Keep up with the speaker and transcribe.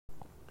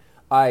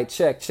All right,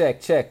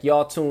 check.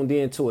 Y'all tuned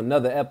in to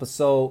another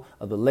episode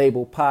of the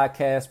LABL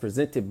podcast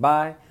presented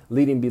by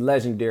Leading Be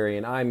Legendary,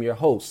 and I'm your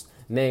host,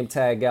 Name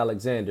Tag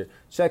Alexander.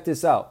 Check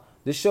this out.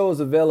 This show is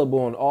available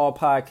on all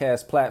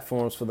podcast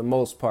platforms for the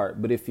most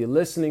part, but if you're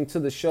listening to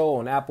the show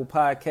on Apple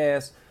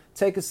Podcasts,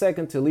 take a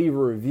second to leave a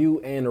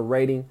review and a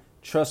rating.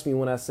 Trust me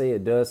when I say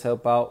it does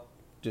help out.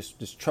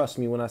 Just trust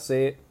me when I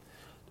say it.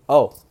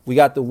 Oh, we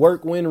got the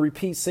Work, Win,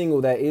 Repeat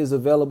single that is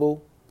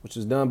available, which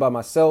is done by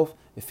myself.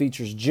 It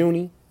features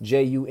Junie,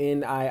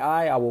 Junii.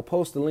 I will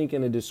post the link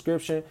in the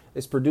description.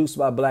 It's produced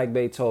by Black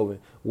Beethoven.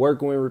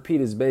 Work, Win, Repeat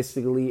is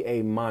basically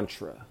a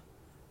mantra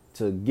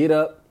to get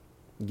up,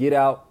 get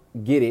out,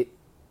 get it,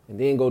 and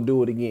then go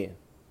do it again,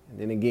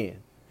 and then again.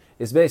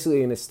 It's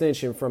basically an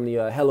extension from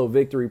the Hello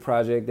Victory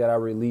project that I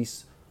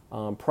released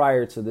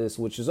prior to this,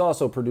 which is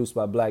also produced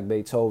by Black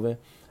Beethoven.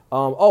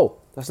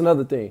 That's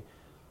another thing.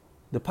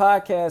 The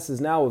podcast is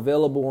now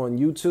available on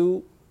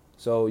YouTube.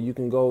 So you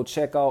can go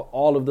check out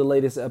all of the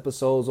latest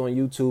episodes on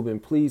YouTube,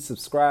 and please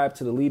subscribe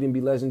to the Leading Be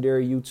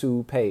Legendary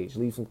YouTube page.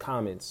 Leave some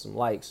comments, some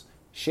likes,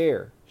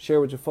 share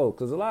with your folks.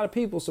 Because a lot of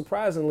people,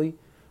 surprisingly,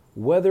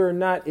 whether or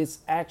not it's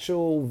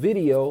actual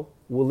video,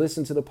 will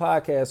listen to the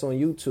podcast on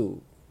YouTube.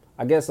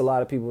 I guess a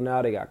lot of people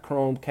now, they got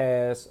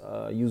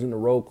Chromecast, using the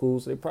Roku,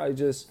 so they probably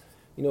just,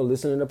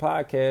 listening to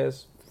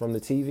podcasts from the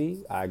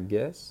TV, I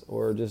guess,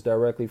 or just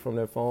directly from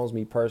their phones.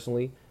 Me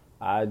personally,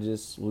 I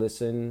just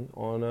listen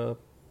on a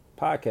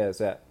podcast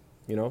app,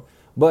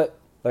 but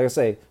like I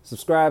say,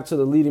 subscribe to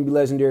the Leading Be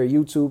Legendary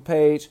YouTube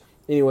page.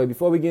 Anyway,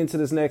 before we get into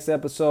this next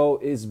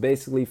episode, it's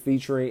basically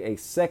featuring a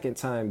second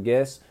time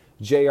guest,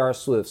 J.R.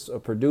 Swiftz,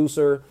 a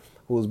producer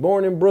who was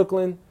born in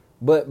Brooklyn,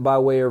 but by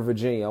way of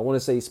Virginia. I want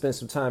to say he spent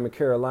some time in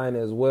Carolina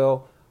as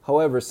well.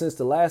 However, since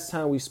the last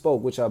time we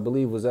spoke, which I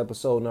believe was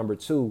episode number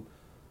 2,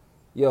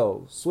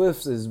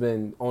 Swiftz has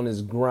been on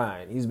his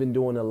grind. He's been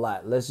doing a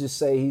lot. Let's just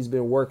say he's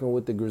been working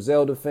with the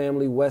Griselda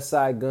family,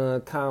 Westside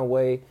Gun,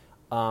 Conway.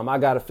 I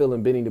got a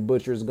feeling Benny the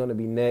Butcher is going to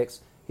be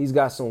next. He's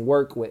got some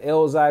work with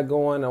Elzai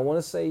going. I want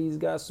to say he's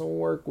got some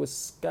work with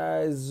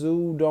Sky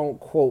Zoo. Don't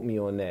quote me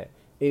on that.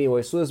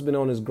 Anyway, Swift's been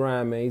on his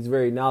grind, man. He's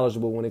very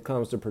knowledgeable when it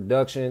comes to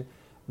production.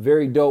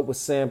 Very dope with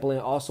sampling.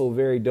 Also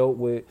very dope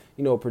with,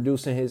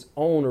 producing his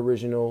own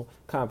original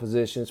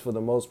compositions for the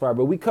most part.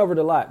 But we covered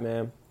a lot,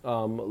 man.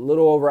 A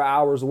little over an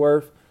hour's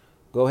worth.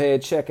 Go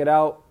ahead, check it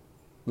out.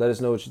 Let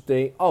us know what you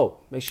think. Oh,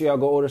 make sure y'all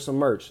go order some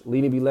merch.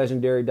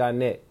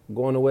 LeadingBeLegendary.net.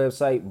 Go on the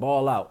website,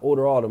 ball out,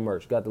 order all the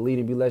merch. Got the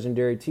Leading Be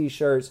Legendary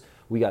t-shirts.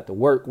 We got the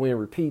Work, Win,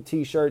 Repeat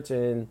t-shirts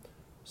and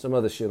some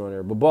other shit on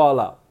there. But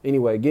ball out.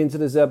 Anyway, get into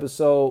this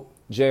episode.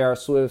 J.R.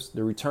 Swiftz,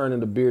 The Return of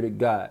the Bearded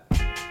God.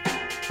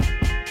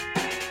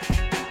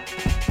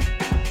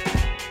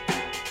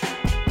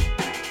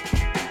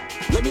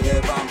 Let me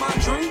live out my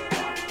dream.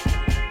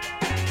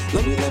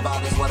 Let me live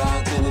out as what I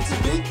intended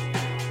to be.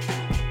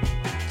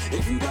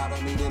 If you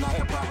got me, then I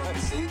can probably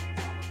see.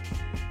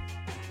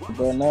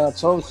 But now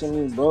talk to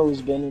me, bro.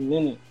 It's been a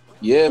minute.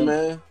 Yeah,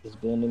 man. It's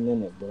been a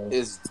minute, bro.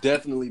 It's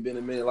definitely been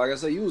a minute. Like I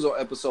said, you was on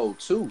episode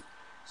 2.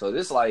 So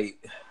this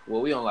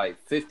we on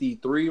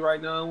 53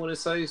 right now, I want to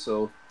say.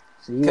 So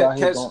you out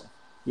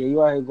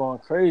here going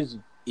crazy.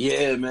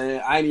 Yeah,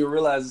 man. I didn't even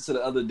realize it till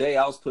the other day.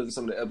 I was putting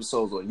some of the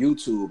episodes on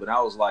YouTube, and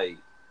I was like,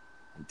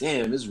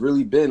 damn, it's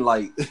really been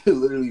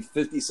literally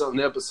 50-something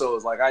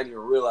episodes. I didn't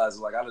even realize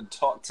I done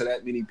talked to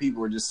that many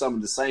people, or just some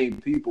of the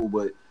same people,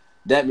 but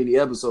that many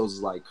episodes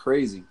is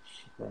crazy.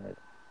 Right.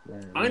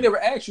 I ain't never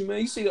asked you,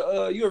 man.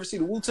 You ever see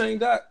the Wu-Tang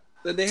doc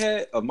that they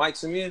had of Mike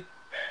Samir?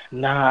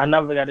 Nah, I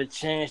never got a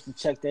chance to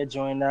check that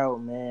joint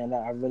out, man.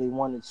 I really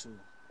wanted to.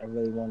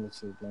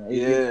 Man.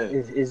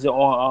 Is it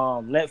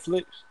on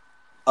Netflix?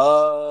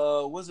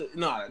 Was it?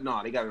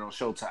 No, they got it on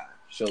Showtime.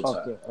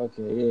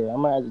 Okay, yeah. I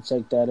might have to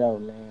check that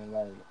out,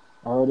 man.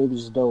 I heard it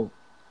was dope.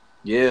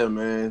 Yeah,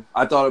 man.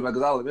 I thought about it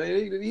because I was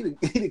man,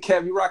 he the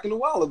cat be rocking the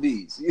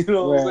Wallabies. You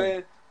know what I'm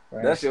saying?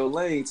 Right. That's your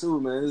lane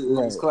too, man.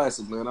 It's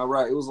classic, man. I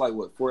rock. It was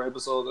 4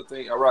 episodes, I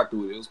think. I rocked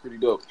with it. It was pretty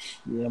dope.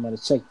 Yeah, I'm gonna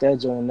check that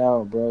joint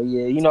out, bro.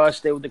 Yeah, I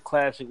stay with the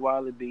classic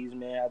Wallabies,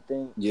 man. I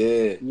think.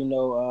 Yeah.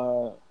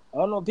 I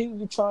don't know. People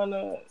be trying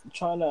to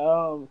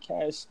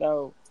cast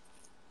out,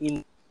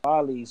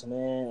 Wallies,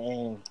 man,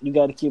 and you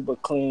got to keep a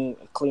clean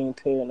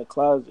pair in the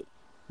closet.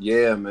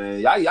 Yeah,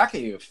 man. I can't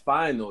even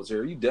find those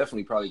here. You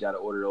definitely probably got to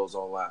order those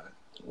online.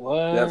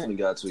 What? Definitely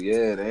got to.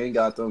 Yeah, they ain't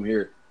got them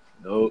here.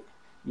 Nope.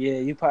 Yeah,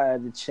 you probably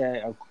have to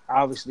check.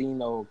 Obviously,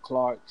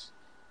 Clark's,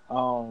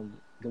 the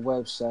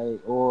website,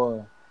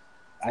 or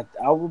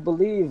I would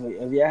believe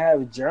if you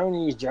have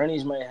Journeys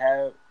might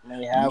have.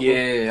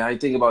 Yeah, I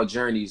think about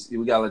Journeys.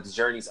 We got the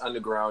Journeys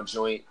Underground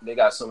joint. They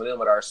got some of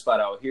them at our spot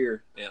out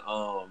here, and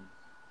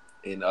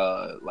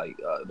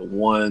the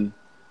one,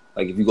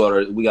 if you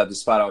go to, we got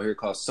this spot out here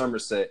called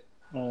Somerset.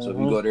 Mm-hmm. So if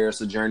you go there, it's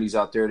the Journeys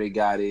out there. They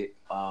got it.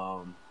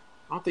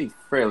 I don't think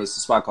Fairland. It's a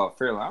spot called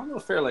Fairland. I don't know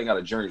if Fairland got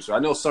a Journey. So I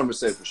know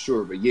Somerset for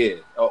sure, but yeah.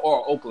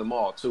 Or Oakland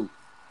Mall, too.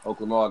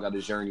 Oakland Mall got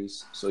his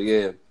Journeys. So,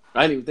 yeah.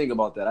 I didn't even think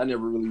about that. I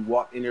never really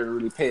walked in there to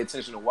really pay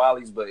attention to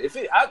Wiley's, but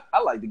I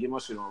like to get my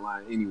shit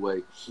online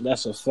anyway.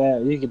 That's a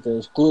fact. You get the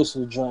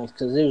exclusive joints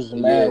because it was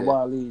mad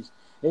Wiley's.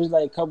 It was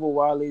like a couple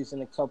Wiley's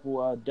and a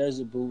couple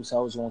Desert Boots I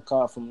was on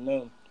call from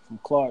them, from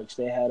Clark's.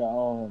 They had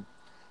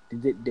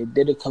they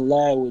did a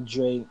collab with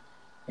Drake,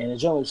 and the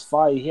joint was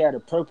fire. He had a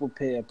purple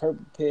pair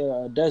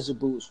of Desert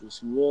Boots was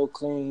real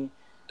clean.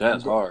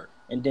 That's hard.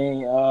 And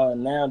then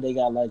now they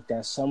got like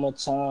that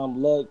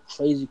summertime look,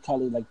 crazy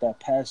color, like that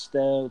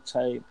pastel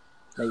type,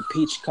 like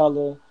peach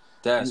color.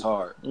 That's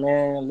hard.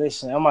 Man,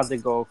 listen, I'm about to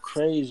go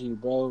crazy,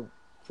 bro.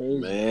 Crazy.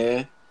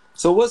 Man.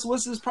 So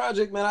what's this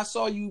project, man? I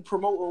saw you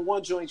promoting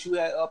one joint you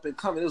had up and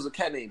coming. It was a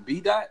cat named B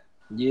Dot.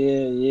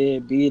 Yeah,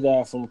 B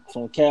Dot from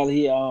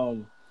Cali.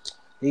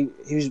 He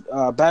was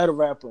a battle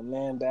rapper,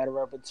 man. Battle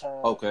rapper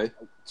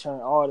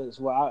turned artist.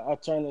 Well, I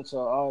turned into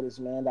an artist,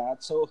 man. I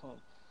told him,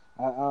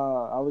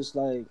 I was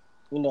like,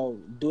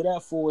 do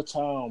that full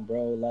time,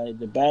 bro. Like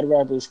the battle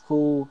rapper is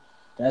cool.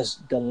 That's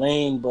the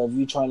lane, but if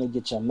you trying to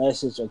get your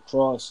message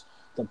across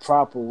the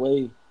proper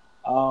way,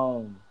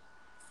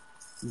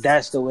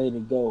 that's the way to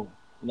go.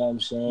 You know what I'm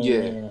saying?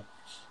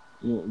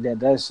 Yeah.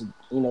 That's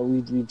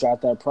we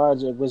dropped that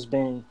project. It's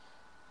been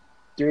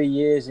 3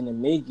 years in the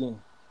making.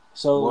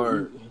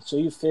 So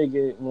you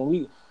figure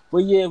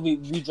what year we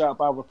dropped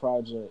our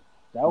project?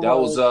 That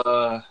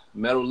was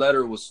Metal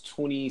Letter was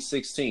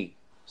 2016.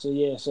 So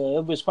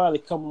it was probably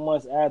a couple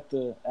months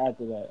after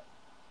that.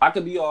 I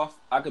could be off.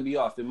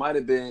 It might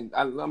have been.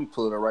 I'm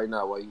pulling it right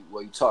now while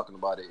you talking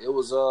about it. It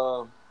was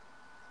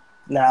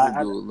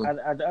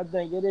I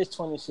think it is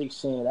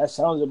 2016. That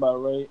sounds about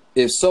right.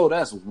 If so,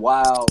 that's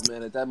wild,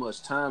 man. That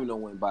much time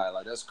don't went by.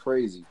 Like that's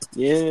crazy.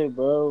 Yeah,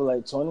 bro.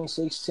 Like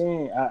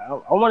 2016. I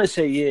want to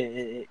say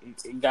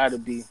it gotta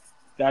be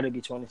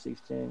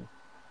 2016.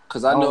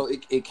 Cause I know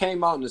it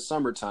came out in the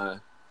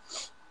summertime.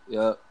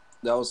 Yeah,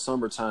 that was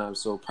summertime.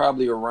 So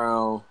probably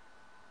around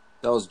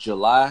that was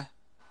July.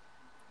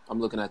 I'm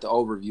looking at the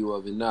overview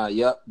of it now.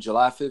 Yep,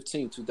 July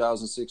 15th,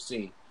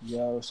 2016.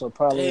 Yo, so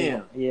probably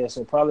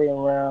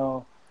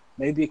around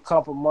maybe a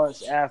couple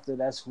months after.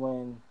 That's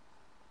when,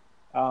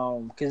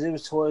 because it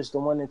was towards the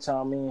winter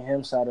time me and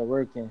him started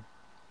working.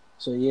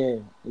 So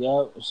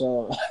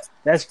so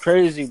that's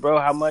crazy, bro.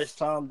 How much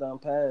time done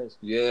passed?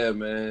 Yeah,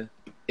 man.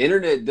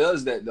 Internet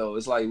does that though.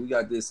 It's like we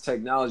got this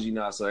technology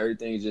now, so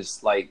everything's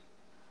just like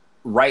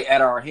right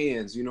at our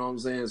hands. You know what I'm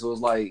saying? So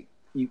it's like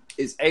you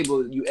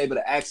able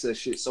to access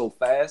shit so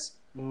fast.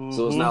 Mm-hmm.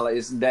 So it's not like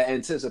it's that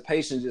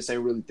anticipation just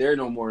ain't really there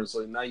no more. And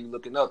so now you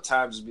looking up,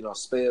 time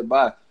just sped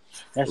by.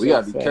 We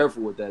gotta be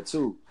careful with that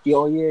too.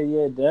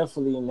 Yeah,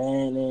 definitely,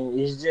 man. And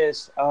it's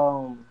just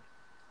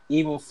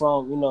even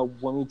from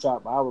when we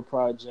dropped our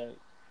project,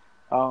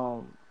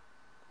 how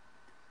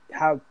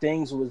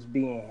things was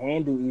being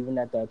handled even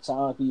at that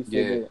time. You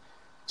figure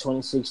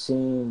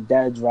 2016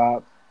 that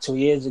dropped. 2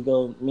 years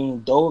ago, me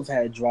and Dove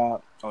had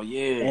dropped. Oh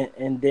yeah,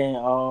 and then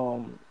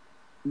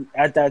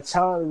at that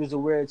time it was a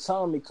weird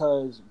time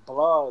because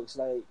blogs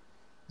like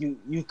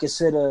you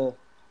consider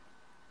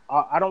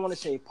I don't want to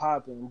say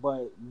popping,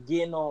 but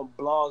getting on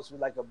blogs was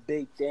like a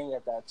big thing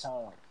at that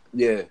time.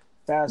 Yeah.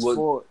 Fast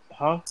forward,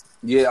 huh?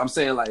 Yeah, I'm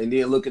saying like, and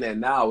then looking at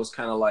now, it's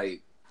kind of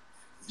like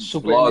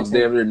blogs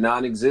damn near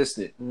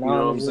non-existent. You know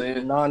what I'm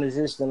saying?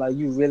 Non-existent. Like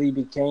you really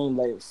became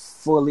like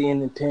fully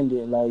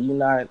independent. Like you're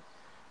not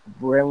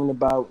worrying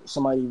about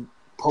somebody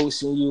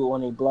posting you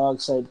on a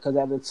blog site because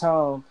at the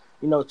time,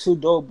 Two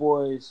Dope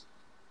Boys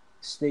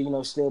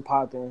still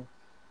popping,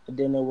 and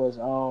then there was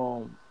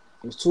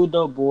Two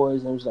Dope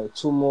Boys and it was like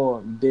two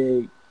more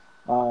big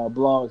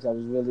blogs that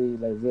was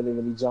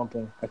really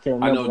jumping. I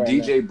can't remember. I know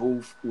DJ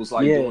Booth was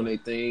like doing their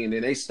thing, and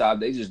then they stopped.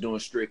 They just doing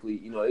strictly,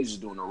 they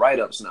just doing the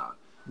write-ups now,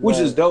 which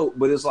is dope.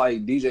 But it's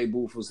like DJ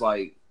Booth was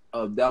like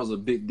that was a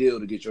big deal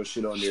to get your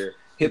shit on there.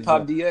 Hip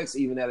Hop DX,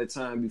 even at a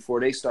time before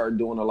they started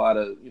doing a lot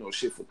of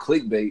shit for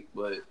clickbait,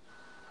 but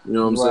you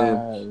know what I'm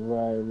saying?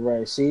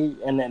 Right. See,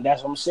 and then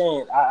that's what I'm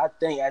saying. I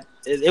think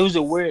it was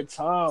a weird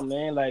time,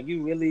 man. Like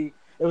it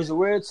was a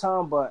weird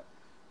time, but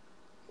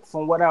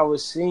from what I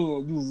was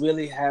seeing, you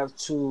really have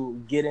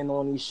to get in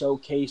on these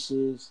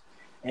showcases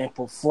and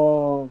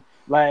perform.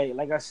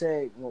 Like I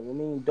said, when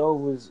me and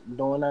Dove was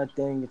doing our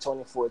thing in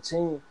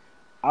 2014,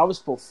 I was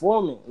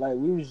performing. Like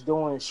we was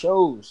doing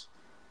shows.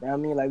 You know what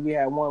I mean? Like we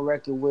had one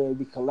record where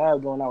we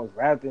collabed on. I was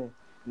rapping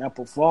and I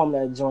performed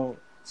that joint.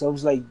 So it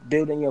was like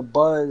building your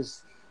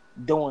buzz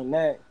doing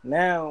that.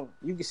 Now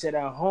you can sit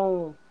at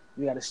home.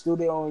 You got a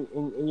studio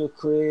in your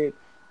crib.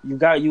 You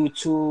got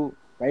YouTube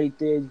right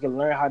there. You can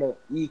learn how to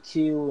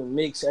EQ and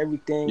mix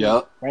everything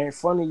right in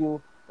front of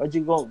you.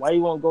 Why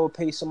you want to go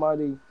pay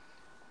somebody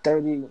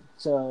 $30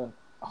 to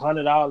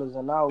 $100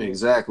 an hour?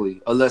 Exactly.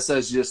 Unless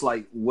that's just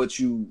like what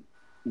you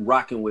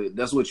rocking with.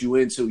 That's what you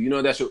into.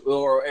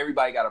 Or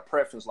everybody got a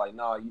preference. Like,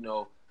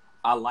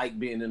 I like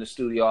being in the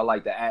studio. I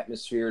like the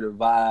atmosphere, the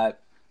vibe.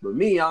 But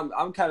me,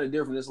 I'm kind of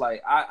different. It's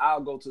like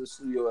I'll go to the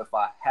studio if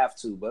I have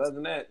to. But other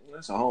than that,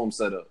 it's a home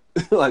setup.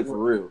 Like for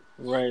real.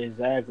 Right,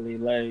 exactly.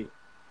 Like,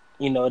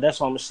 that's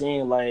what I'm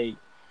saying. Like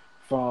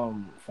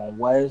from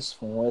West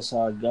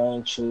Side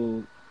Gun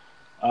to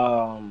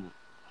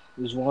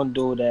there's one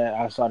dude that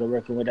I started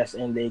working with that's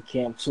in their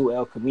camp too,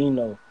 El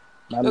Camino.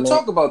 Now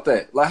talk about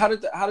that. Like, how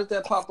did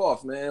that pop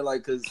off, man?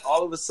 Like, because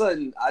all of a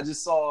sudden I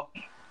just saw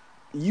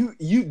you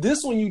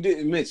this one you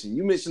didn't mention.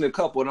 You mentioned a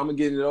couple, and I'm gonna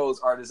get into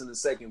those artists in a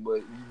second. But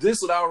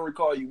this one I don't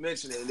recall you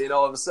mentioning. And then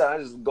all of a sudden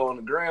I just go on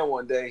the gram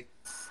one day,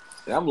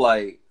 and I'm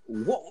like,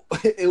 what?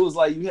 It was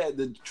like you had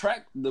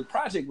the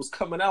project was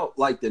coming out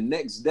like the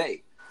next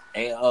day,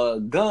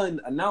 and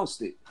Gun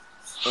announced it,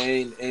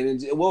 and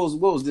what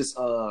was this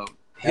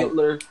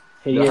Hitler?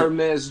 The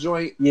Hermes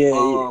joint. Yeah.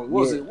 What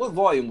was it? What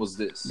volume was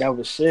this? That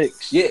was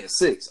 6. Yeah,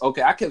 6.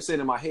 Okay, I kept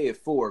saying in my head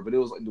 4, but it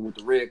was like with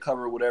the red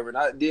cover or whatever.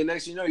 And then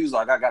next thing you know, he was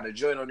like, I got a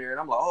joint on there. And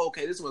I'm like, oh,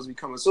 okay, this must be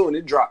coming soon.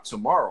 It dropped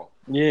tomorrow.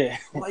 Yeah.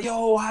 I'm like,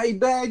 yo, how you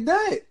bagged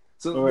that?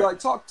 So right. like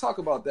talk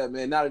about that,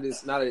 man. Now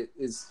that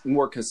it's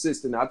more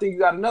consistent. I think you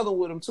got another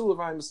one with him too, if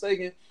I'm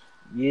mistaken.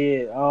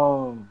 Yeah,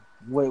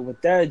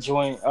 with that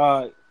joint,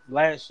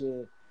 last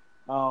year,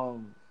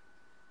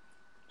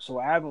 so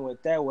what happened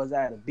with that was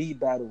I had a beat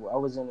battle. I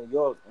was in New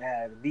York and I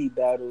had a beat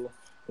battle.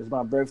 It was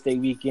my birthday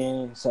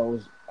weekend, so I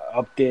was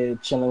up there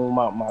chilling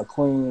with my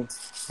queen.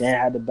 Then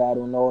I had the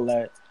battle and all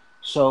that.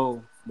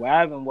 So what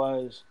happened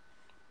was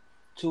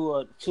two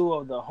of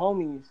the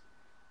homies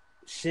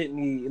sent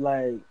me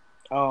like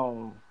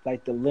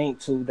the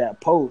link to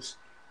that post,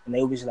 and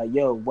they was like,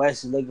 "Yo,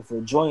 Wes is looking for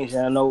joints,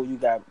 and I know you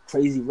got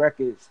crazy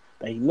records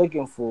that he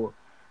looking for."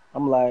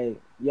 I'm like,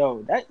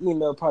 yo, that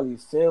email probably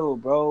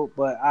filled, bro.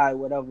 But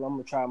whatever. I'm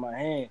gonna try my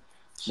hand.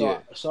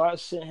 So I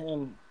sent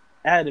him.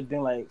 It had to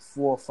been like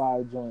 4 or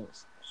 5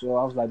 joints. So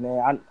I was like,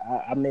 man,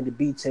 I made a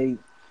beat tape,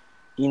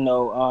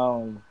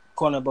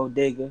 Corner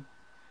Bodega.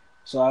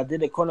 So I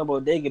did a Corner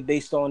Bodega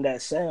based on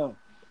that sound,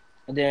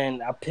 and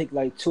then I picked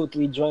like 2 or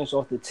 3 joints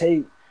off the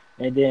tape,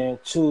 and then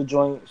 2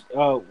 joints.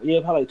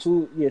 Probably like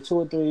 2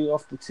 or 3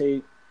 off the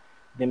tape.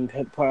 Then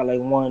probably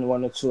like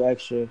one or 2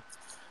 extra,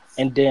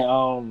 and then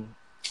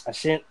I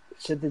sent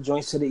the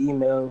joints to the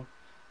email,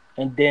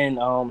 and then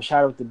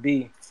shout out to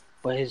B,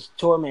 but his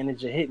tour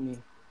manager hit me,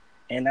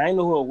 and I didn't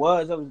know who it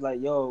was. I was like,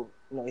 yo,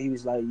 he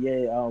was like,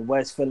 yeah,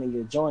 Wes filling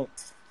your joint.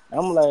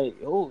 I'm like,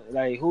 oh,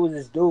 like who is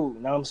this dude?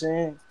 You know what I'm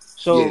saying?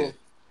 So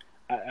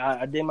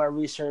I did my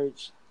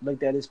research,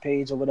 looked at his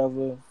page or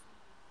whatever,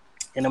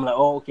 and I'm like,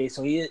 oh, okay,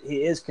 so he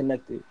is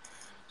connected.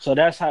 So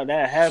that's how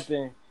that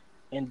happened,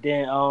 and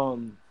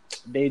then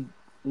they,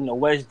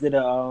 Wes did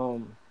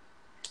an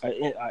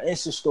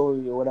Insta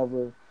story or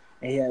whatever,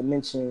 and he had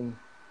mentioned,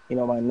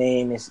 my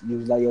name. He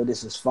was like, yo,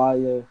 this is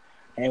fire.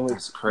 And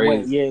that's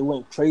crazy. It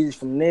went crazy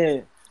from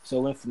there. So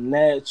it went from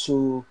that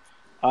to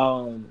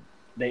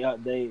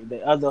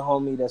the other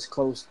homie that's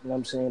close, you know what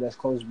I'm saying, that's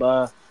close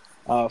by,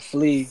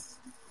 Flea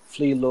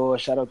Lord,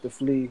 shout out to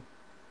Flea.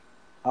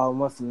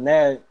 Went from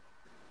that,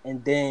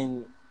 and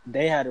then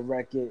they had a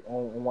record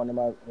on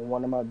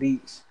one of my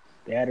beats.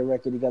 They had a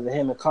record together,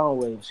 him and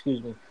Conway,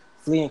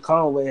 Flea and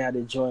Conway had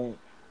a joint.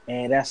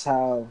 And that's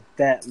how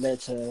that led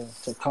to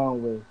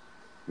Conway.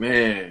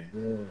 Man.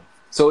 Yeah.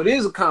 So it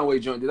is a Conway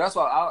joint. That's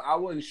why I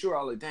wasn't sure.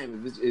 I was like,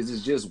 damn, is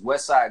this just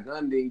West Side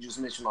Gun? Then you just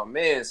mentioned my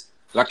man's.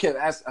 But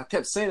I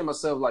kept saying to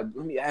myself, like,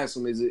 let me ask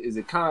him, is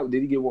it Conway?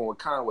 Did he get one with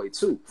Conway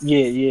too?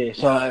 Yeah.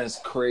 So that's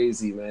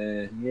crazy,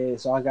 man. Yeah,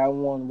 so I got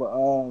one with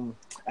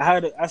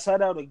I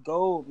set out a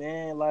goal,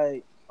 man.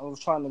 Like I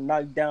was trying to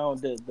knock down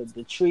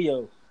the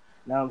trio. You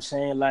know what I'm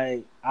saying?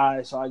 Like,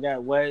 so I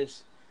got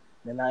West,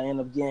 then I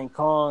end up getting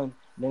Con.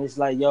 Then it's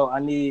like, yo, I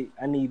need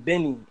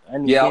Benny.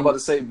 I'm about to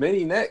say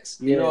Benny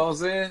next. You know what I'm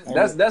saying?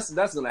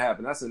 That's gonna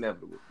happen. That's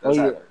inevitable.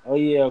 Oh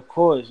yeah, of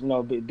course.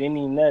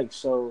 Benny next.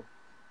 So,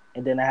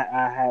 and then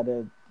I had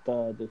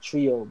the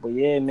trio. But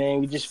yeah, man,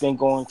 we just been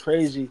going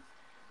crazy,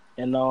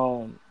 and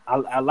a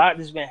lot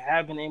has been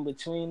happening in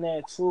between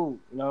that too.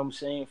 You know what I'm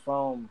saying?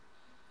 From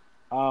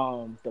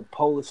the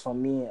post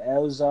from me and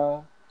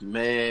Elza.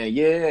 Man,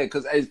 yeah,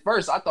 because at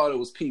first I thought it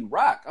was Pete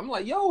Rock. I'm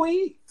like, yo,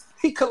 he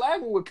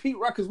collabing with Pete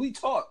Rock because we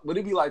talk, but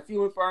it'd be like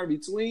few and far in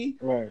between.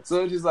 Right.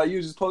 So it's just like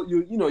you just post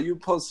you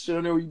post shit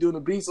on there when you doing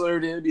the beats or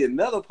everything. It'd be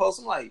another post.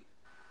 I'm like,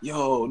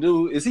 yo,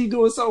 dude, is he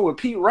doing something with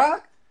Pete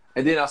Rock?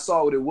 And then I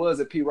saw what it was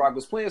that Pete Rock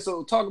was playing.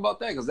 So talk about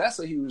that because that's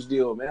a huge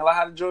deal, man. Like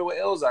how did Joy with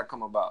Elza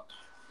come about?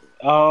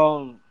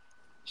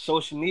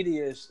 Social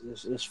media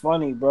is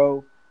funny,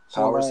 bro.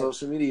 So Power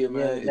social media,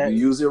 man. Yeah, if you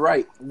use it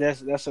right.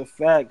 That's a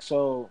fact.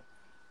 So,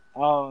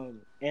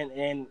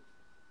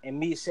 and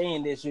me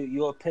saying this,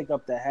 you'll pick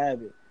up the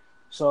habit.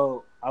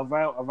 So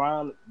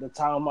around the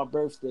time of my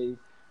birthday,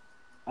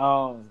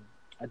 I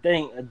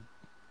think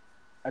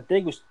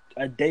it was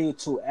a day or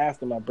 2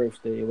 after my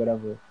birthday or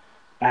whatever,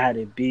 I had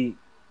a beat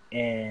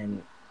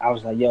and I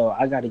was like, yo,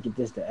 I gotta get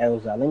this to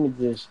Elza. Let me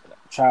just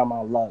try my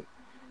luck.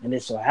 And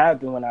it so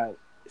happened when I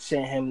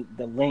sent him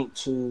the link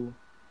to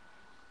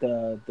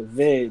the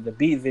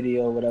beat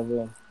video or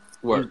whatever,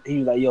 he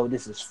was like, yo,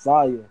 this is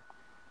fire.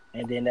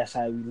 And then that's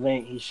how we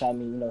linked. He shot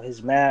me,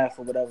 his math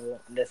or whatever,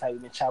 and that's how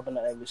we've been chopping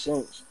up ever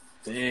since.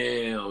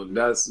 Damn,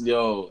 that's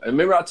yo. And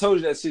remember, I told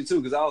you that shit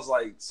too, because I was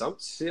like, some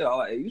shit. I was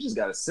like, hey, you just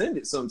gotta send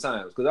it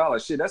sometimes, because I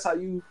was like, shit, that's how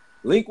you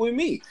link with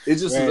me. It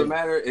just was a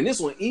matter. And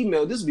this one,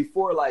 email. This is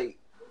before like,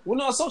 well,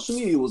 no, social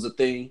media was a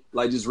thing.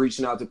 Like just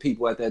reaching out to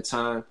people at that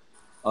time,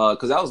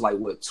 because I was like,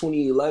 what,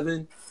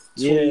 2011,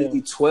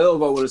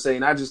 2012, I want to say,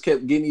 and I just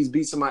kept getting these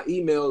beats in my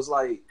emails.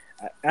 Like,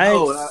 I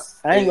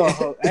ain't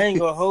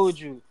gonna hold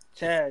you,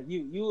 Chad.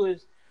 You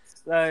was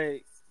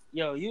like.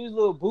 Yo, you was a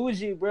little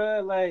bougie,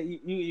 bro. Like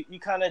you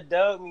kind of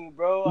dug me,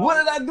 bro. What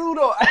did I do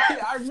though?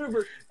 I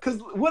remember, cause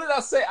what did I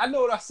say? I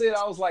know what I said.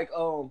 I was like,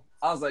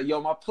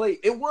 yo, my plate.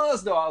 It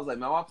was though. I was like,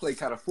 man, my plate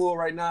kind of full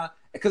right now.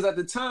 Because at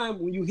the time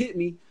when you hit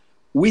me,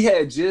 we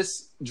had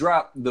just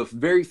dropped the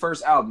very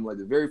first album, like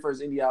the very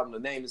first indie album. The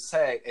name is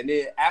Tag, and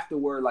then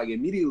afterward, like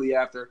immediately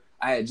after,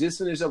 I had just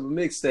finished up a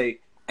mixtape,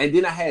 and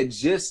then I had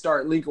just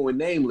started linking with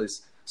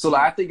Nameless. So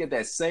like, I think at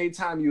that same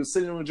time you were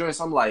sitting on the joint,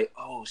 so I'm like,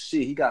 oh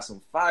shit, he got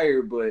some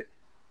fire, but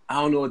I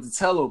don't know what to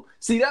tell him.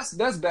 See,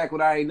 that's back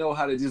when I didn't know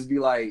how to just be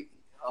like,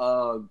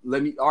 all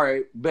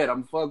right, bet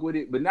I'm fuck with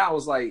it. But now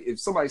it's like, if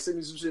somebody send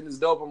me some shit that's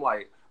dope, I'm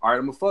like, all right,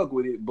 I'm gonna fuck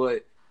with it,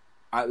 but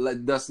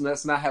let's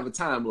not have a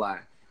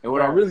timeline. And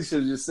what I really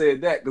should have just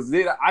said that, because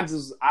then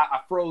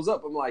I froze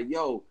up. I'm like,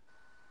 yo,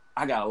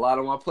 I got a lot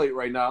on my plate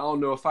right now. I don't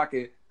know if I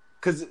can.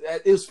 Because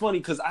it was funny,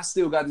 because I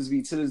still got this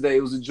beat to this day.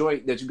 It was a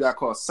joint that you got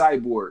called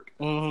Cyborg.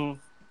 Mm-hmm.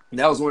 And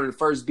that was one of the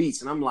first beats.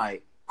 And I'm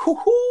like,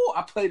 hoo-hoo.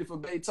 I played it for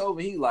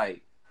Beethoven. He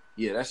like,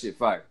 yeah, that shit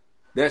fire.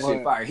 That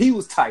shit fire. He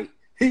was tight.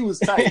 He was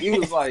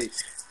like,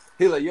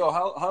 yo,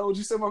 how old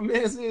you say my man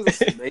is?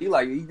 Man, he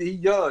like, he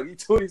young. He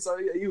 20, so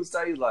he was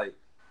tight. He's like,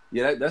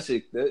 yeah, that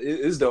shit,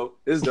 it's dope.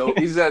 It's dope.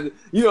 He said,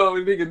 you know,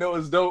 when niggas know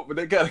it's dope, but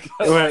they kind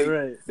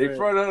of they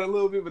front on it a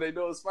little bit, but they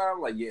know it's fire.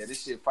 I'm like, yeah,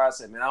 this shit fire. I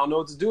said, man, I don't know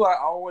what to do. I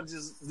don't want to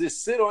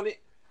just sit on it.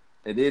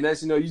 And then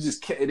that's, you know, you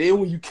just kept, and then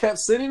when you kept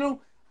sending them,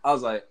 I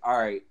was like, all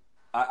right,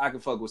 I can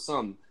fuck with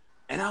something.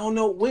 And I don't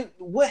know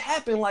what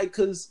happened, like,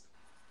 cause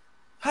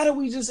how did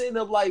we just end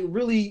up like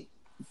really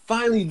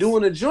finally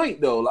doing a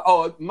joint though? Like,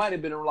 oh, it might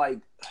have been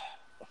like,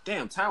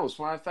 damn, time was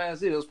flying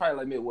fast. It was probably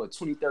like maybe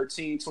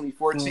 2013,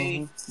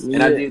 2014,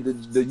 and I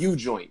did the U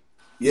joint.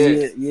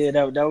 Yeah,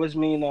 that was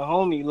me and the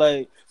homie.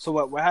 Like, so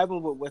what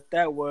happened with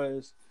that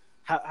was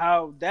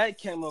how that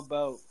came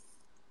about.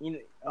 You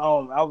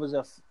know, I was you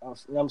know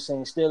what I'm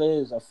saying, still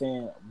is a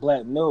fan of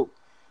Black Milk.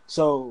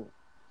 So,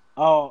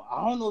 I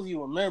don't know if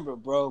you remember,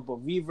 bro,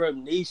 but Reverb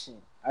Nation.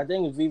 I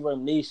think it's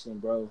Reverb Nation,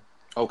 bro.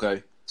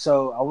 Okay.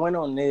 So I went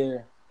on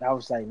there. And I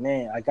was like,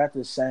 man, I got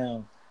this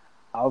sound.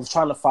 I was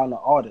trying to find an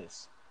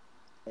artist.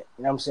 You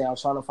know what I'm saying? I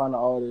was trying to find an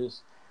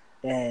artist,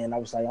 and I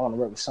was like, I want to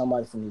work with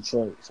somebody from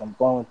Detroit. So I'm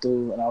going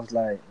through, and I was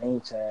like,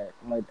 name tag.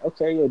 I'm like,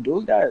 okay, yo,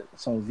 dude got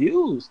some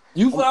views.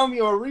 You found me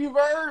on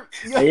Reverb?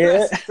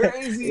 Yeah. That's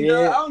crazy,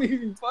 dog. I don't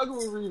even fucking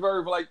with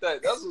Reverb like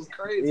that. That's what's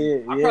crazy.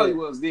 Yeah, I probably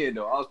was then,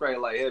 though. I was probably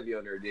like heavy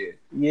on there then.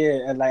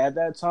 Yeah, and like at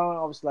that time,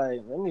 I was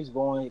like, let me just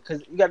go in,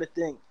 because you got to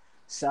think,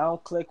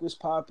 SoundClick was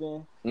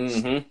popping,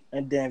 and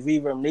then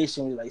Reverb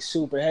Nation was like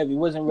super heavy. It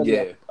wasn't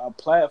really a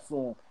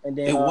platform, and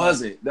then it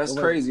wasn't. That's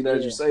crazy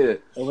that you say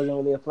that. It wasn't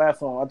really a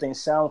platform. I think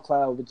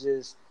SoundCloud was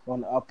just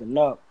on the up and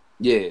up.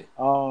 Yeah.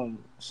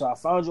 So I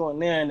found you on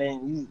there, and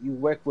then you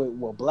work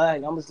with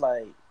Black. I'm just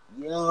like,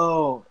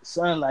 yo,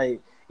 son, like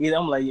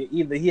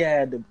either he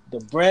had the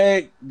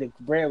bread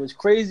was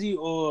crazy,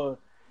 or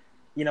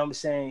you know what I'm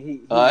saying, he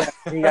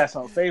got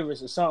some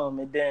favorites or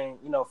something, and then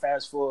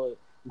fast forward.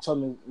 You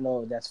told me,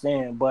 that's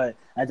fan. But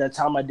at that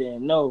time, I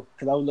didn't know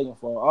because I was looking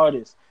for an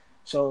artist.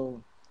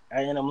 So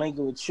I ended up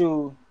linking with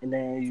you, and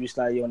then you was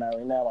like, yo, now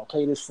I'm gonna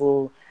play this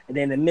fool. And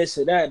then in the midst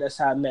of that, that's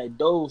how I met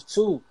Dove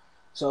too.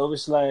 So it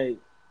was like,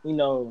 it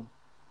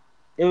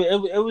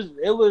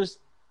was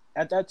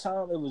at that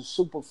time it was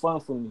super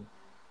fun for me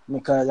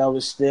because I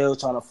was still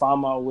trying to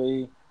find my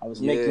way. I was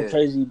making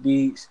crazy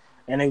beats,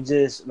 and it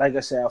just, like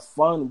I said, a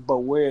fun but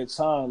weird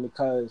time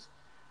because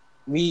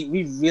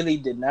we really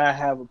did not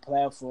have a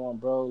platform,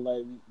 bro.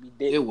 Like we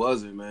did. It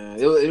wasn't, man.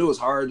 It was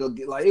hard to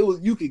get. Like, it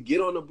was, you could get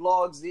on the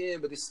blogs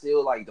then, but it's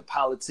still like the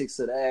politics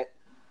of that.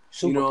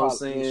 You know what I'm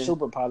saying?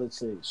 Super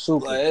politics.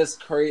 Super. Like, that's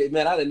crazy,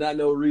 man. I did not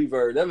know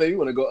Reverb. That made me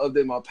want to go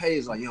update my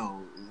page. Like,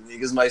 yo,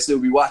 niggas might still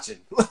be watching.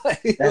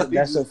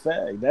 That's a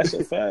fact. That's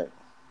a fact.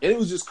 And it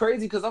was just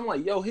crazy because I'm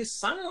like, yo, his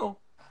sound.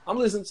 I'm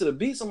listening to the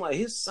beats. I'm like,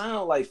 his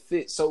sound like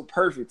fits so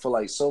perfect for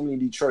like so many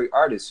Detroit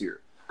artists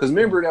here. Because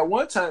remember that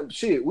one time,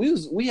 shit, we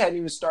hadn't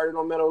even started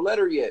on Metal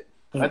Letter yet.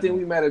 I think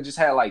we might have just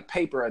had like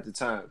Paper at the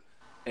time,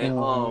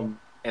 and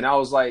and I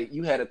was like,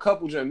 you had a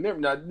couple.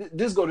 Remember, now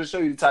this go to show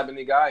you the type of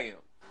nigga I am.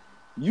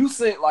 You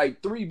sent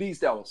like 3 beats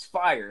that was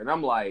fire, and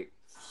I'm like,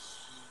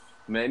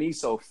 man, he's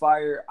so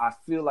fire. I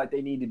feel like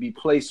they need to be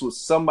placed with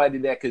somebody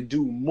that could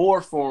do more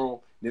for them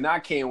than I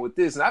can with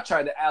this. And I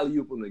tried to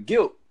alley-oop him to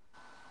Guilt,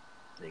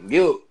 and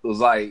Guilt was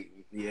like,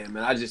 yeah,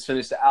 man, I just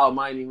finished the album.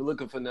 I ain't even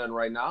looking for nothing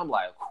right now. I'm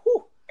like,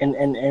 whew.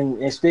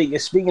 And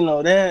speaking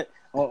of that,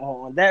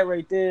 on that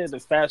right there, the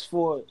fast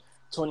forward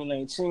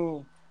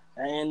 2019,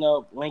 I end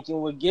up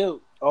linking with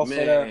Guilt off of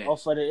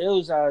the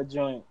Illside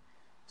joint.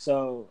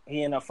 So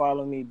he ended up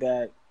following me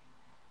back,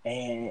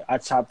 and I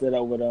chopped it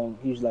up with him.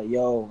 He was like,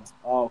 "Yo,"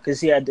 because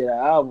he had did an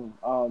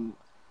album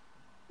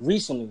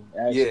recently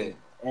actually, Yeah.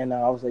 and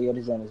I was like, "Yo,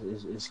 this joint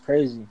is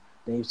crazy."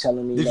 Then he was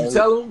telling me, Did you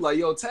tell him like,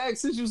 yo, Tag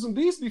sent you some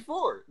beats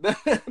before?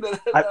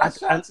 I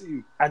shot to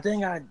you. I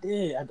think I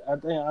did. I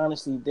think I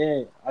honestly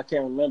did. I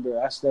can't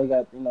remember. I still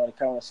got the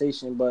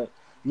conversation, but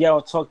yeah,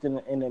 I'll talk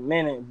in a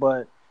minute.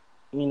 But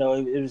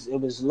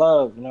it was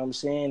love. You know what I'm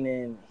saying?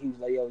 And he was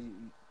like, "Yo, you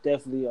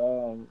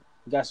definitely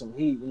got some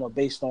heat.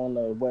 Based on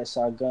the West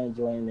Side Gun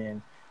joint."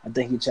 And I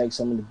think he checked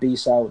some of the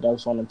beats out that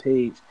was on the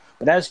page.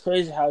 But that's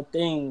crazy how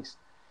things.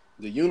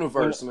 The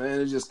universe,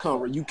 man, it just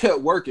come. You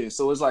kept working,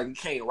 so it's like it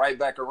came right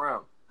back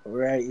around.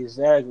 Right,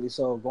 exactly.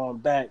 So going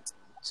back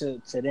to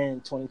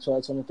then,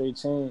 2012,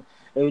 2013,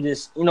 it was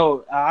just,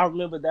 I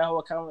remember that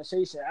whole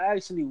conversation. I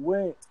actually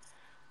went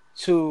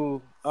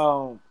to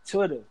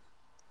Twitter,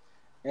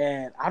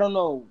 and I don't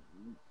know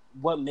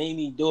what made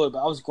me do it,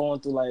 but I was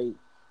going through like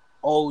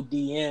old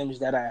DMs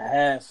that I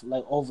have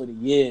like over the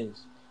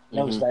years, and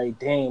I was like,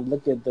 damn,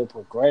 look at the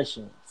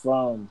progression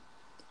from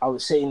I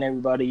was hitting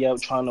everybody up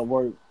trying to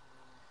work.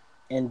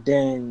 And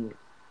then,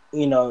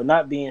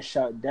 not being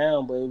shut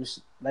down, but it was,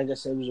 like I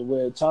said, it was a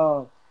weird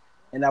time.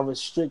 And I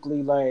was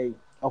strictly like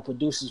a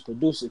producer's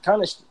producer.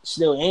 Kind of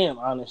still am,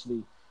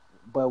 honestly.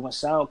 But when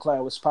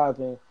SoundCloud was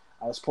popping,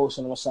 I was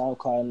posting on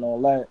SoundCloud and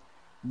all that.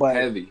 But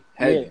heavy.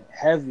 Yeah,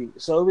 heavy.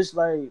 So it was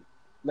like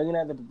looking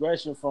at the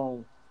progression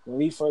from when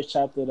we first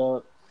chopped it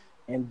up,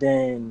 and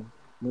then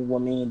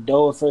when me and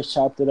Doe first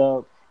chopped it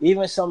up.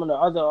 Even some of the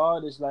other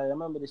artists, like I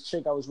remember this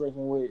chick I was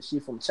working with, she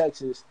from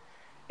Texas.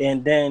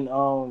 And then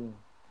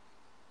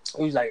it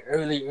was like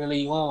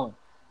early on.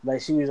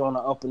 Like she was on the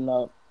up and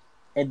up.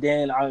 And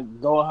then I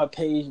go on her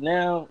page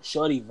now,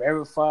 shorty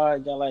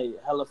verified, got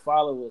like hella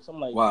followers.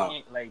 I'm like, wow.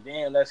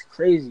 Damn, that's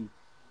crazy.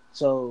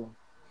 So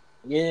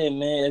yeah,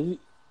 man,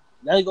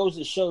 that goes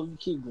to show if you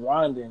keep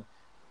grinding,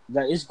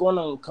 like it's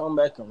gonna come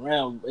back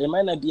around. It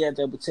might not be at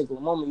that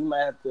particular moment. You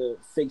might have to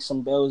fix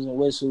some bells and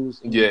whistles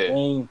in the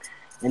game,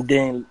 and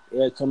then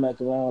it'll come back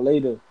around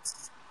later.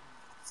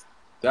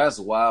 That's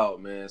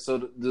wild, man.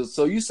 So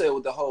you said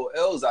with the whole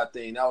Elzai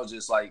thing, that was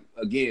just like,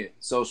 again,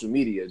 social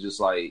media, just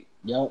like,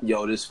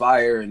 yo, this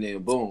fire, and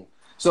then boom.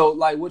 So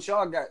like, what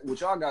y'all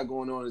got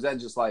going on? Is that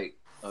just like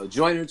a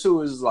joint or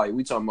two? Or is it like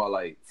we talking about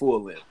like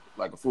full length,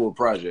 like a full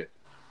project?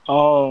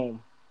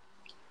 Honestly,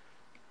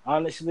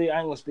 I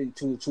ain't gonna speak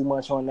too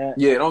much on that.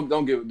 Yeah,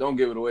 don't give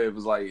it away if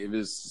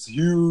it's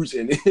huge,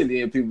 and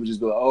then people just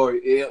be like, oh,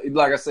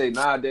 like I say,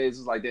 nowadays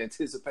it's like the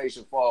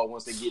anticipation fall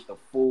once they get the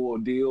full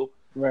deal.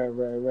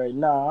 Right.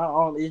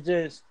 Nah, it's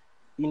just,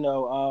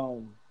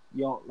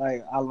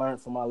 like I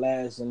learned from my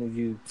last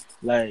interview,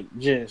 like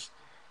just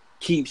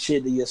keep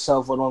shit to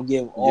yourself or don't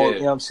give all, you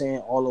know what I'm saying,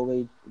 all the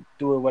way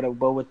through it, whatever.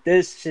 But with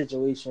this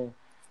situation,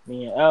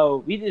 me and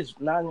L, we just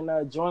knocking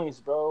out joints,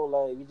 bro.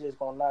 Like we just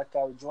gonna knock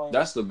out joints.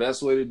 That's the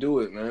best way to do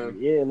it, man.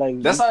 Yeah,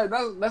 like that's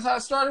how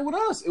it started with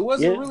us. It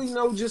wasn't really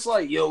just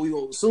like, yo, it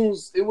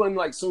wasn't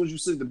like soon as you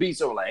sit the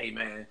beats over, like, hey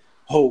man,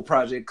 whole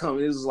project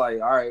coming. It was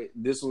like, all right,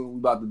 this one we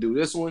about to do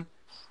this one.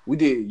 We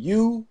did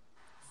you,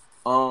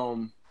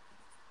 and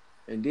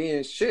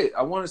then shit.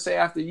 I want to say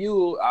after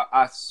you,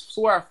 I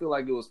swear I feel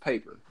like it was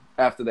Paper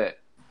after that.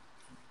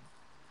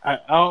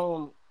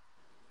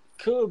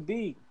 Could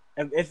be.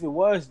 If it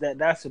was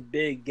that's a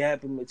big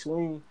gap in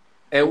between.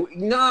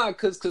 And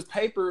cause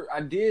Paper,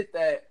 I did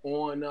that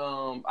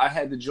on. I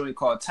had the joint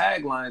called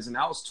Taglines, and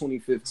that was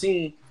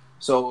 2015.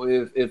 So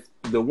if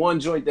the one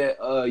joint that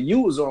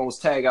you was on was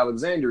Tag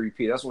Alexander EP,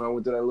 that's when I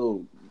went to that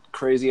little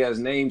crazy ass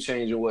name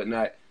change and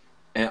whatnot.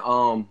 And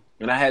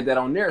I had that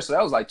on there, so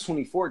that was like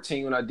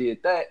 2014 when I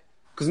did that.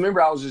 Cause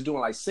remember I was just doing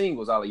like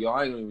singles. I was like, yo,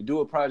 I ain't gonna even do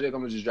a project. I'm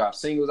gonna just drop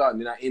singles out,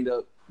 and then I end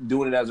up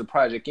doing it as a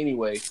project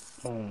anyway.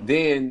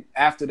 Then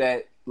after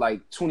that, like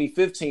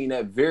 2015,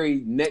 that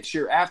very next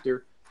year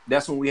after,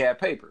 that's when we had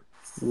Paper.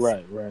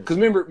 Right. Cause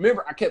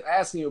remember I kept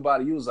asking you about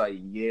it. You was like,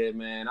 yeah,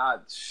 man, I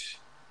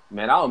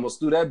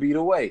almost threw that beat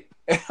away.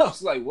 And I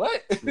was like,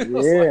 what?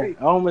 I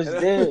almost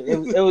did.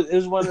 It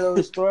was one of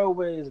those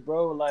throwaways,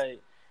 bro.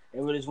 Like. It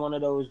was one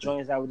of those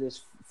joints I was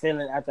just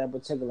feeling at that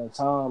particular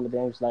time, but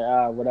then it's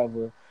like,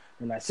 whatever.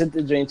 And I sent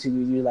the joint to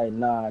you, you're like,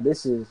 nah,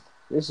 this is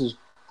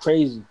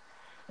crazy.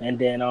 And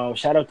then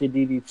shout out to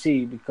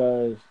DDT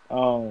because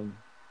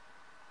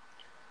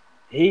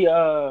he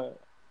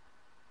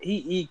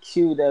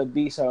EQ'd that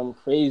beat something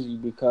crazy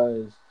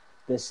because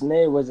the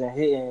snare wasn't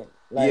hitting.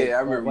 Like,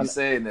 I remember you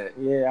saying that.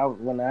 Yeah,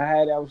 when I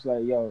had it, I was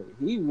like, yo,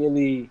 he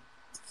really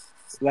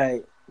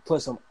like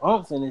put some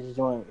oomph in this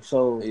joint.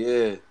 So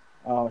yeah.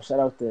 Shout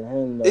out to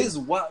him. Though. It's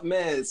wild,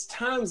 man.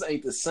 Times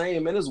ain't the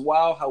same, man. It's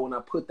wild how when I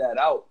put that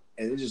out,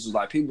 and it just was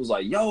like people's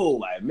like, "Yo,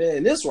 like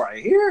man, this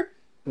right here."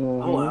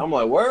 I'm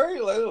like,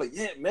 word, like,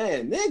 yeah,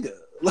 man, nigga.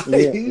 Like,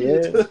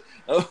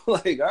 I'm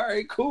like, all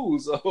right, cool.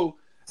 So,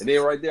 and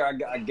then right there, I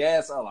got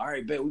gas. I was like, all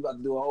right, bet we about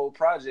to do a whole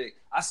project.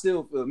 I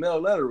still feel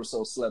Mail Letter was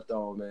so slept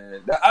on,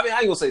 man. I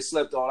ain't gonna say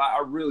slept on.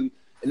 I really,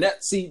 and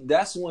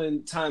that's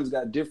when times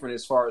got different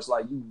as far as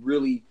like you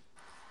really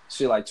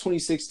shit like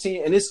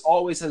 2016, and this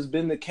always has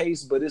been the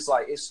case, but it's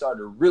like it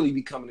started really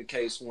becoming the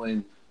case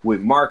when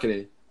with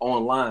marketing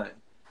online.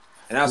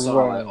 And that's when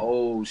I'm like,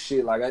 oh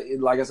shit! Like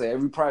I said,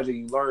 every project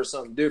you learn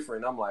something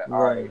different. I'm like,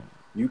 all right,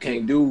 you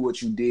can't do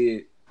what you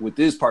did with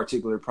this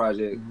particular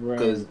project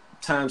because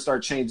times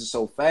start changing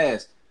so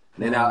fast.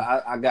 And then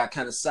I got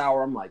kind of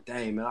sour. I'm like,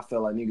 dang man, I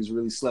felt like niggas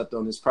really slept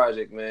on this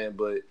project, man.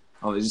 But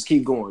just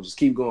keep going,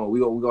 We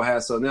gonna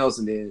have something else,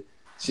 and then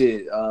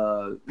shit.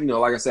 You know,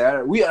 like I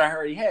said, we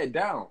already had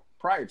Down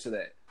prior to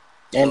that.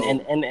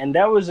 And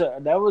that was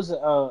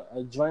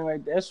a joint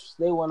right there. That's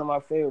still one of my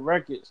favorite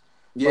records.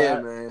 Yeah,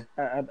 man.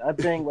 I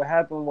think what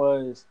happened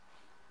was,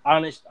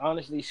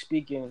 honestly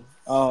speaking,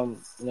 you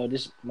know,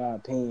 this is my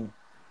opinion.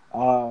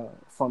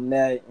 From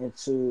that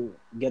into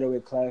Getaway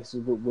Classics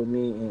with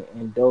me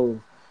and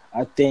Dove,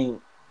 I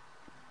think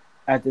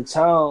at the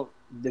time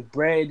the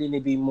brand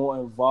didn't be more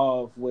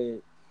involved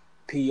with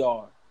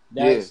PR.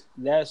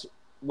 That's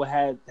what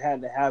had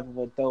to happen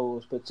with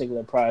those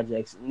particular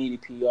projects. It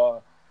needed PR.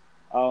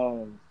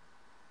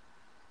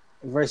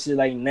 Versus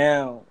like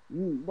now,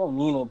 you don't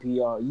need no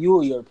PR. You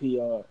are your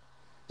PR.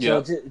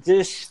 So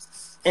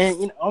just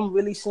and you know, I'm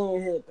really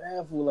sitting here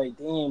baffled, like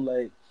damn,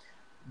 like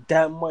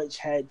that much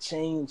had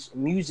changed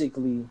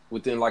musically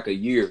within like a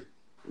year,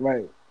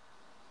 right?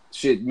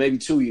 Shit, maybe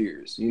 2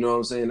 years. You know what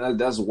I'm saying?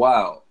 That's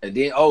wild. And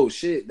then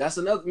shit, that's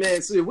another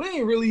man. See, we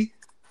ain't really,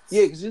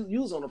 because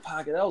you was on the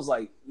podcast. I was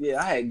like,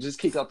 I had just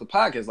kicked out the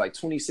podcast like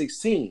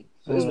 2016.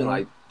 So it's been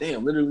like,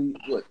 damn, literally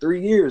what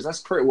 3 years?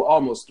 That's crazy. Well,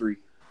 almost three.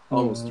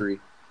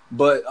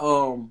 But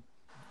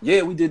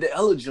we did the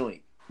Ella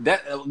joint.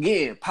 That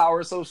again, power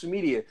of social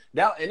media.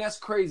 And that's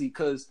crazy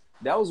because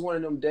that was one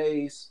of them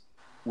days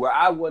where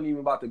I wasn't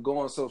even about to go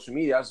on social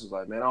media. I was just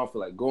like, man, I don't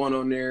feel like going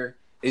on there.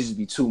 It just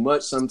be too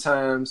much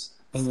sometimes.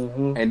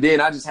 And then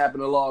I just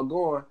happened to log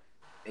on,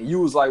 and you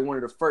was like one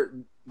of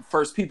the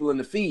first people in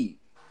the feed.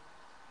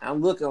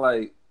 I'm looking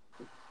like,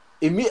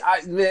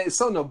 man,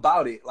 something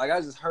about it. Like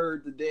I just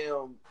heard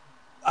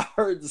I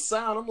heard the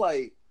sound. I'm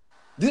like,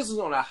 this was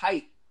on a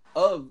height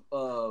of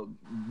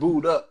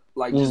booed up,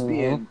 like just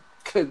being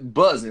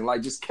buzzing,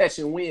 like just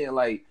catching wind,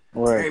 like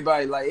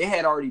everybody, like it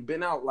had already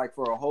been out like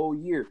for a whole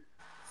year,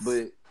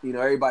 but you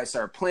know everybody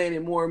started playing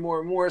it more and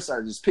more and more,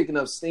 started just picking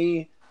up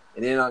steam,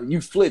 and then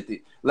you flipped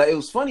it. Like it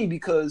was funny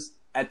because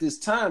at this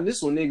time,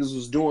 this when niggas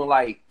was doing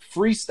like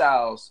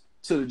freestyles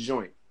to the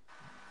joint.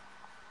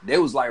 They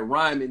was like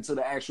rhyming to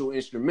the actual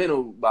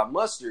instrumental by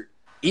Mustard.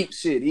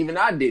 Even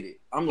I did it.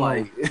 I'm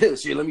like,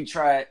 shit, let me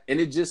try it, and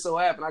it just so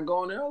happened I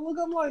go in there, look,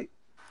 I'm like,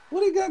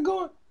 what they got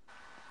going?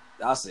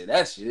 I said,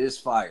 that shit is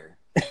fire.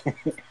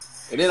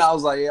 And then I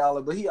was like,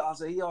 but he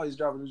always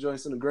dropping the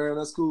joints in the ground.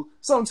 That's cool.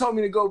 Someone told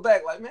me to go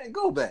back. Like, man,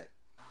 go back.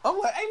 I'm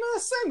like, hey, man,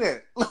 send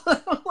that.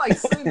 I'm like,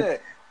 send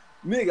that.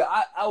 Nigga,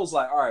 I was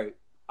like, all right,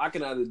 I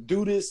can either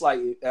do this. Like,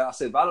 I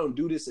said, if I don't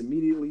do this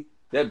immediately,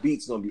 that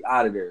beat's going to be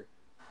out of there.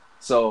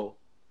 So,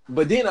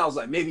 but then I was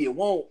like, maybe it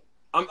won't.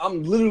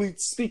 I'm literally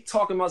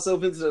talking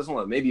myself into this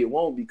one. Maybe it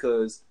won't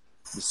because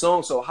the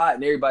song's so hot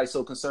and everybody's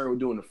so concerned with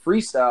doing the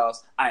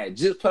freestyles. I had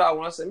just put out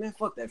one. I said, man,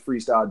 fuck that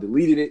freestyle. I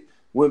deleted it.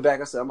 Went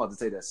back. I said, I'm about to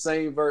take that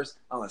same verse.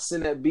 I'm going to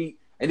send that beat.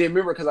 And then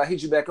remember, because I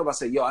hit you back up, I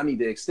said, yo, I need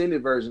the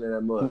extended version of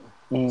that mug.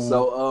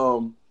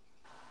 So,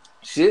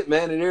 shit,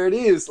 man, and there it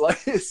is.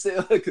 Like,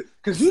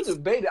 because you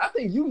debated. I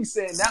think you be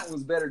saying that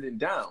one's better than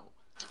Down.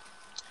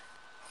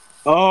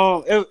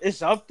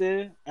 It's up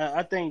there.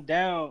 I think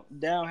Down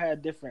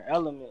had different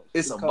elements.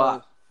 It's a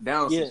bop.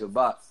 Down's such a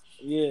bop.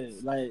 Yeah,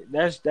 like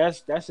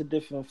that's a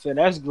different feel.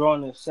 That's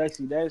grown and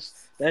sexy.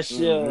 That's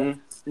your, you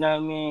know what I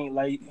mean?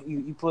 Like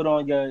you put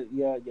on your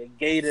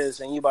Gators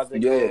and you about to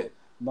go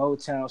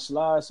Motown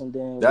slide some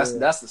damn. That's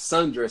the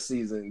sundress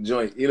season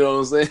joint. You know what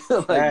I'm saying?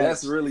 Like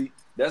that's really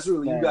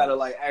you gotta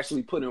like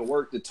actually put in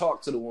work to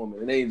talk to the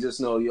woman. It ain't just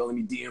yo, let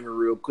me DM her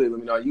real quick. Let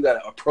me know. You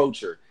gotta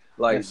approach her.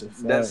 Like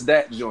that's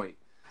that joint.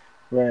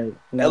 Right.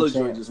 Ella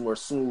joint just more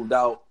smoothed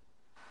out.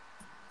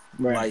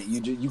 Right. Like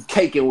you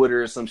caking with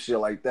her or some shit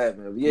like that,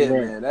 man. Yeah,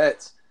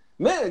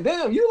 man,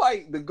 damn, you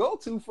like the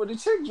go-to for the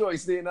chick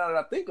joints then now that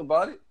I think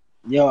about it.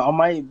 Yo, I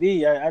might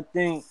be. I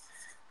think,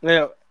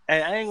 well,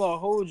 I ain't gonna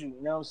hold you.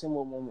 You know what I'm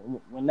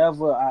saying?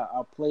 Whenever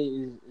I play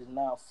is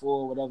not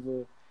full,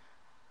 whatever.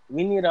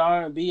 We need an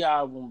R&B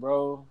album,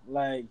 bro.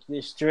 Like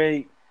this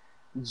straight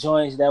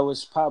joints that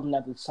was popping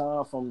at the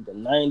time from the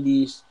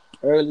 90s,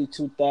 early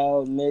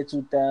 2000s, mid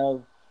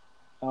 2000s.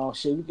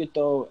 Shit, we could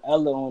throw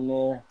Ella on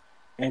there.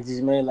 And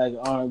just made like an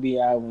R&B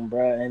album,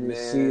 bro. And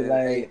just see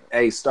like,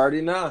 hey, start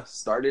it now.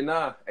 Ain't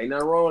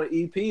nothing wrong with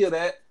an EP of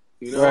that,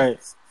 you know. Right.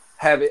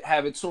 Have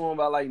it to him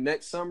by like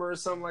next summer or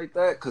something like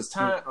that. Cause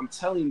time, I'm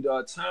telling you,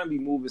 dog, time be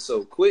moving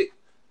so quick.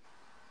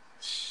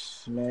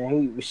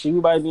 Man, she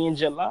might be in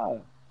July.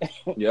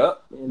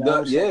 Yep. You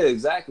know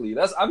exactly.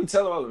 I be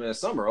telling her, man,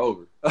 summer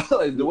over.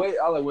 Like the way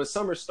when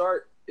summer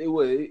start,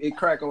 it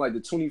crack on like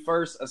the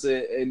 21st. I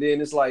said, and then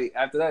it's like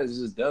after that it's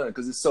just done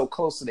because it's so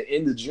close to the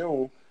end of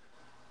June.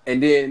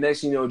 And then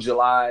next,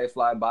 July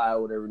fly by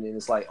or whatever. And then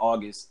it's like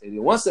August. And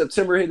then once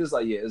September hit, it's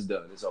like, yeah, it's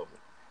done. It's over.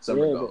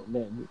 summer Yeah, goal.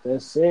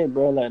 that's it,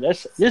 bro. Like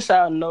this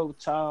how I know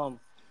time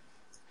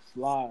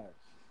flies.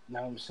 You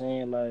know what I'm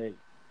saying? Like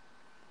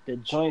the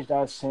joints that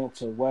I sent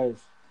to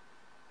West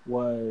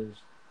was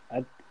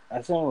I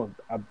sent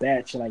a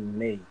batch in like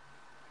May,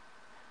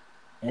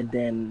 and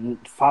then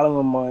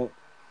following month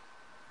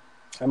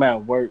I'm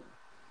at work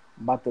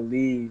about to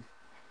leave,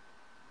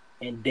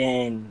 and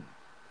then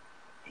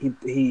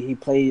he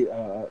played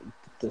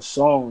the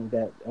song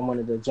that one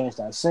of the joints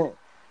that I sent.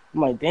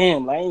 I'm like,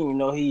 damn, like, I didn't even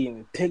know he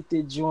even picked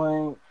the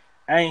joint.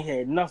 I ain't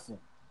had nothing.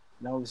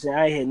 You know what I'm saying?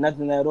 I ain't had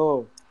nothing at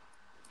all.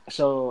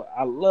 So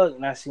I look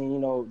and I seen,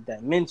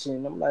 that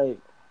mention. I'm like,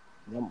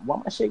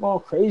 why my shit going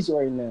crazy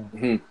right now?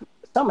 Mm-hmm.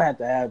 Something had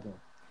to happen.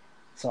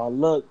 So I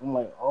look, I'm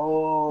like,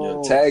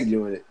 oh, Tag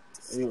you in it.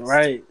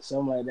 right. So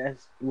I'm like, it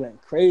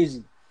went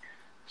crazy.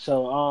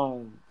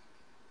 So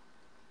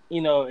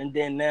and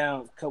then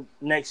now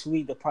next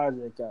week the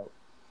project out.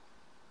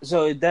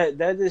 So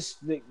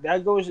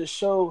that goes to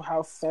show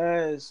how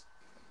fast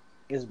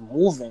it's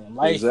moving.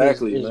 Life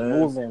Exactly, is man.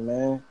 moving,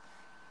 man.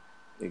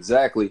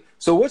 Exactly.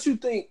 So what you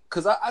think,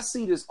 because I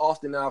see this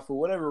often now, for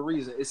whatever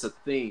reason, it's a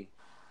thing.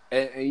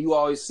 And you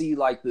always see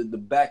like the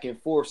back and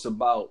forths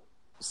about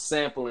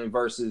sampling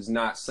versus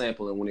not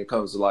sampling when it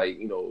comes to like,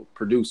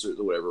 producers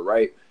or whatever,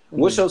 right? Mm-hmm.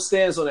 What's your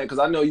stance on that? Because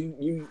I know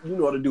you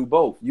know how to do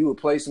both. You would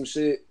play some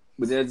shit,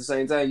 but then at the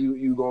same time,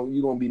 you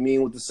gonna be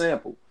mean with the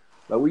sample.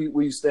 Like,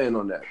 where you stand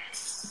on that?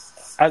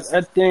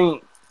 I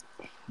think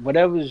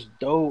whatever's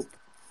dope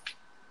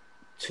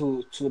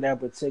to that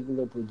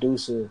particular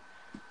producer,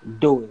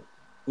 do it.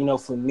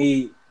 For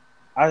me,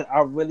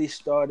 I really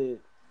started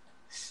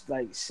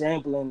like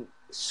sampling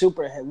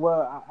super.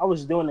 Well, I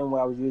was doing it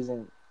when I was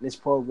using this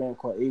program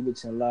called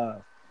Ableton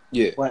Live.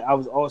 Yeah. But I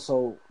was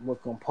also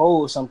would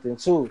compose something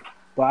too.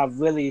 But I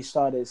really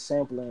started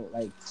sampling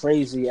like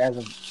crazy as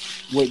of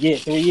 3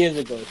 years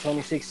ago,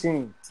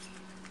 2016.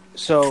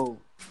 So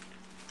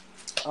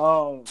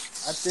I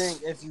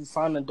think if you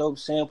find a dope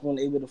sample and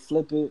able to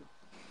flip it,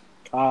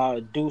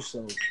 do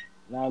so. You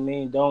know what I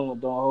mean? Don't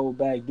hold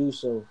back, do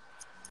so.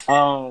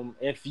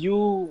 If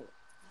you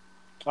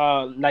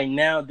like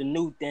now the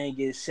new thing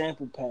is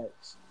sample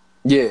packs.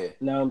 Yeah. You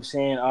know what I'm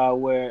saying?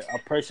 Where a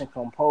person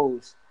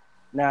compose.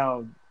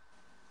 Now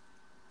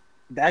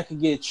that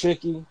could get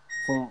tricky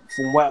from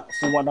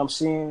what I'm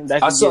seeing.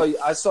 I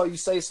saw you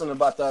say something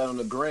about that on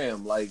the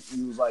gram. Like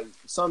you was like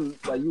something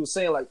like you were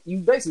saying, like you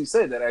basically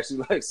said that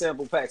actually, like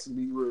sample packs can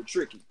be real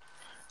tricky.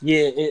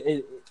 Yeah,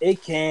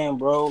 it can,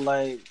 bro.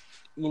 Like,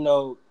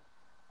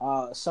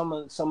 some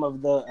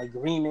of the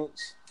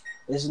agreements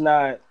is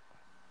not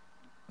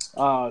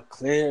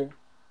clear.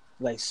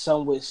 Like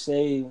some would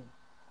say,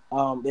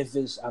 if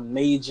it's a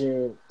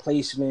major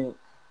placement,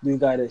 you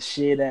gotta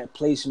share that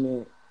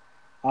placement.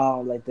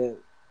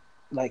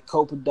 Like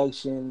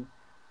co-production,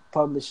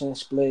 publishing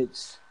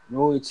splits,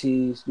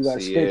 royalties. You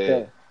gotta split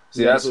that.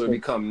 See, that's where it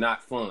become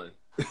not fun.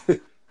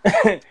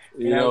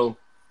 you know.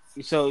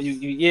 So so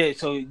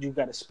you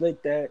gotta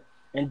split that,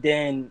 and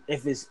then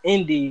if it's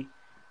indie,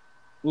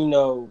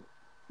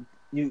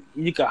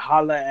 you can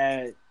holler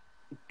at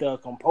the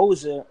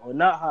composer or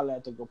not holler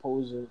at the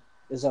composer.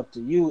 It's up to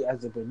you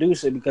as the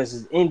producer because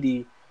it's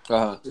indie.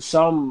 Uh-huh.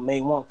 Some may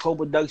want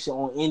co-production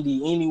on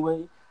indie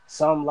anyway.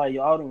 Some like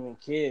y'all don't even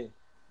care.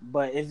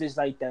 But if it's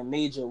like that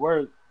major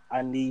work,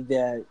 I need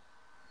that.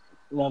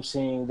 You know what I'm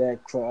saying?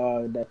 That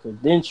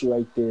credential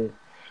right there.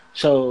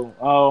 So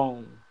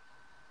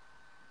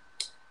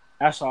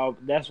that's why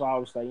I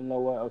was like, you know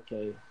what?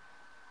 Okay,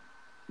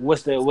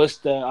 what's the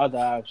other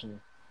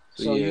option?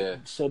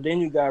 So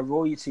then you got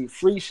royalty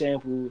free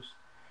samples,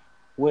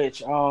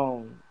 which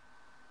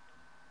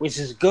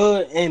is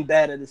good and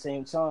bad at the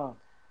same time.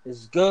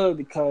 It's good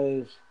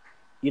because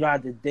you don't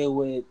have to deal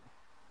with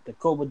the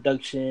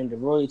co-production, the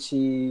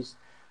royalties,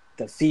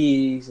 the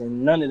fees,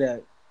 and none of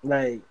that.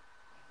 Like,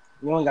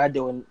 you don't got to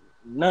deal with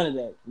none of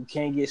that. You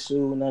can't get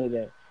sued, none of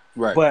that.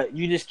 Right. But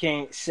you just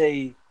can't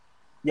say,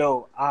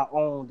 yo, I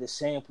own the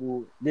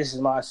sample. This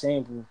is my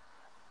sample.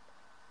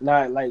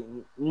 I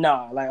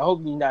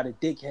hope you're not a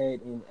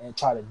dickhead and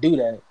try to do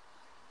that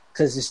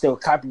because it's still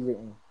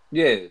copywritten.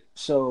 Yeah.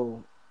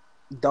 So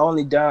the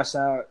only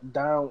downside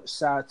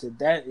to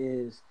that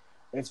is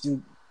if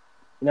you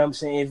know what I'm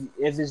saying,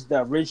 if it's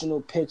the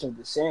original pitch of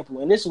the sample,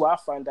 and this is what I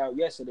found out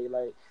yesterday,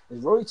 like,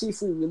 is royalty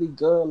free really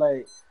good?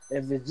 Like,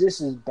 if it's just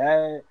as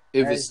bad,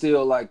 if it's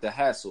still like the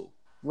hassle,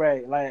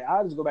 right? Like,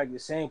 I'll just go back to the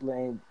sample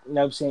and you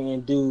know what I'm saying,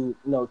 and do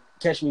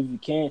catch me if you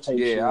can type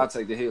shit. Yeah, I'll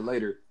take the hit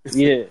later.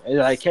 Yeah,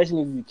 like catch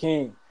me if you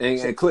can. And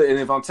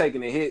if I'm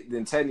taking a hit,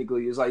 then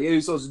technically it's like, yeah,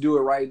 you're supposed to do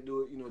it right,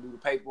 do the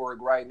paperwork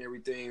right and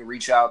everything,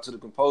 reach out to the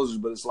composers,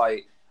 but it's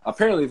like,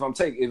 apparently if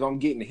I'm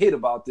getting a hit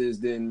about this,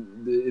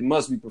 then it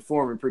must be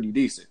performing pretty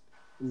decent.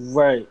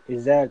 Right,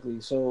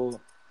 exactly. So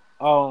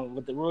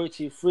with the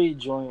royalty free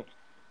joint,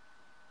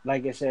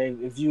 like I said,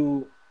 if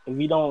you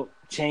don't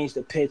change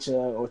the picture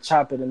or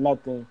chop it or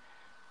nothing,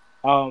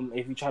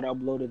 if you try to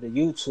upload it to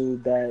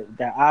YouTube,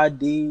 that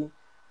ID,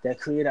 that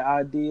creator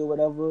ID or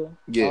whatever,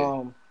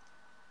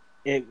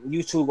 if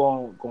YouTube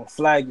gonna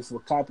flag you for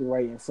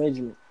copyright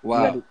infringement.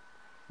 Wow.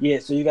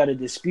 So you gotta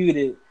dispute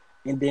it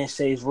and then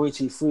say it's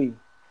royalty free.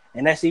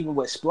 And that's even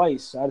with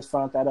Splice. I just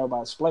found that out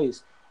about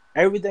Splice.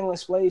 Everything with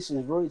Splice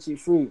is royalty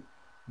free,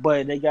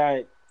 but they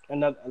got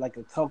another like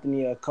a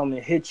company come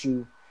and hit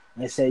you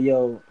and say,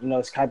 yo,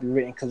 it's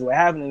copywritten. Because what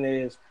happening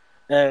is,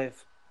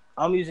 if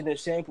I'm using a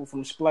sample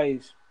from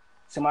Splice,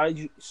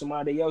 somebody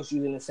else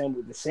using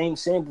the same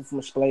sample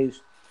from Splice,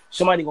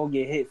 somebody gonna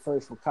get hit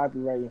first for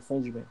copyright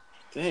infringement.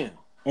 Damn.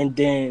 And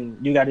then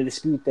you got to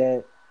dispute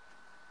that,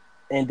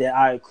 and then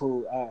all right,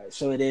 cool, all right,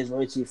 so it is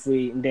royalty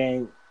free, and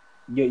then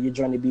your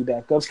journey be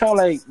back up. It's kind of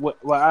like what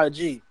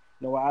IG,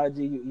 with IG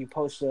you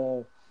post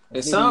a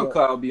and video.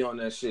 SoundCloud be on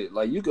that shit.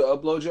 Like you could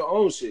upload your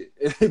own shit.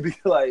 It'd be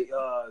like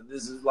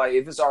this is like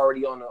if it's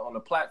already on the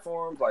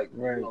platforms, like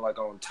right. Like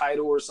on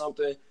Tidal or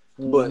something.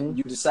 Mm-hmm. But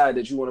you decide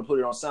that you want to put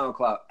it on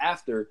SoundCloud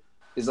after.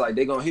 It's like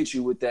they're gonna hit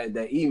you with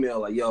that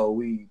email like, yo,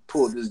 we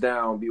pulled this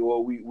down,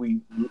 or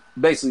we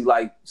basically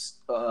like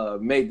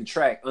made the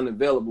track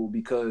unavailable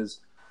because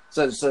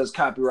such and such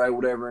copyright,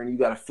 whatever, and you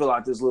got to fill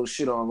out this little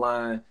shit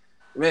online.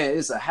 Man,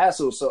 it's a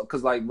hassle. So,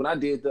 because like when I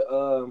did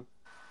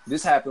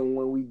this happened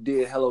when we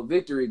did Hello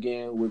Victory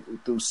again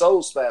through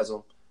Soul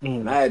Spasm,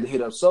 and I had to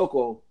hit up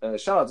Soko.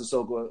 Shout out to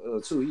Soko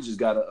too. He just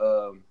got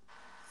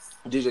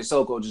DJ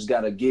Soko just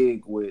got a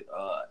gig with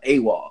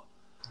AWOL.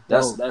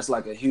 That's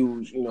like a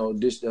huge,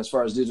 as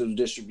far as digital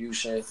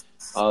distribution,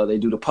 they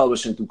do the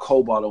publishing through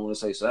Cobalt, I want to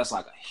say. So that's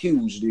like a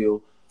huge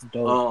deal.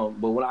 But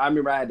when I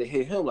remember I had to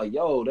hit him, like,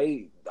 yo,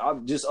 I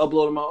just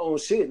uploaded my own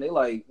shit, and they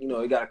like,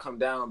 it got to come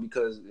down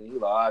because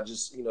I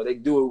just, they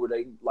do it where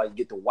they like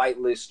get to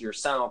whitelist your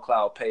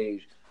SoundCloud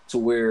page to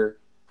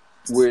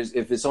whereas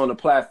if it's on the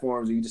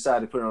platforms and you decide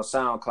to put it on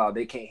SoundCloud,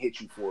 they can't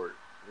hit you for it.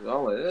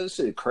 I'm like, that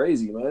shit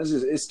crazy, man.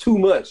 It's too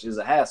much. It's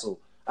a hassle.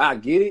 I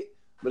get it.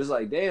 But it's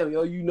like, damn,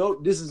 yo,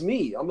 this is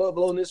me. I'm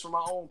uploading this from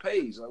my own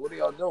page. Like, what are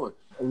y'all doing?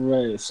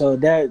 Right. So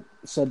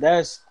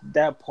that's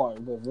that part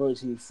with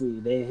royalty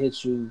free. They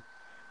hit you,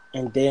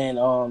 and then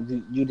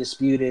you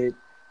dispute it.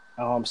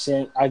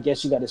 I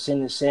guess you got to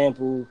send a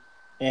sample,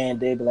 and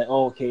they be like,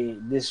 oh, okay,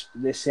 this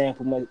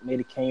sample made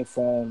it came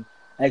from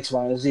X,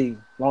 Y, and Z.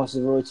 As long as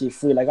it's royalty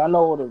free. Like I know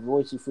all the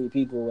royalty free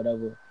people or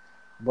whatever,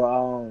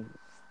 but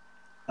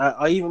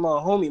even my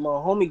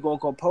homie gonna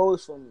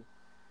compose for me.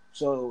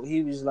 So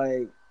he was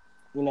like,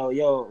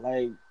 yo,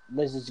 like,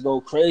 let's just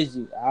go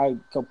crazy. I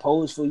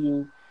compose for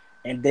you,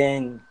 and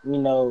then,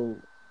 we'll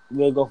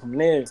go from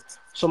there.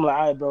 So I'm like,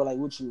 all right, bro, like,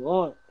 what you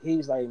want?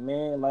 He's like,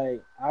 man,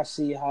 like, I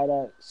see how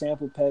that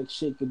sample pack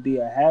shit could be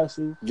a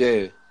hassle.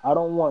 Yeah. I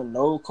don't want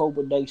no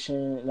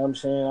co-production, you know what I'm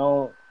saying?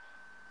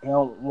 I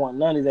don't want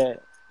none of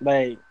that.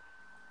 Like,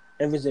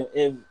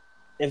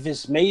 if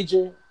it's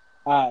major,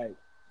 all right,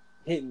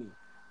 hit me.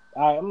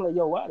 All right, I'm like,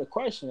 yo, why the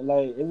question?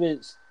 Like, if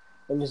it's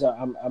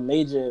a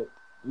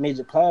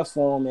major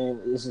platform and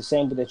it's the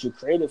sample that you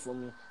created for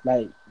me,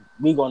 like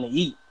we gonna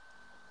eat.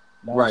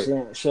 You know what I'm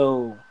saying?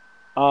 So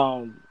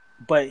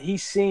but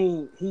he's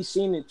seen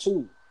it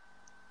too.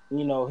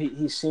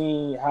 He's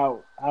seen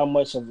how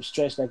much of a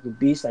stretch that could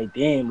be. It's like,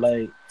 damn,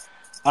 like,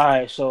 all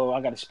right, so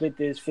I gotta split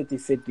this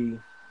 50-50. You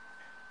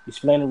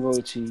explain the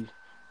royalties, you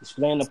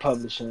explain the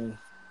publishing,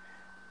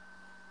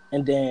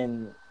 and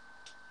then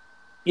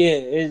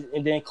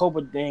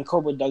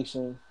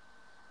co-production.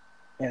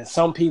 And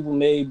some people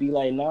may be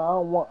like, "No,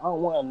 I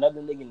don't want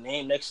another nigga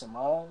name next to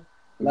mine."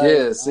 Like,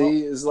 yeah,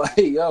 see, it's like,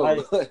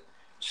 yo.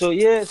 So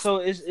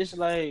it's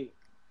like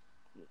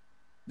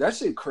that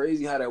shit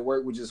crazy how that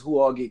work with just who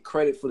all get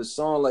credit for the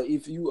song. Like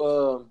if you,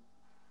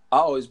 I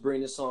always bring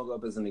this song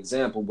up as an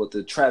example, but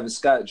the Travis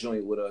Scott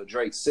joint with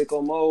Drake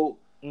Sicko Mode,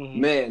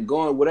 man,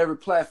 going whatever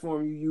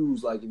platform you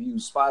use, like if you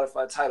use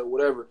Spotify, Tidal,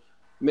 whatever.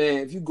 Man,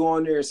 if you go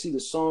in there and see the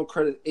song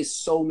credit, it's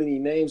so many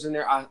names in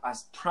there. I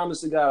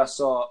promise to God I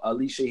saw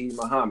Ali Shaheed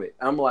Muhammad.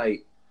 I'm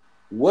like,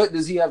 what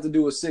does he have to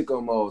do with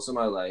Sicko Mode?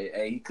 Somebody like,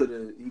 hey, he could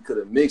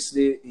have mixed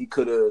it. He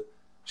could have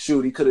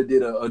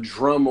did a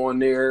drum on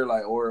there,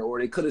 like, or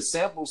they could have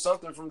sampled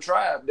something from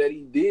Tribe that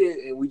he did,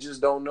 and we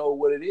just don't know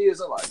what it is.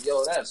 I'm like,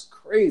 yo, that's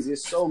crazy.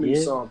 There's so many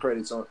song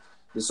credits on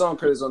the song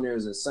credits on there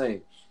is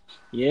insane.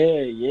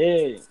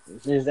 Yeah,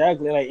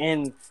 exactly. Like,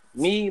 and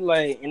me,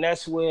 like, and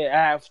that's where I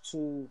have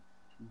to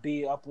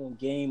be up on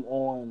game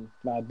on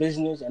my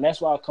business, and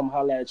that's why I come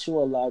holler at you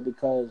a lot,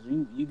 because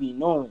you be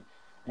knowing,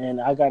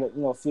 and I got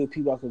a few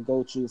people I could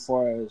go to as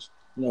far as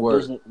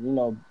business,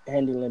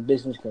 handling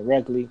business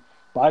correctly.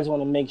 But I just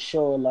want to make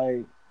sure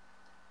like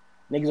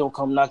niggas don't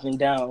come knocking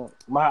down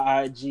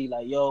my IG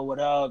like, yo, what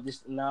up?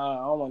 Nah, I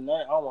don't want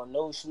nothing. I don't want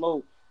no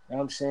smoke. You know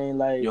what I'm saying?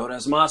 Like, yo,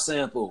 that's my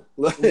sample.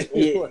 yeah,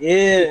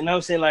 you know what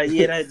I'm saying? Like,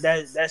 yeah,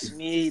 that's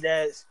me.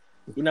 That's,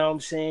 you know what I'm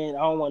saying? I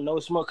don't want no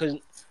smoke, because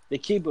to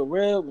keep it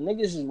real,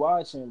 niggas is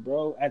watching,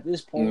 bro, at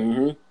this point.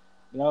 You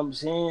know what I'm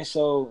saying?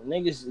 So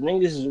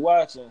niggas is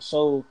watching.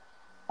 So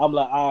I'm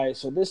like, all right,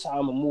 so this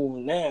how I'm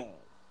moving now.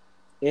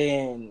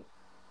 And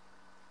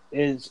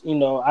it's,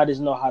 I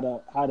just know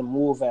how to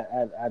move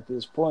at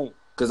this point.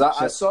 Because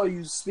I saw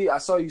you speak. I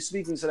saw you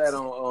speaking to that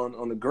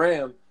on the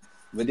gram,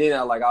 But then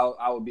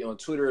I would be on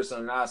Twitter or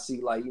something, and I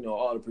see like, you know,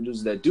 all the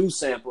producers that do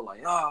sample,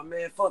 like, oh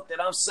man, fuck that,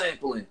 I'm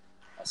sampling.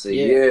 I say,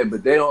 yeah,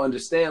 but they don't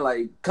understand,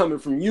 like, coming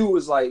from you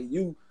is like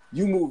you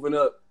moving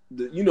up,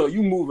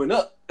 you moving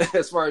up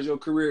as far as your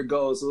career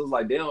goes. So it's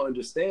like they don't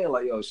understand,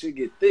 like, yo, shit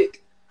get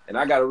thick. And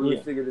I got to really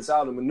figure this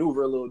out and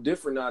maneuver a little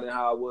different now than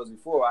how I was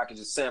before. I could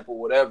just sample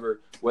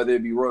whatever, whether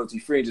it be royalty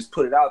free, and just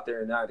put it out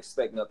there and not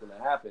expect nothing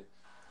to happen.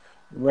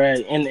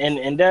 Right,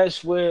 and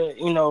that's where,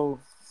 you know,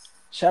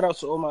 shout out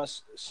to all my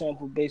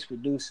sample based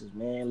producers,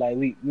 man. Like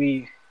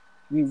we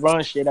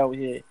run shit out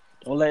here.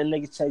 Don't let a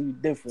nigga tell you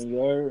different, you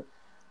heard?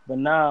 But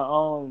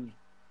now,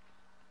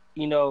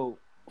 you know,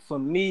 for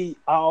me,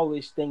 I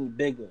always think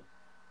bigger.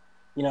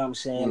 You know what I'm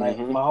saying? Like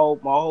my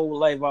whole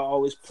life, I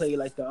always play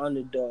like the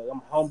underdog.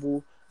 I'm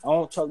humble. I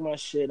don't talk my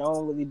shit. I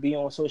don't really be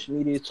on social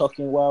media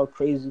talking wild,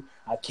 crazy.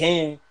 I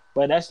can,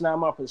 but that's not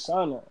my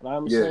persona. You know what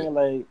I'm saying?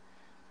 Like,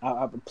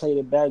 I play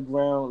the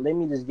background. Let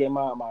me just get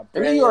my bread.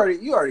 And then you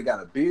already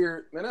got a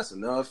beard, man. That's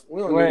enough.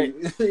 We don't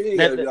you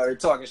gotta be out here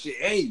talking shit.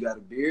 Hey, you got a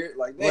beard,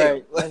 like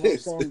damn. Right.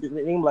 That's what I'm saying.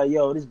 They like,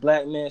 yo, this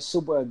black man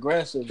super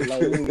aggressive.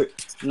 Like,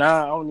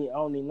 nah, I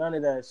don't need none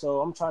of that.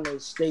 So I'm trying to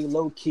stay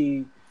low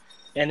key,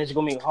 and it's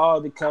gonna be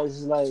hard because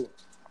it's like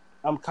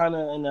I'm kind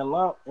of in the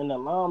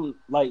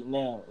limelight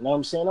now. You know what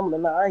I'm saying?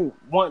 I ain't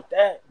want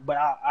that, but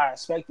I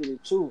expected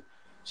it too.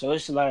 So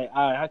it's like,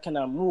 all right, how can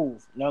I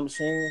move? You know what I'm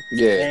saying?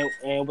 Yeah.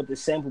 And with the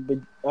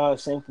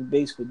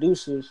sample-based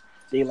producers,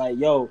 they like,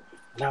 yo,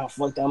 nah,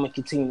 fuck that, I'm going to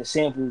continue to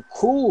sample.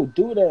 Cool,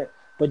 do that.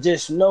 But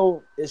just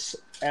know it's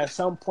at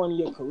some point in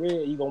your career,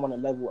 you're going to want to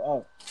level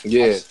up.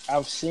 Yeah.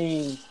 I've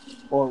seen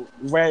or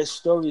read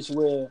stories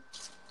where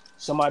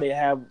somebody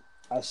have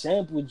a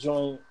sample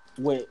joint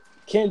with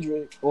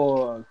Kendrick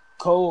or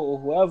Cole or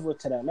whoever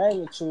to that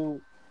magnitude,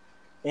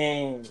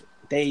 and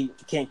they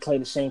can't play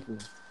the sample.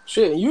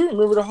 Shit, you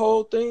remember the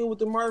whole thing with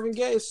the Marvin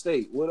Gaye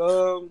estate with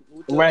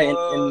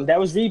and that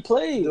was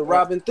replayed. The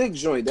Robin Thicke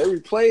joint, they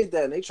replayed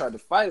that and they tried to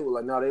fight it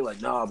with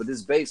but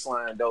this bass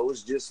line though,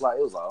 it's just like,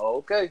 it was like, oh,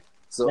 okay.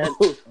 So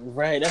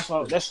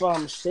that's what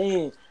I'm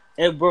saying.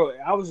 And bro,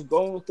 I was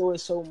going through it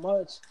so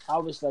much, I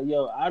was like,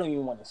 yo, I don't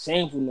even want to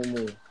sample no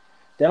more.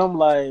 Then I'm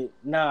like,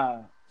 nah,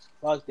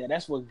 fuck that.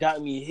 That's what got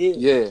me here.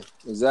 Yeah,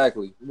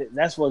 exactly.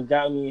 That's what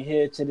got me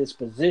here to this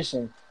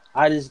position.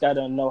 I just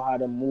gotta know how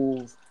to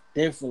move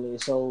differently.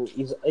 So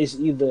it's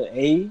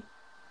either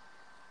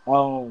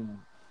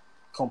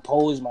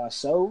compose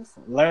myself,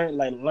 learn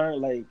like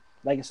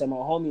I said, my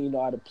homie, you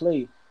know how to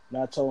play,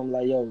 and I told him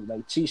like, yo,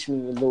 like teach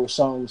me a little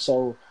something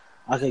so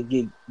I could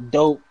get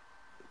dope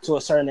to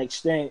a certain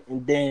extent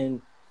and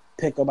then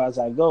pick up as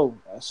I go.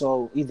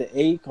 So either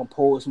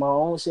compose my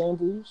own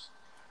samples,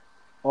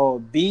 or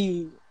B,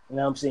 you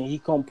know what I'm saying, he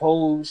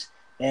compose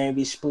and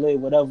we split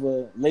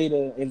whatever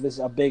later if it's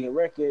a bigger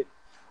record,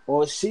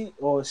 or C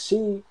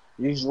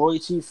use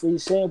royalty-free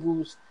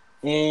samples,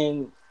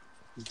 and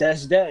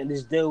that's that. And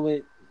just deal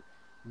with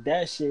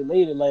that shit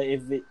later. Like,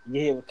 if you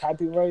hit with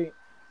copyright,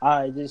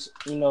 I just,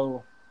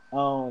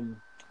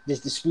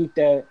 just dispute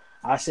that.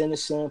 I send a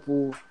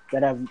sample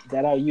that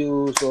I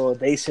use, or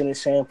they send a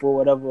sample,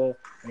 whatever,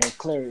 and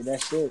clear it.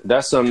 That's it.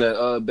 That's something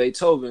that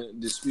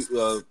Beethoven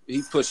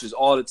he pushes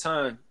all the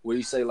time, where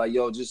he say like,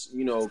 yo, just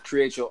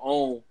create your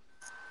own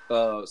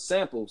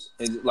samples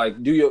and like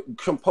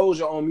compose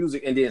your own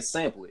music and then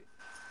sample it.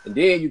 And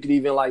then you could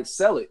even like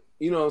sell it,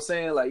 you know what I'm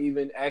saying? Like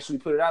even actually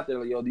put it out there,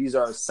 like, yo, these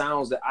are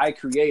sounds that I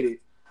created,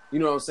 you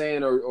know what I'm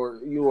saying? Or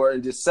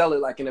and just sell it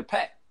like in a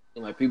pack.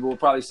 And like people will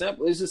probably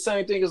sample. It's the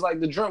same thing as like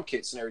the drum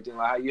kits and everything.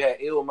 Like how you had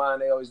Illmind,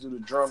 they always do the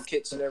drum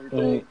kits and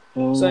everything.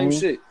 Mm-hmm. Same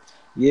shit.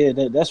 Yeah,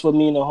 that's what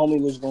me and the homie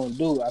was gonna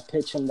do. I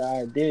pitched him the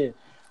idea.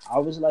 I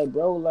was like,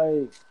 bro,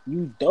 like,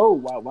 you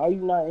dope. Why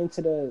you not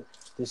into the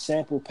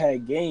sample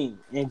pack game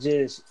and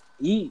just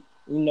eat?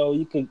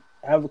 You could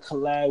have a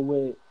collab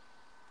with,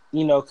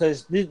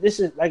 because this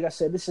is, like I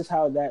said, this is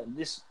how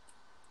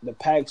the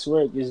packs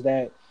work, is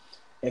that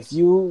if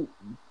you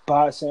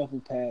buy a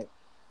sample pack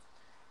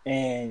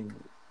and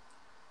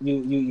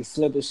you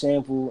flip a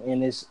sample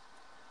and it's,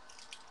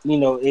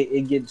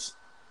 it gets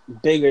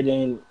bigger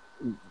than,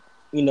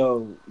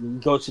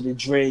 go to the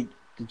Drake,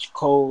 the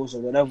Coles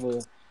or whatever,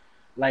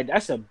 like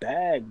that's a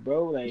bag,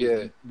 bro.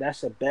 Like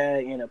that's a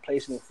bag and a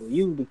placement for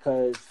you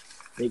because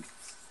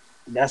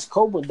that's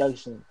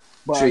co-production.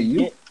 But sure,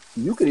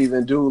 you could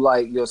even do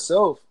like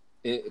yourself,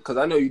 because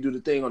I know you do the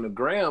thing on the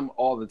gram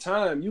all the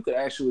time. You could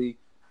actually,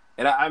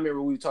 and I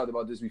remember we talked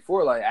about this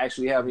before, like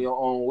actually having your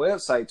own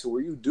website to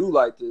where you do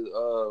like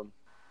the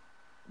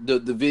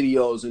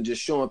videos and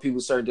just showing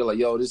people certain things, like,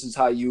 yo, this is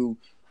how you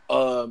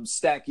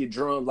stack your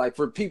drum. Like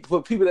for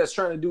people that's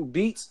trying to do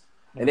beats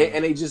and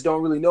they just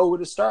don't really know where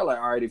to start. Like,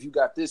 all right, if you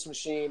got this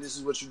machine, this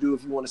is what you do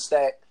if you want to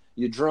stack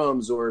your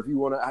drums, or if you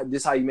want to,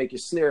 this is how you make your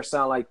snare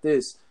sound like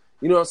this.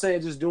 You know what I'm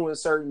saying? Just doing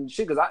certain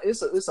shit, because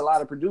it's a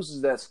lot of producers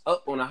that's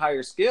up on a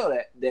higher scale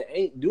that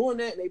ain't doing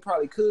that, and they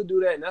probably could do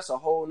that, and that's a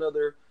whole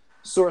nother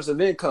source of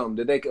income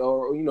that they can,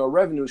 or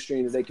revenue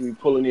stream that they can be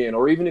pulling in.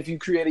 Or even if you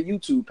create a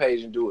YouTube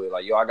page and do it,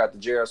 like, yo, I got the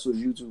J.R.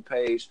 Swiftz YouTube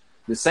page.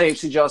 the same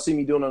shit y'all see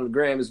me doing on the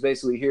gram is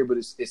basically here, but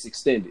it's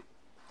extended.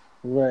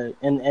 Right,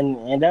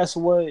 and that's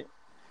what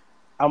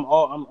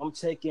I'm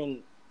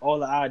taking all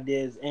the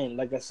ideas in.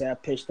 Like I said, I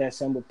pitched that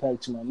sample pack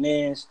to my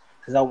mans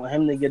because I want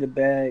him to get a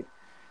bag,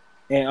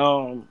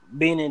 and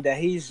being in that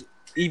he's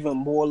even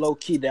more low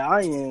key than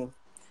I am,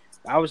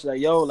 I was like,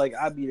 yo, like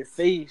I be the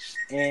face,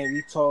 and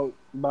we talk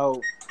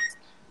about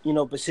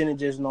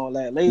percentages and all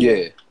that later.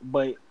 Yeah,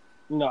 but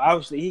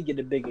obviously he get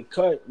a bigger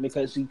cut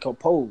because he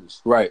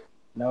composed. Right.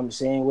 You know what I'm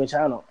saying? Which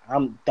I don't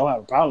have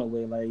a problem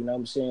with. Like, you know what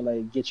I'm saying?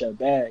 Like, get your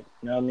bag.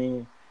 You know what I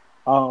mean?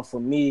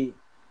 For me,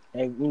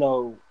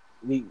 and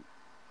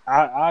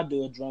I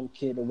do a drum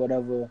kit or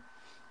whatever,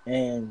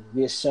 and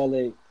we sell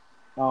it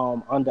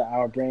under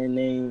our brand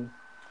name,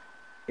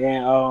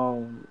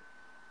 and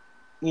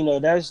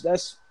that's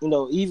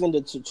even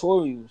the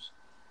tutorials,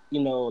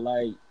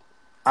 like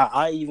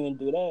I even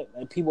do that.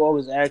 Like people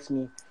always ask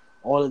me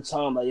all the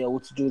time, like, yo,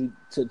 what to do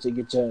to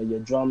get your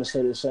drums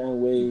hit a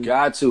certain way. You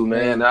got to,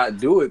 man. I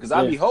do it because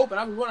I be hoping.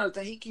 I be wondering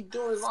that he keep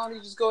doing as long as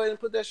you just go ahead and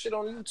put that shit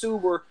on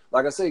YouTube or,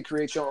 like I say,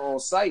 create your own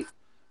site,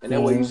 and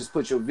that way you just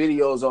put your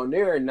videos on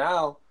there. And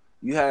now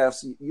you have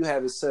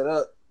it set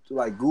up to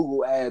like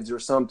Google Ads or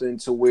something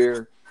to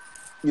where,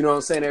 you know what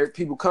I'm saying, there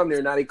people come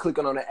there now they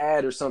clicking on the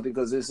ad or something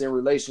because it's in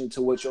relation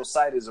to what your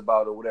site is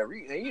about or whatever.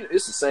 And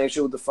it's the same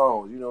shit with the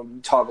phone. You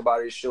talk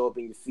about it, show up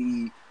in your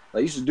feed.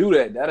 Like, you should do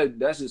that.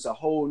 That's just a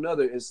whole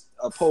nother, as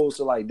opposed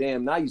to like,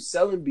 damn, now you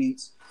selling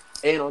beats,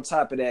 and on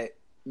top of that,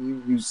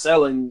 you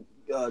selling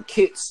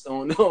kits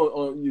on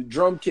your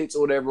drum kits or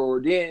whatever. Or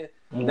then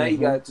now you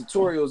got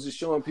tutorials just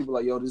showing people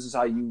like, yo, this is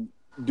how you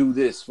do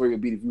this for your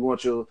beat if you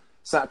want your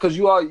sound. Because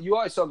you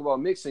always talk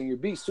about mixing your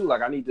beats too.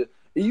 Like, I need to.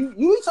 You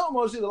be talking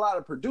about shit a lot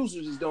of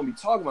producers just don't be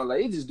talking about. Like,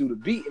 they just do the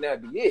beat and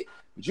that be it.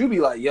 But you be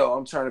like, yo,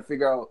 I'm trying to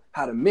figure out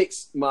how to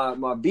mix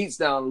my beats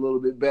down a little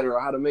bit better or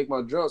how to make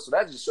my drums. So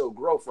that just show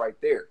growth right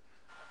there.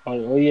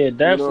 Oh yeah,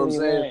 definitely, you know what I'm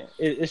saying? Man.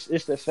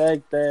 It's the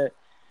fact that,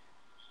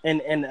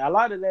 and a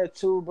lot of that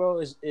too, bro,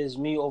 is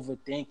me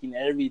overthinking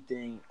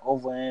everything,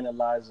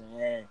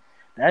 overanalyzing,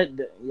 and I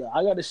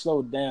got to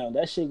slow down.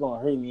 That shit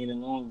gonna hurt me in the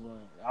long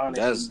run.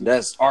 Honestly,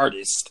 that's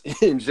artist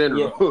in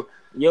general. Yeah.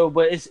 Yo,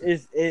 but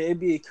it'd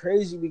be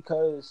crazy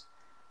because,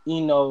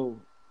 when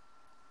you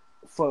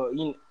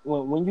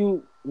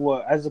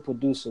as a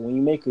producer, when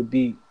you make a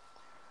beat,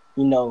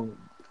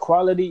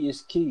 quality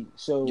is key.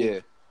 So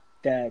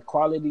that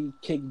quality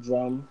kick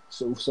drum.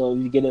 So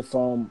you get it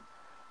from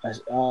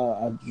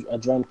a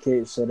drum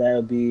kit. So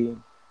that'll be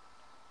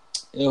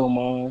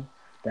Ilmon.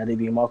 That'll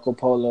be Marco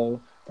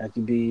Polo. That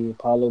could be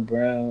Apollo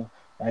Brown.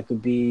 That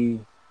could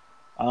be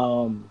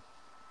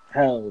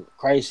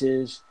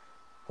Crisis.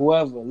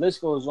 Whoever,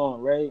 list goes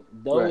on, right?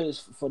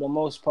 Those, for the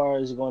most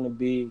part, is going to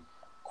be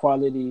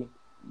quality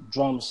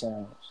drum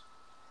sounds.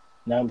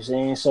 You know what I'm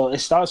saying? So it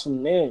starts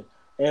from there.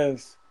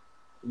 If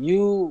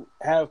you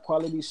have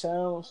quality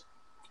sounds,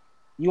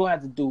 you don't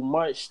have to do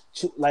much.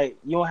 You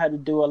don't have to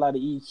do a lot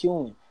of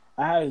EQing.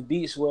 I have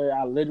beats where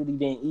I literally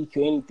didn't EQ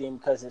anything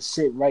because it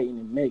sit right in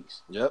the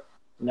mix. Yep.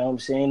 You know what I'm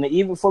saying? And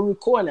even for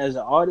recording as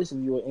an artist, if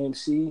you're an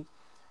MC,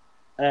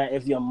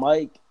 if your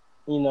mic,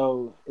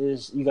 you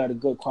got a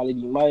good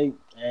quality mic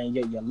and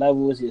your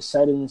levels, your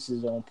settings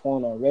is on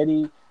point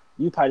already,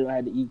 you probably don't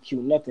have to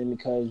EQ nothing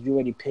because you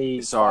already paid.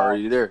 It's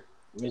already there.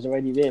 It's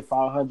already there.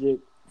 500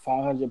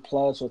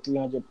 plus or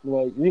 300.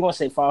 Well, we're gonna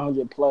say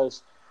 500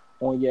 plus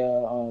on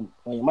your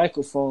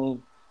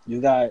microphone.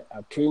 You got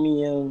a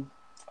premium.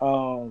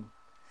 What's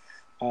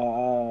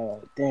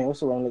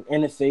the wrong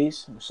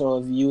interface? So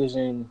if you're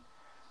using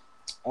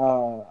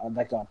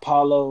like an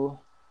Apollo,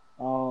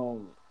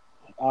 RME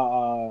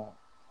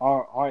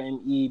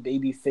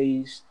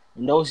Babyface,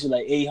 and those are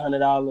like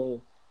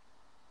 $800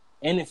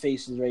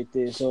 interfaces right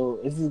there. So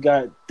if you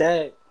got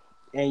that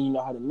and you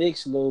know how to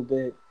mix a little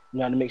bit, you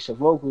know how to mix your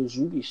vocals,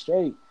 you be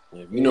straight.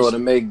 If you know how to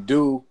make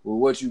do with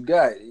what you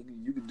got,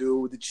 you can do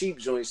it with the cheap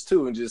joints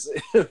too, and just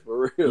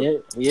for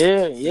real.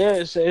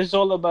 Yeah. So it's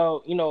all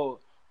about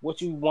what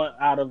you want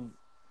out of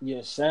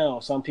your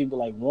sound. Some people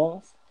like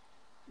warmth,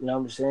 you know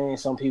what I'm saying.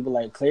 Some people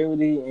like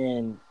clarity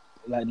and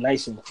like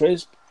nice and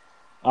crisp.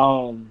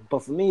 But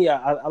for me,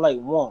 I like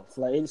warmth.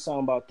 Like, it's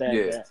something about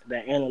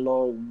that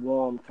analog,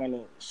 warm kind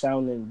of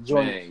sounding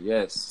joint. Man,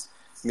 yes.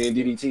 Me and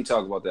DDT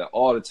talk about that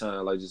all the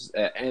time. Like, just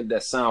and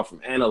that sound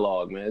from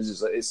analog, man. It's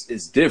just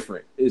it's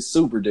different. It's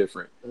super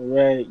different.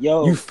 Right,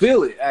 yo. You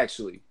feel it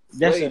actually.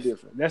 That's way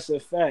different. That's a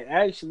fact.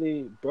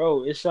 Actually,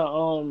 bro, it's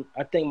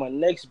I think my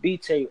next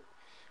beat tape.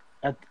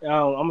 I'm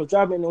gonna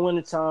drop it in the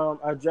wintertime.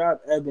 I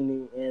dropped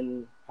Ebony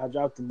and I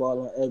dropped the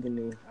ball on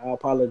Ebony. I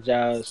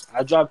apologize.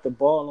 I dropped the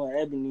ball on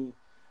Ebony.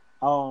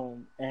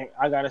 And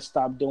I gotta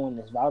stop doing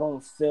this. If I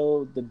don't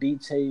feel the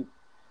beat tape,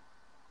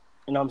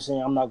 you know what I'm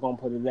saying, I'm not gonna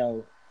put it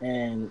out.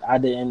 And I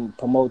didn't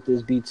promote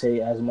this beat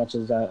tape as much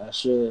as I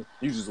should.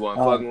 You just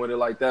wasn't fucking with it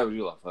like that, but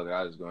you're like, fuck it,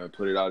 I just go ahead and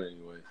put it out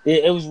anyway.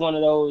 It was one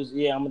of those,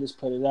 I'm gonna just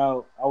put it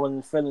out. I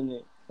wasn't feeling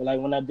it. But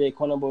like when I did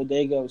Corner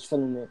Bodega, I was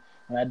feeling it.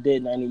 When I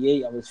did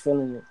 98, I was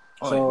feeling it.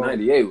 Oh, so,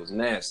 98 was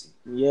nasty.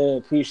 Yeah,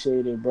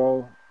 appreciate it,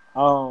 bro.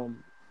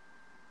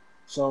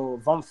 So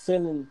if I'm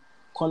feeling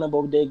Corner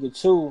Bodega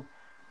too,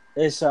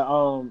 it's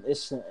well,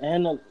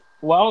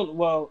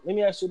 let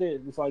me ask you this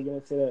before I get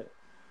into that.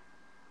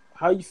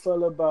 How you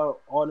feel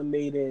about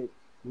automated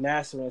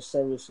mastering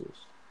services?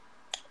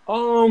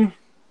 Um,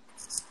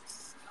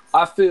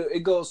 I feel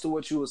it goes to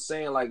what you were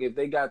saying. Like if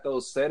they got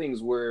those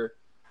settings where,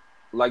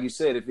 like you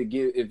said, if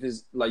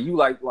it's like you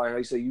like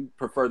I say you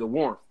prefer the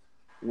warmth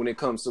when it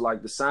comes to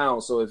like the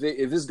sound. So if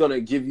it's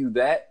gonna give you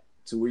that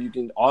to where you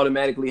can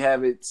automatically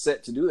have it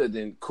set to do that,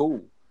 then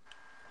cool.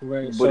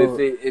 Right. But so,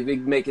 if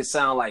it make it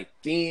sound like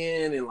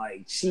thin and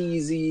like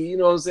cheesy, you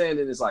know what I'm saying?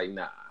 Then it's like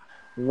nah.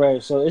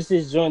 right. So it's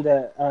this joint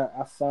that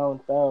I found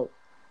out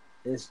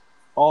is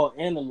all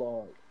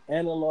analog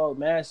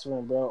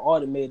mastering, bro.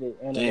 Automated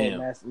analog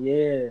mastering.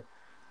 Yeah.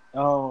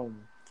 I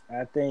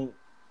think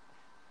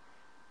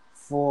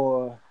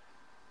I'm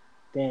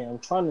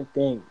trying to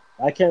think.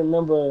 I can't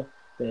remember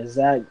the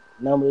exact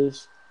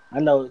numbers. I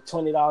know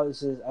 $20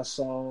 is a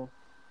song.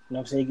 You know what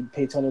I'm saying? You can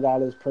pay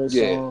 $20 per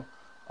song.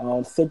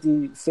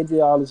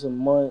 $50 a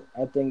month,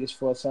 I think, is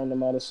for a certain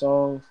amount of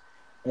songs.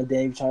 And then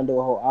if you're trying to do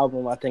a whole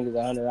album, I think it's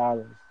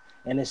 $100.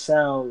 And it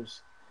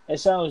sounds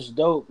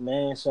dope,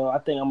 man. So I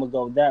think I'm gonna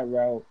go that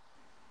route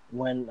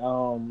when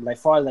like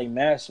far as like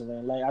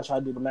mastering. Like I try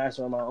to do the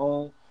master on my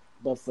own.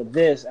 But for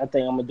this, I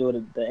think I'm gonna do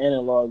it the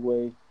analog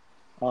way.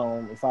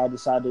 If I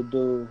decide to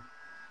do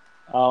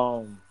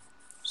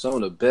some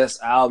of the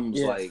best albums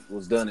like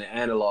was done in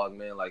analog,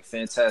 man. Like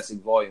Fantastic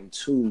Volume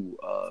 2,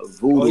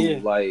 Voodoo,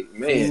 like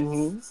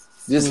man,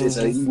 it's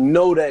you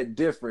know that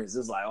difference.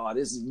 It's like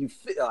this is you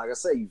feel like I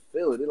say you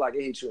feel it. It like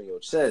it hits you in your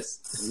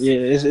chest. Yeah,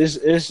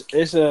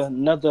 it's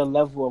another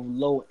level of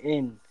low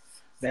end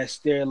that's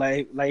there.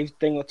 Like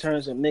thing in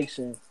terms of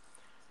mixing,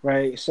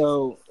 right?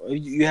 So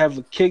you have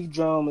a kick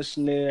drum, a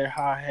snare,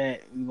 hi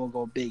hat. We're gonna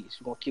go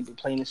bass. We're gonna keep it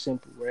plain and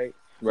simple, right?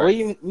 Right. Or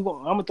even I'm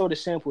gonna throw the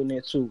sample in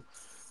there too.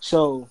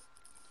 So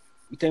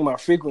you think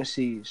about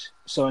frequencies.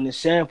 So in the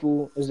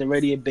sample is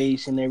already a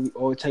bass and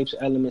all types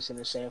of elements in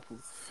the sample.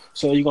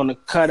 So you're gonna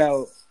cut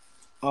out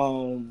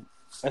the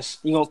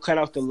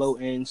low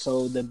end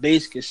so the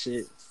bass can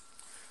sit.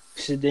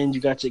 So then you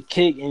got your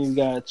kick and you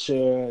got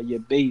your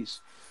bass.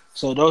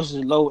 So those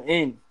are low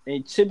end.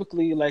 And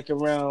typically like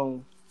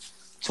around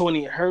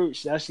 20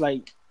 hertz, that's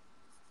like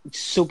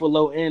super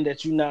low end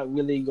that you're not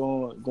really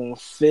going to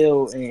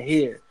feel and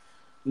hear.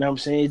 You know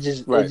what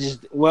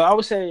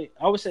I'm saying?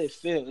 I would say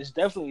feel. It's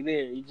definitely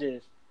there. You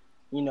just,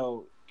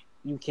 you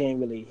can't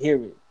really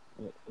hear it.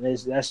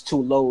 That's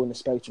too low in the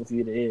spectrum for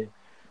you to hear.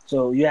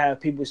 So you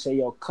have people say,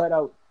 yo, cut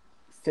out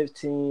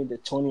 15 to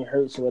 20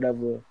 hertz or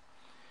whatever,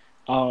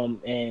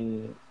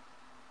 and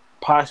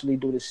possibly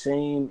do the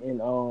same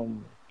in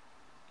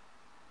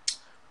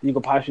you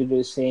could possibly do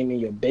the same in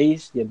your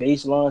bass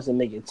lines and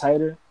make it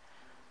tighter.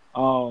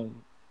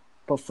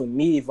 But for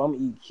me, if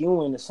I'm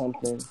EQing or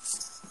something,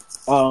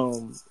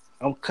 I'm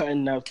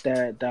cutting out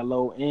that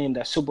low end,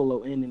 that super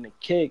low end in the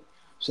kick,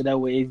 so that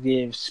way it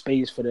gives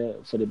space for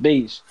the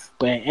bass.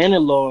 But in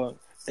analog,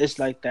 it's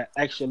like that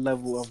extra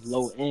level of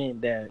low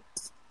end that,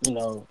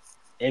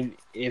 if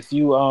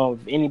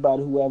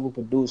anybody who ever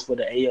produced for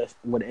the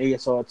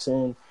ASR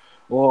 10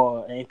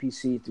 or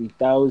MPC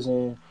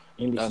 3000,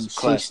 MPC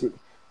 60,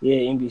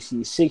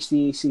 MPC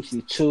 60,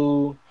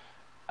 62,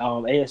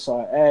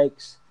 ASR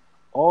X,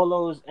 all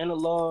those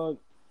analog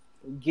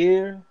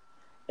gear,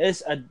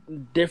 it's a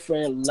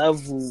different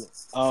level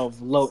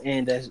of low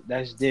end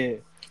that's there.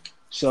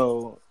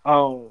 So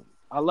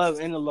I love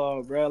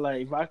analog, bro.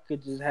 Like if I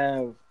could just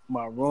have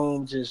my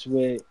room just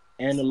with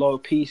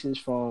analog pieces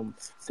from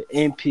the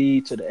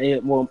MP to the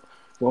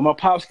well, my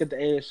pops got the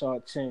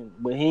ASR 10,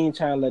 but he ain't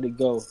trying to let it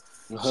go.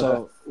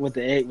 So with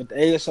the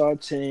ASR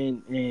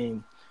 10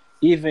 and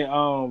even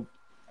I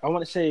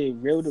want to say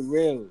reel to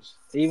rails,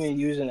 even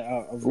using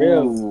a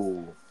rail.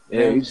 Ooh.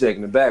 Yeah, you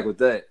taking it back with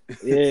that.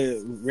 Yeah,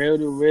 reel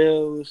to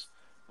rails,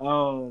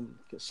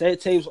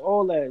 cassette tapes,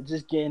 all that.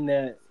 Just getting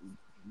that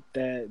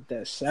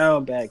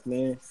sound back,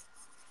 man.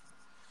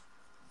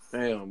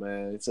 Damn,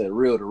 man, it said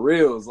reel to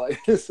reels, like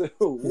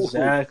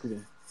exactly.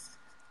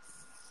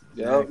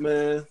 Yep,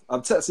 man.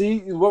 See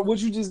what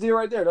you just did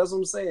right there. That's what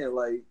I'm saying.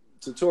 Like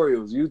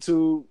tutorials,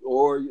 YouTube,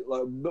 or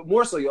like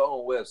more so your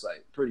own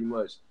website, pretty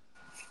much.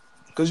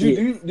 Cause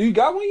do you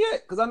got one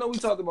yet? Cause I know we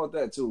talked about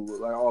that too,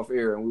 like off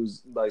air, and we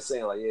was like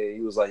saying like, yeah, he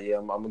was like, yeah,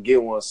 I'm gonna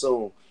get one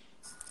soon.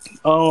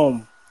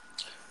 No,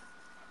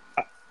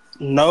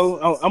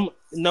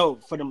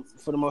 for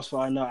the most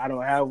part, no, I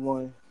don't have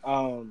one.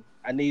 I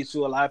need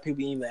to. A lot of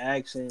people even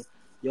asking,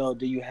 yo,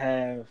 do you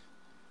have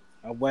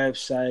a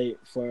website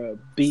for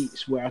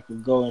beats where I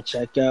could go and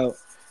check out?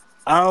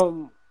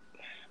 I'm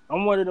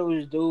one of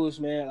those dudes,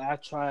 man. I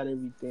tried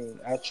everything.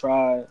 I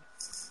tried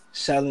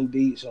selling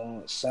beats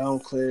on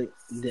SoundClick,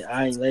 then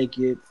I ain't like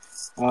it.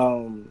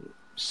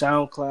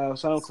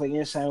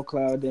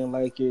 SoundCloud didn't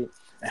like it.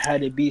 I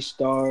had it Beat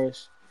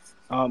Stars.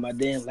 I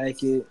didn't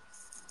like it.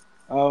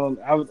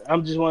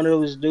 I'm just one of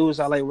those dudes.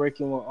 I like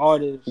working with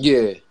artists.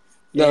 Yeah.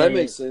 No, that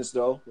makes sense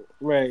though.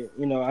 Right.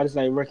 I just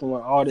like working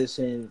with artists,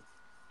 and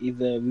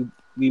either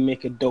we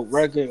make a dope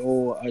record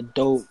or a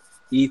dope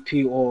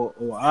EP or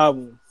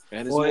album.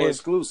 And it's Or more if-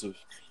 exclusive.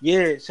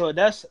 Yeah, so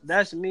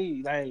that's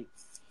me. Like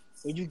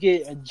when you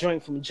get a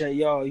joint from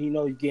JR, you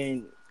know you're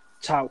getting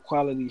top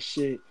quality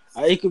shit.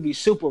 It could be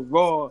super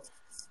raw,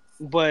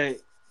 but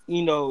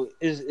you know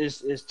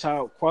it's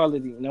top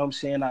quality. You know what I'm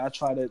saying? I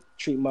try to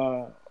treat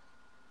my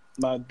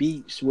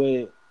beats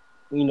with,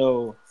 you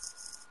know,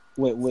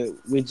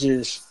 with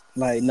just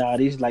like, nah,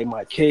 these like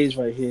my kids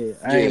right here.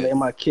 I ain't letting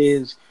my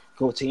kids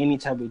go to any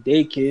type of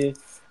daycare,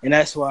 and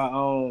that's why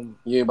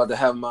You ain't about to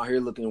have them out here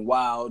looking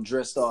wild,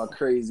 dressed all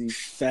crazy.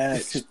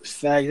 facts.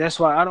 That's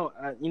why I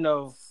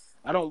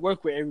don't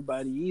work with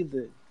everybody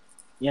either.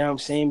 You know what I'm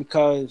saying?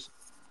 Because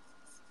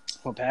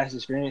from past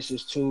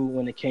experiences too,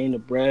 when it came to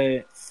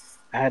bread,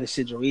 I had a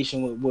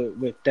situation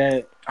with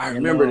that. I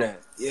remember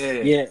that.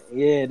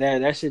 Yeah.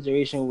 That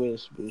situation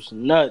was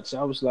nuts.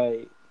 I was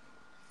like,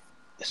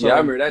 so, I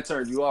remember that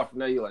turned you off.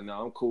 Now you're like,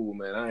 no, I'm cool,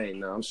 man.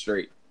 I'm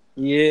straight.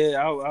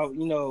 Yeah, I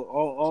you know,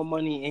 all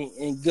money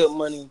ain't good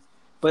money,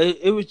 but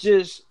it was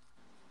just,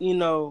 you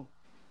know,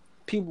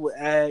 people would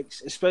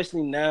ask,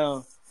 especially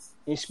now,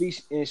 and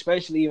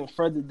especially even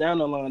further down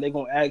the line, they're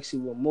gonna ask you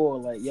with more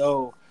like,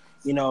 yo,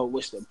 you know,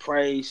 what's the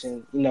price,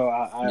 and you know,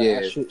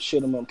 I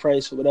shoot them on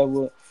price or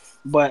whatever,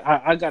 but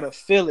I gotta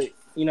feel it.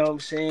 You know what I'm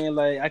saying?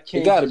 Like I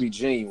can't. It gotta be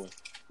genuine,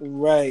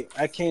 right?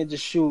 I can't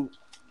just shoot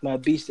my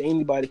beats to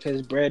anybody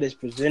because bread is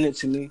presented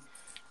to me.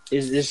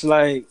 It's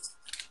like,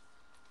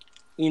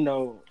 you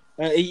know,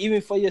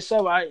 even for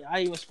yourself, I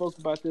even spoke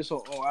about this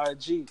on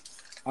IG.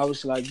 I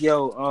was like,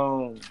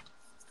 yo,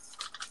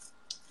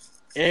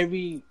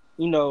 you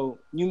know,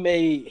 you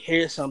may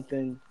hear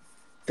something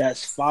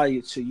that's fire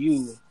to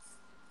you.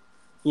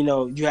 You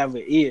know, you have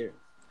an ear,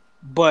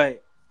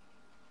 but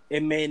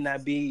it may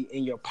not be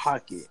in your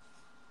pocket.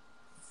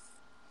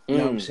 You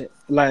know what I'm saying?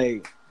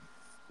 Like,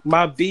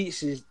 my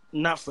beats is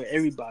not for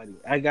everybody.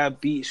 I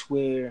got beats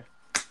where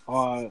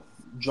are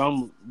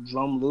drum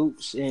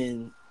loops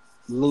and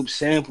loop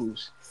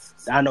samples.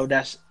 I know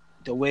that's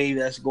the way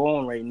that's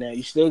going right now.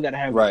 You still gotta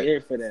have an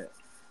ear for that.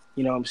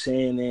 You know what I'm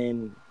saying?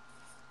 And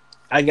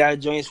I got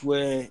joints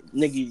where,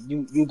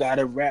 nigga, you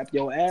gotta rap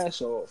your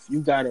ass off. You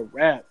gotta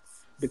rap,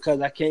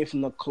 because I came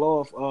from the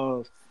cloth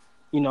of,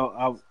 you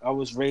know, I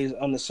was raised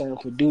under certain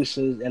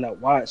producers, and I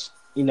watched,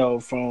 you know,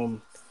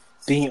 from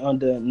being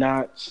under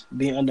Knox,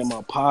 being under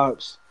my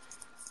pops.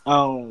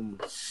 You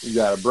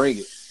gotta bring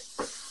it.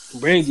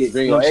 Bring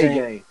your A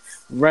game.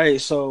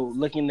 Right. So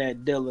looking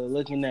at Dilla,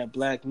 looking at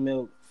Black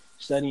Milk,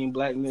 studying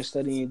Black Milk,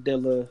 studying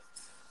Dilla,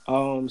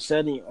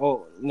 studying,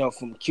 you know,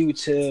 from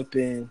Q-Tip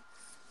and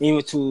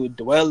even to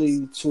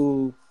Dwelly,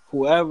 to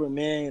whoever,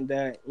 man,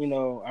 that, you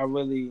know, I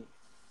really,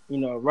 you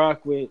know,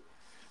 rock with.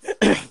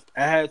 I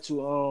had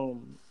to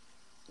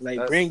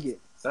bring it.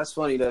 That's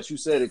funny that you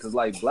said it, because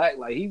like Black,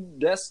 like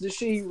that's the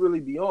shit he really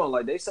be on.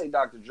 Like they say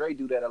Dr. Dre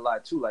do that a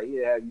lot too. Like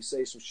he'll have you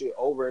say some shit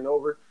over and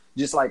over,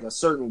 just like a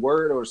certain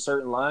word or a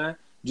certain line,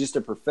 just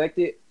to perfect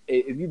it.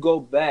 If you go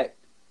back,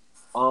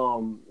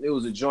 it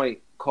was a joint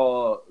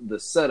called The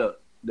Setup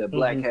that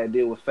Black had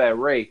did with Fat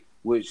Ray,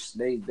 which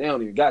they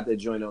don't even got that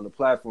joint on the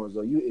platforms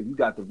though. If you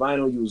got the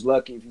vinyl, you was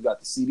lucky. If you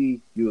got the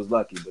CD, you was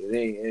lucky, but it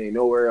ain't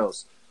nowhere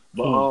else.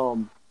 But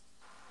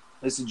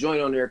it's a joint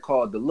on there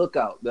called The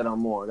Lookout that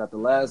I'm on. I got the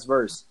last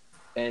verse,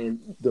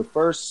 and the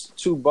first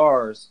two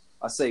bars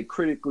I say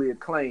critically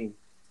acclaimed,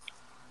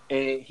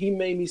 and he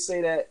made me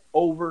say that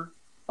over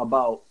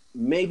about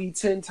maybe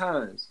 10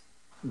 times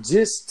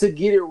just to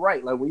get it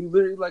right. Like when you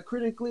literally like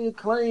critically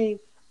acclaimed,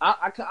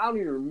 I don't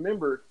even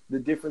remember the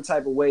different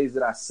type of ways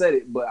that I said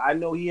it, but I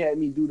know he had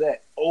me do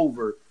that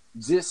over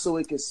just so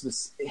it could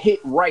hit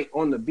right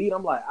on the beat.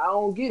 I'm like, I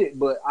don't get it,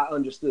 but I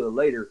understood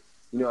later,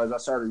 you know, as I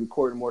started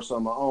recording more so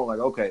on my own, like,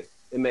 okay,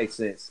 it makes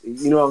sense.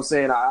 You know what I'm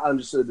saying? I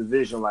understood the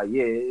vision, like,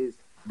 yeah,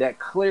 that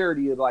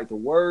clarity of like the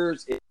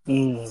words, you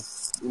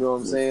know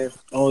what I'm saying?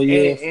 Oh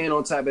yeah. And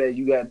on top of that,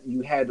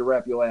 you had to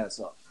rap your ass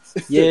off.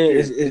 Yeah,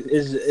 it's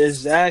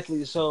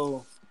exactly.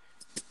 So,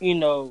 you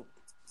know,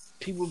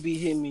 people be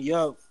hitting me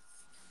up,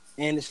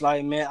 and it's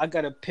like, man, I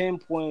gotta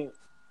pinpoint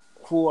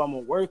who I'm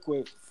gonna work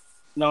with.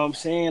 You know what I'm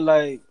saying?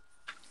 Like,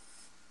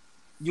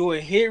 you will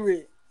hear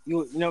it.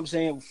 You know what I'm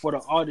saying? For the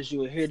artist, you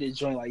will hear this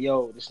joint like,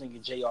 yo, this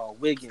nigga J.R.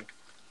 Wiggin. You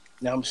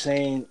know what I'm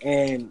saying?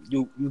 And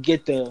you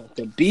get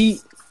the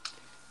beat,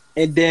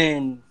 and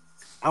then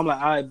I'm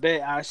like, I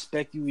bet I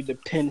expect you to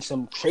pen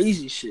some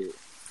crazy shit.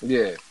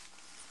 Yeah.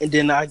 And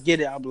then I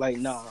get it. I'm like,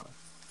 nah.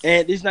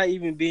 And it's not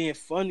even being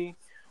funny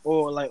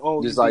or like,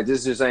 oh, just like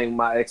this just ain't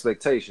my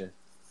expectation.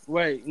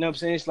 Right. You know what I'm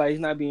saying? It's like, it's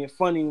not being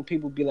funny when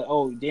people be like,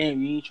 oh,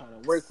 damn, you ain't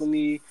trying to work with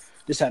me.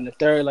 This, that, and the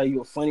third. Like,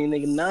 you a funny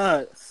nigga.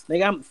 Nah.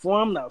 Nigga,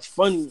 I'm not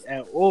funny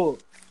at all.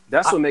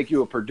 That's what make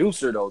you a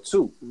producer, though,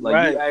 too. Like,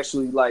 right. You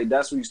actually, like,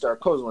 that's where you start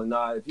coaching. Like,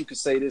 nah, if you could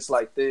say this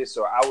like this,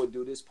 or I would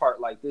do this part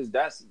like this,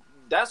 that's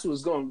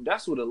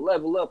what a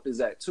level up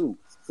is at, too.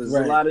 Because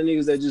there's a lot of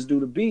niggas that just do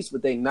the beats,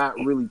 but they not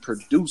really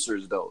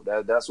producers, though.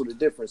 That's where the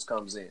difference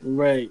comes in.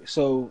 Right.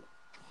 So,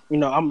 you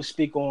know, I'm going to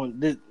speak on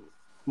this,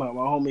 my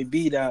homie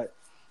B-Dot,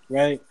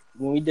 right?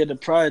 When we did the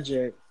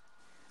project,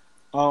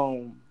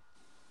 um,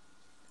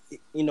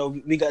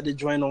 we got the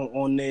joint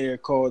on there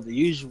called The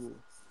Usual.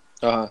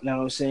 Uh-huh. You know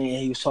what I'm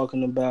saying? He was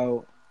talking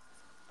about,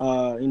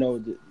 how,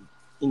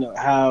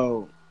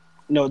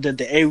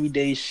 the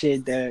everyday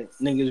shit that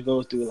niggas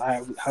go through,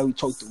 like how we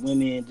talk to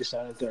women, this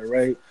and that,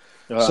 right?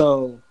 Uh-huh.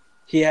 So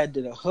he had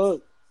did a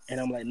hook, and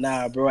I'm like,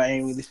 nah, bro, I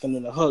ain't really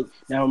feeling the hook.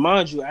 Now,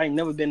 mind you, I ain't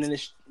never been in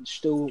this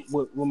studio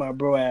with my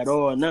bro at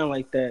all, nothing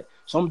like that.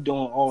 So I'm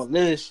doing all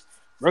this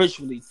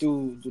virtually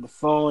through the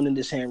phone and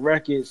just hand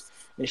records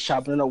and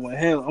chopping it up with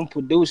him. I'm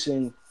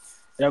producing, you know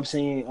what I'm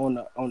saying, on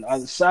the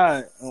other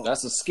side.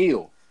 That's a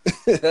skill.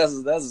 that's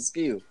a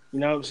skill. You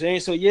know what I'm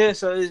saying? So yeah,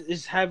 so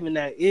it's having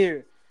that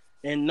ear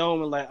and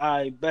knowing like,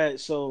 I bet.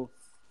 So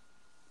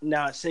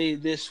now I say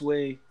it this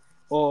way,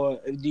 or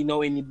do you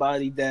know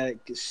anybody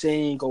that could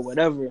sing or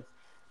whatever?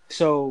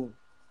 So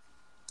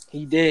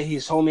he did. He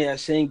told me I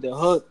sang the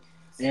hook,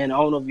 and I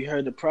don't know if you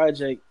heard the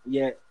project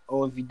yet,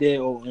 or if you did.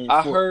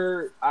 I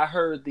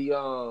heard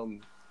the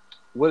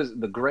what is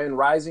it, the Grand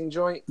Rising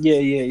joint?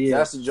 Yeah.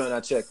 That's the joint I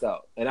checked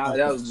out, and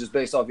that was just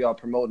based off y'all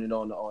promoting it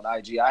on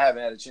IG. I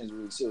haven't had a chance to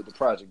really see with the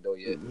project though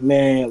yet.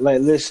 Man, like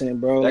listen,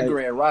 bro. That like,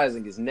 Grand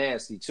Rising is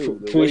nasty too.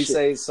 The way he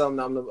says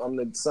something,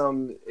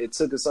 it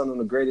took us something,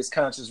 the greatest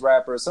conscious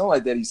rapper or something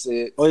like that. He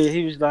said. Oh yeah,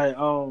 he was like,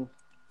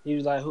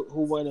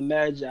 who would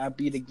imagine I'd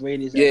be the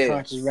greatest at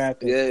conscious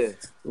rapping? Yeah.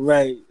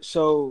 Right.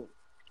 So,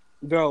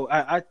 bro,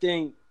 I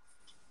think,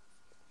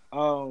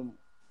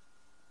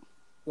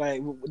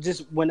 like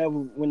just whenever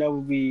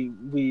we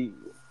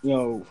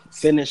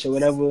finish or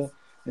whatever,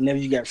 whenever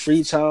you got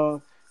free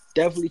time,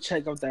 definitely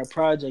check out that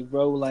project,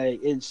 bro.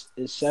 Like it's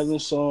 7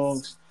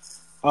 songs,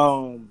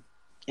 and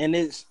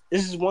this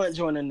is one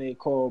joint in there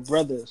called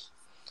Brothers,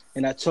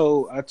 and I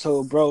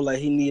told bro like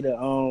he needed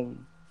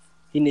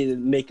to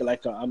make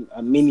like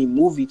a mini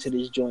movie to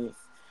this joint,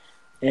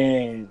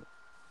 and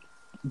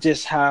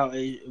just how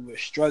it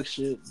was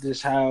structured,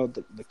 just how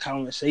the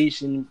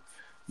conversation.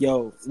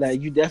 Yo,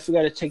 like you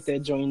definitely got to check that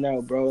joint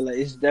out, bro. Like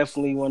it's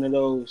definitely one of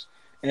those,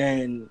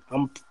 and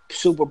I'm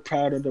super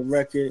proud of the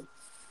record.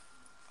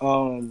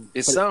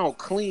 It sound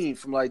clean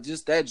from like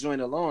just that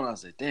joint alone. I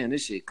said, damn,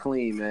 this shit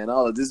clean, man.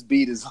 All of this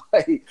beat is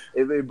like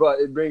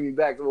it bring me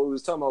back to what we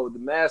was talking about with the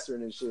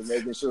mastering and shit,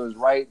 making sure it's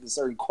right, the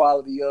certain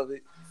quality of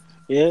it.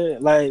 Yeah,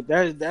 like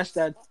that's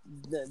that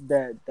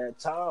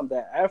time,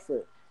 that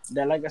effort.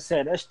 That, like I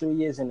said, that's 3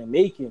 years in the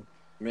making.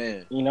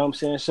 Man, you know what I'm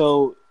saying?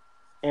 So.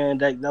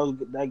 And that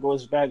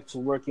goes back to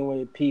working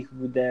with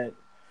people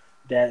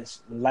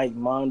that's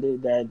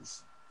like-minded,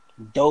 that's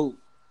dope. You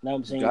know what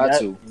I'm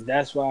saying?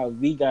 That's why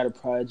we got a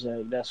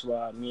project. That's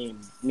why me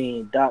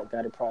and Doc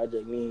got a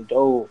project. Me and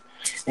Dove.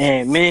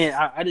 And man,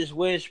 I just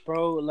wish,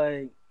 bro.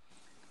 Like,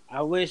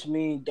 I wish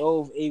me and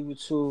Dove able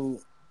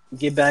to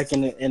get back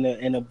in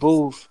the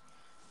booth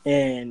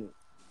and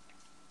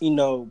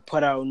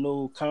put out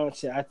new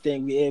content. I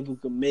think we able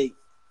to make.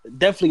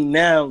 Definitely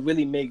now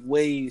really make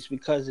waves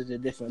because of the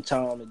different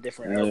time, the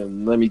different era.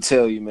 Let me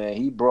tell you, man,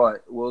 he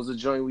brought, what was the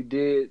joint we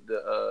did?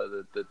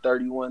 The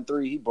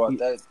 31-3, he brought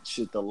that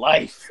shit to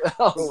life.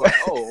 I was like,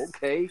 oh,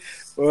 okay.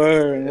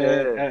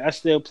 I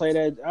still play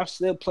that. I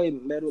still play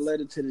Metal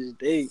Letter to this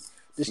day.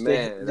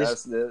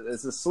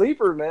 It's a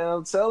sleeper, man.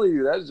 I'm telling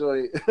you, that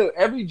joint,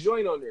 every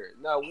joint on there.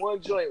 Not one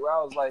joint where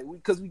I was like,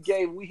 because we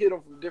hit them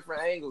from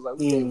different angles. Like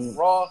we gave them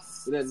raw,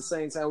 but at the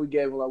same time we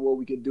gave them like what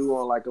we could do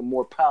on like a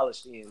more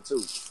polished end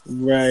too.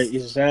 Right,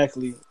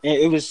 exactly. And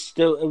it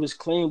was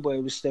clean, but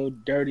it was still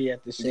dirty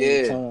at the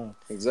same time.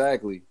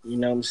 Exactly. You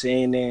know what I'm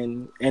saying?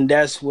 And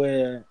that's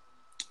where,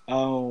 we.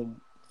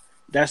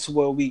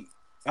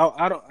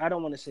 I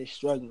don't want to say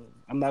struggling.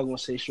 I'm not gonna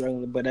say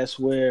struggling, but that's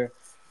where.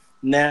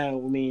 Now,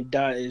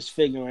 Dot is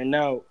figuring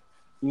out,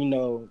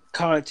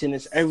 content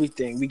is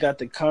everything. We got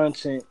the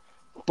content,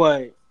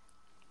 but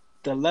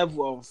the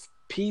level of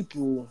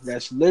people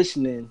that's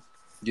listening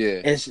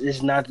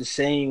is not the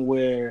same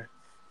where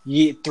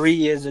 3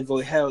 years ago,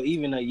 hell,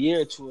 even a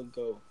year or two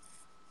ago.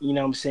 You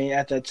know what I'm saying?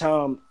 At that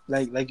time,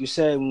 like you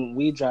said, when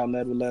we dropped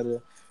Metal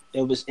Letter,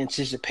 it was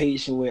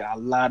anticipation with a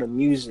lot of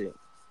music.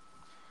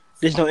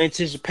 There's no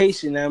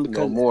anticipation now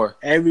because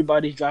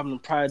everybody's dropping a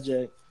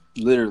project.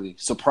 Literally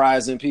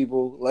surprising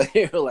people, like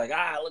look,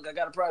 I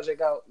got a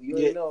project out. You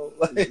didn't know,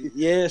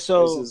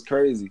 So this is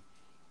crazy.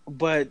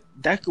 But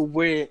that could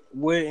wear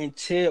and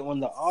tear on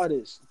the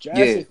artist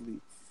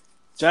drastically.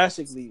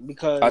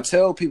 Because I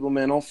tell people,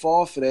 man, don't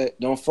fall for that.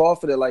 Don't fall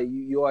for that. Like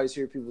you always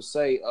hear people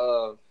say,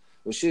 "Well,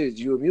 shit,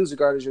 you a music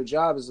artist. Your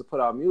job is to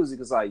put out music."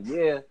 It's like,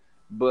 yeah,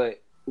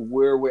 but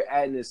where we're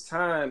at in this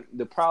time,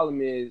 the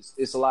problem is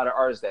it's a lot of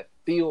artists that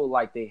feel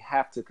like they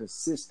have to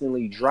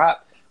consistently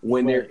drop.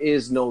 When there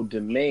is no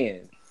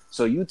demand.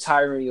 So you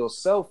tiring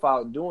yourself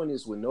out doing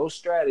this with no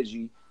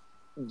strategy,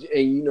 and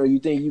you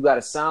think you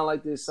gotta sound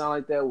like this, sound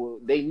like that. Well,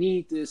 they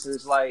need this, and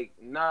it's like,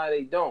 nah,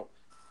 they don't.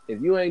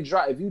 If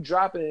you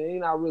drop it and they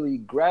not really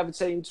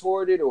gravitating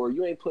toward it, or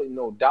you ain't putting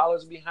no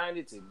dollars behind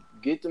it to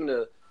get them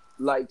to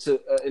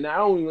and I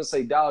don't even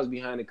say dollars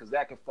behind it because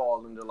that can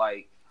fall into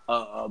like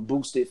a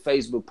boosted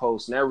Facebook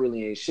post, and that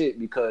really ain't shit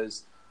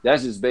because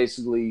that's just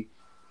basically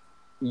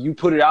you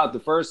put it out the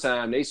first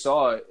time, they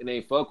saw it and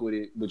they fuck with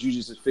it, but you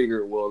just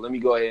figured, well, let me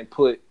go ahead and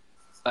put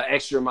an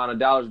extra amount of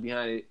dollars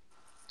behind it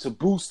to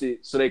boost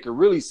it so they could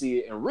really see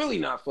it and really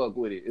not fuck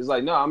with it. It's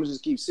like, no, I'm gonna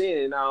just keep seeing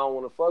it and I don't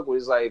want to fuck with it.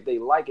 It's like, if they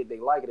like it, they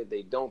like it. If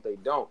they don't, they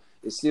don't.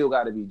 It's still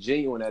got to be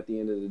genuine at the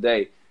end of the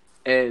day.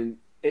 And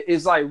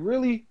it's like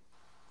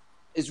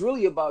it's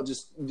really about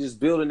just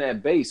building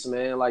that base,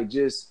 man. Like,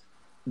 just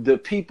the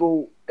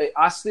people.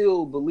 I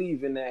still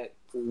believe in that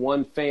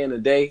one fan a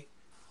day,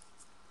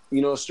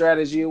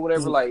 strategy or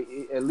whatever. Mm-hmm. Like,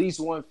 at least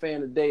one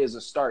fan a day is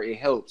a start. It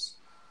helps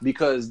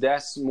because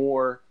that's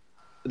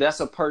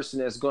a person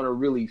that's going to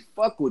really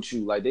fuck with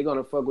you. Like, they're going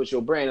to fuck with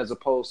your brand as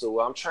opposed to,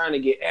 well, I'm trying to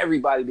get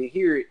everybody to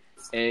hear it.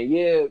 And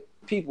yeah,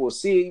 people will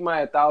see it. You might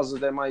have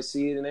thousands that might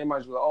see it and they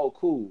might be like, oh,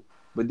 cool.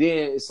 But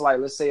then it's like,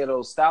 let's say of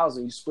those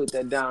 1,000, you split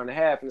that down in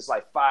half and it's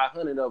like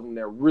 500 of them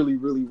that really,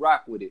 really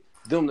rock with it.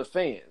 Them the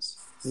fans.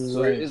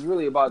 So it's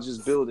really about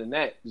just building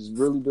that. Just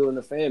really building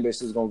the fan base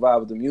that's going to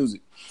vibe with the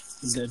music.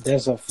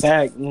 That's a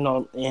fact,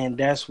 and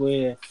that's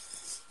where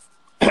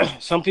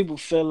some people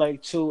feel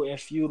like, too,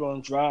 if you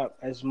don't drop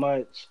as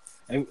much,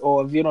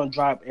 or if you don't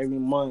drop every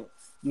month,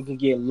 you can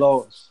get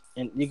lost.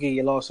 And you can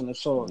get lost in the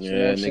sauce.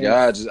 Yeah,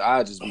 nigga,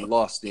 I just be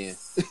lost in.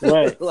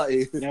 Right. Like,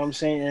 you know what I'm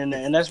saying?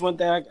 And that's one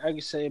thing I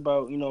can say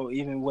about,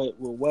 even with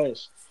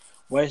West.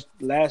 West's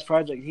last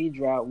project he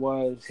dropped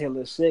was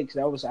Hilla 6.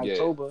 That was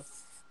October.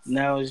 Yeah.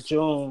 Now it's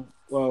June.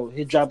 Well,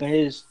 he's dropping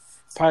his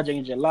project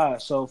in July.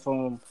 So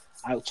from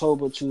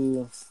October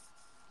to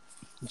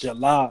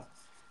July,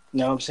 you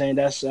know what I'm saying?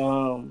 That's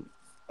a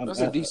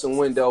decent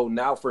window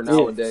now for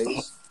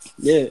nowadays.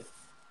 Yeah.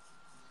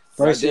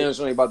 Right there, it's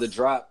only about to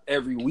drop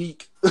every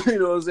week. You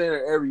know what I'm saying?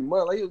 Or every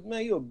month. Like,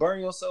 man, you'll burn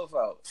yourself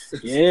out.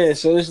 Yeah,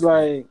 so it's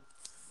like,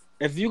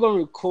 if you're going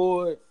to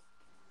record,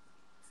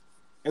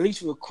 at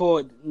least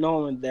record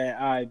knowing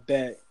that I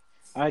bet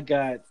I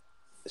got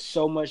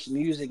so much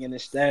music in the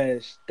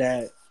stash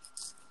that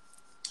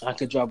I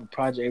could drop a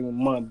project every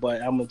month,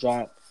 but I'm going to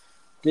drop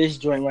this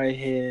joint right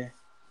here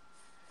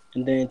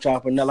and then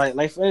drop another.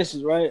 Like for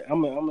instance, right,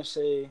 I'm gonna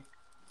say,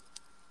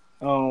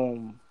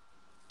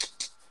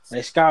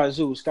 like Sky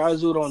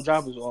Zoo don't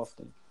drop as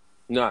often.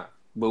 Nah,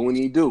 but when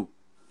he do,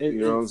 you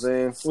know what I'm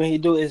saying? When he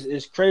do,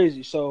 it's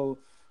crazy. So,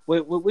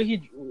 what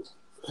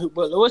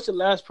what's the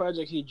last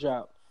project he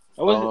dropped?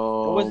 It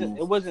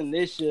wasn't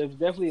this year. It was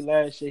definitely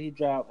last year. He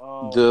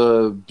dropped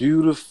the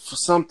beautiful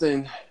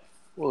something.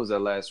 What was that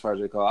last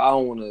project called? I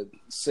don't want to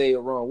say it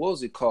wrong. What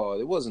was it called?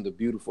 It wasn't The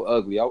Beautiful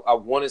Ugly. I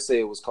want to say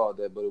it was called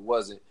that, but it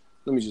wasn't.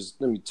 Let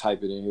me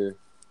type it in here.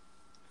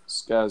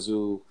 Sky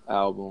Zoo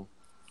album.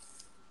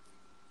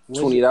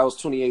 That was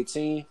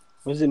 2018.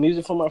 Was it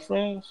Music for My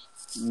Friends?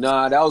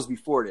 Nah, that was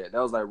before that.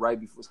 That was like right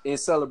before, in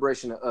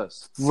celebration of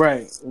us.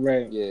 Right.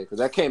 Yeah, because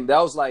that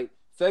was like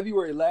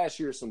February last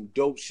year. Some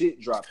dope shit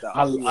dropped out.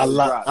 A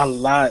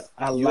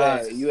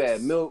lot. You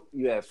had Milk,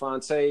 you had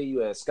Fonte, you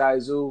had Sky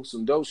Zoo.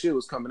 Some dope shit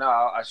was coming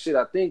out. I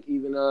think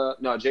even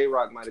J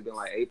Rock might have been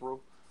like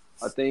April.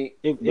 I think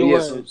it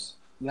was.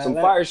 Some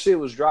fire shit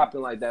was dropping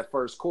like that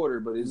first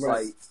quarter, but it's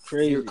like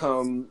crazy. Here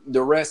come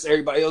the rest.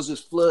 Everybody else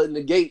just flooding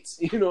the gates.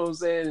 You know what I'm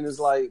saying? And it's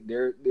like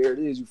there it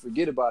is. You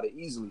forget about it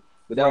easily.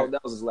 But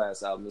that was his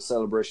last album, The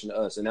Celebration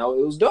of Us, and now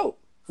it was dope.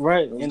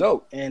 Right, it was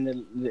dope.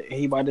 And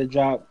he about to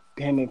drop,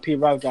 him and P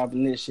Rock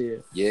dropping this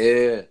year.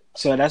 Yeah.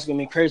 So that's gonna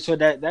be crazy. So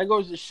that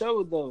goes to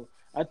show though.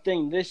 I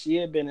think this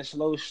year been a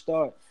slow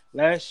start.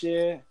 Last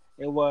year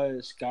it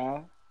was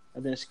Sky. I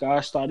think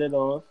Sky started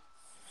off.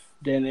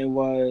 Then it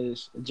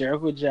was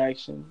Jericho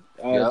Jackson.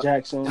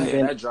 Jackson. Damn,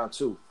 then, that dropped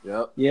too.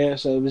 Yep. Yeah,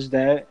 so it was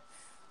that.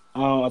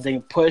 I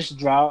think Push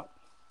dropped.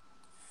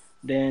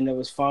 Then it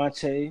was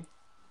Fonte.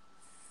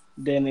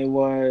 Then it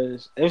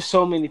was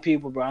so many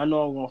people, bro. I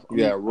know I'm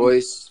going.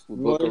 Royce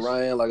with Booker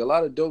Ryan. Like, a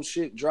lot of dope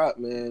shit dropped,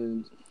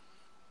 man.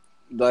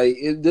 Like,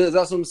 that's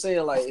what I'm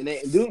saying. Like, and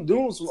they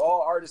doing some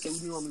all artists that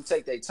we normally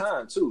take their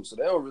time too, so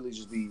they don't really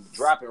just be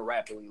dropping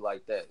rapidly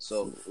like that.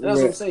 So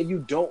that's what I'm saying. You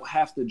don't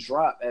have to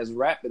drop as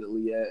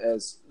rapidly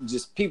as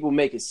just people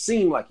make it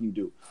seem like you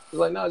do. It's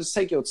like, no, just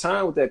take your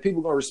time with that.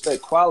 People gonna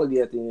respect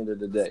quality at the end of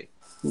the day.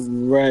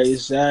 Right,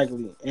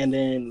 exactly. And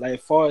then,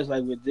 like, far as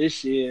like with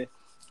this year,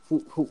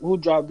 who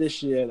dropped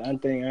this year? I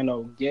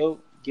know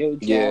Guilt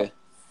dropped. Yeah,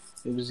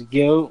 it was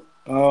Guilt.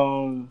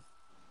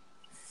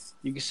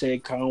 You can say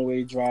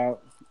Conway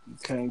dropped. You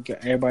can't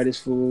get everybody's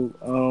food.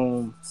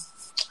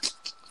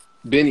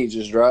 Benny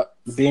just dropped.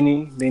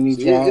 Benny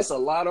dropped. It's a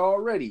lot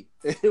already.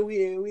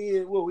 we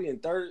in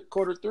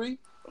quarter 3?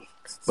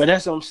 But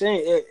that's what I'm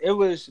saying. It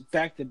was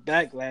back to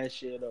back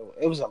last year though.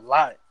 It was a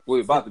lot. We're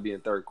about to be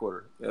in third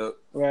quarter. Yep.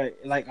 Right.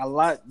 Like a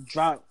lot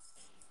dropped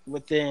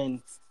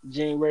within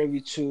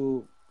January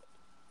to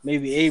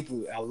maybe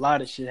April. A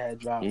lot of shit had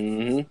dropped.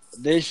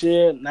 Mm-hmm. This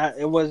year,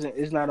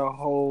 it's not a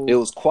whole. It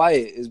was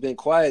quiet. It's been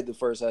quiet the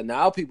first time.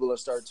 Now people are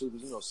starting to,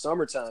 because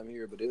summertime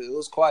here, but it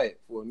was quiet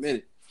for a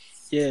minute.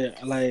 Yeah,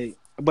 like,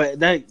 but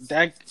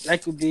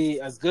that could be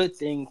a good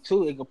thing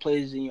too. It could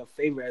play in your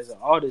favor as an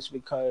artist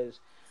because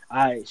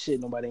all right, shit,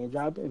 nobody ain't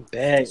dropping.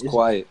 Bad. It's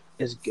quiet.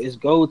 It's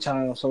go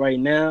time. So right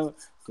now,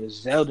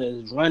 because Zelda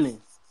is running.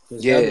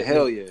 Yeah,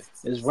 hell yeah.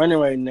 It's running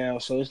right now.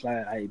 So it's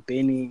like,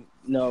 Benny.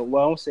 No,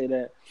 well, I don't say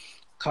that.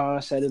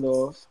 Khan set it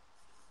off.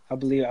 I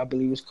believe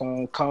it's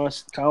Khan.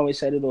 Conway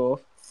set it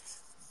off.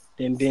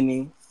 Then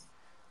Benny.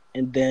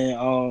 And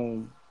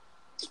then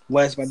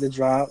West about to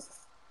drop.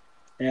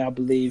 And I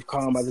believe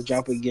Khan about to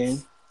drop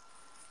again.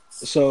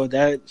 So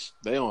that's...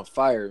 They on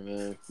fire,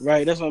 man.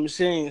 Right, that's what I'm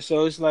saying.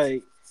 So it's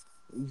like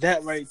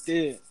that right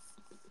there.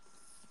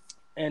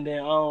 And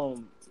then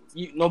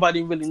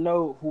nobody really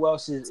know who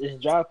else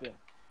is dropping.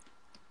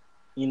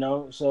 You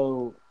know,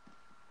 so...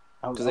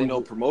 Because they know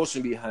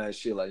promotion behind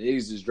shit. Like, they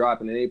just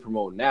dropping and they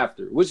promoting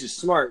after, which is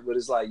smart, but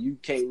it's like you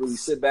can't really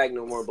sit back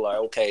no more and be like,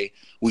 okay,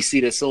 we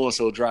see that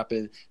so-and-so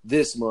dropping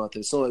this month.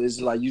 And so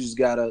it's like you just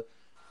gotta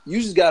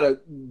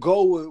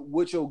go with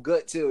what your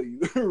gut tell you,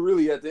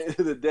 really, at the end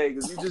of the day,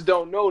 because you just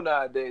don't know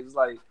nowadays. It's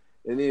like,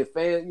 and then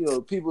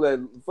people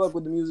that fuck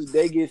with the music,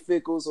 they get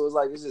fickle, so it's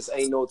like, it just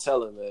ain't no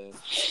telling, man.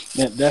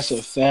 That's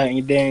a fact.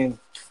 And then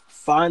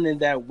finding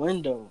that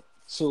window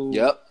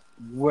to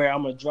where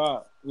I'm gonna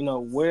drop. You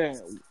know, where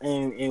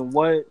and in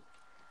what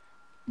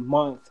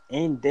month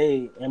and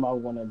day am I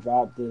gonna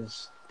drop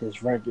this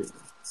record?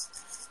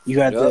 You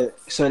got to,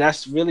 so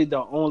that's really the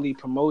only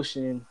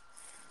promotion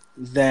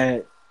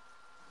that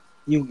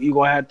you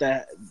gonna have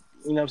to,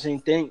 you know what I'm saying,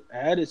 think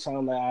ahead of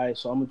time, like, all right,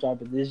 so I'm gonna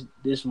drop it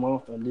this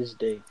month on this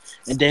day,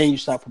 and then you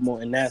start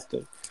promoting after.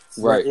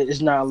 Right. But it's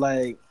not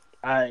like,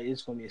 all right,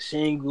 it's gonna be a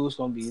single, it's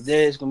gonna be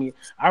this, it's gonna be.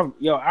 I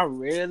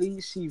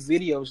rarely see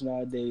videos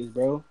nowadays,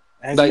 bro.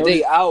 Like,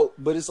 they out,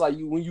 but it's like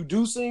when you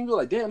do sing, you're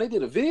like, damn, they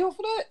did a video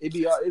for that. It'd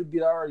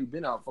be already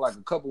been out for like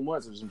a couple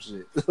months or some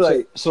shit.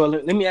 Like, so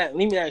let me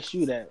ask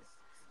you that: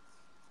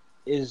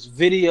 is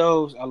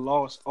videos a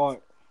lost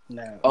art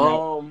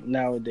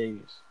nowadays?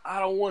 I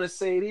don't want to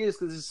say it is,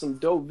 because there's some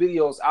dope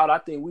videos out. I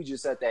think we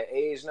just at that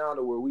age now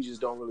to where we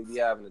just don't really be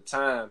having the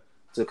time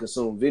to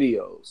consume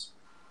videos.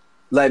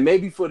 Like,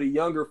 maybe for the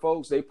younger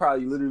folks, they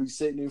probably literally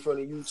sitting in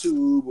front of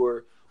YouTube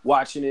or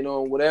watching it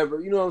on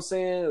whatever, you know what I'm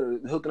saying, or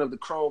hooking up the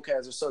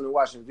Chromecast or something,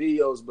 watching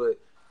videos. But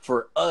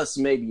for us,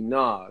 maybe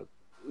nah.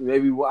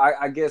 Maybe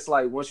I guess,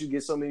 like, once you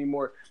get so many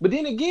more. But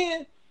then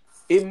again,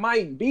 it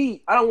might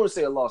be, I don't want to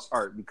say a lost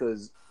art,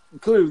 because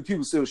clearly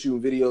people still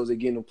shooting videos, they're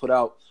getting them put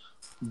out.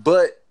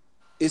 But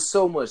it's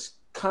so much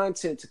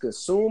content to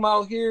consume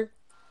out here.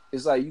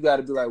 It's like you got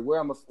to be like, where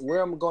am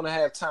I going to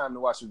have time to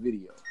watch a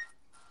video?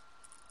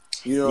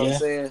 You know what I'm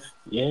saying?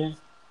 Yeah.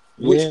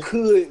 Which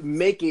could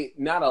make it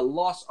not a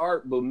lost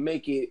art, but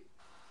make it.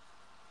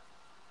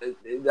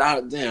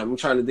 Damn, I'm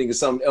trying to think of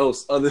something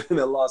else other than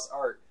a lost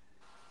art.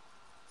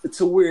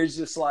 To where it's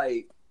just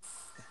like.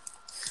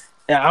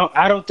 Yeah,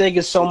 I don't think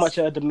it's so much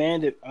a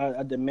demand.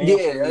 Yeah,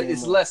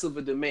 it's less of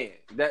a demand.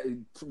 That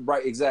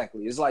right,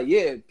 exactly. It's like,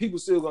 yeah, people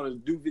still gonna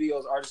do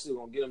videos, artists still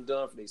gonna get them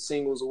done for their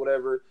singles or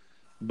whatever.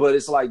 But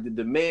it's like the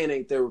demand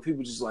ain't there, where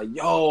people just like,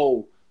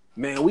 yo,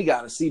 man, we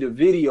gotta see the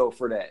video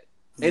for that.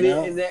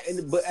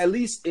 But at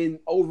least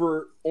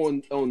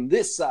on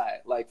this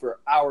side, like for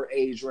our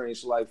age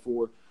range, like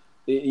for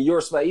in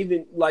your spot,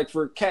 even like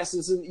for cats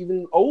that's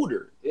even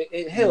older,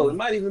 it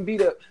might even be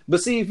the.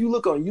 But see, if you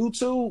look on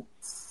YouTube,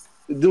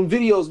 them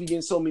videos be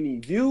getting so many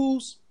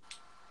views,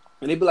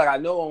 and they be like, I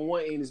know on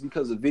one end it's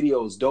because the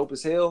video is dope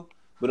as hell,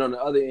 but on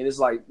the other end it's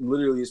like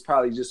literally it's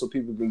probably just so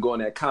people can go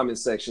in that comment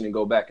section and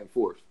go back and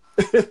forth,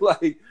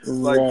 like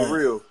for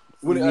real.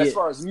 As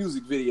far as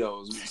music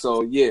videos,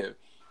 so yeah.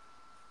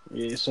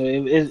 Yeah, so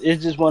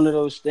it's just one of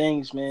those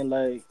things, man.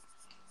 Like,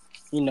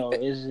 you know,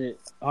 is it?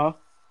 Huh?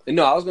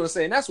 No, I was gonna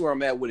say, and that's where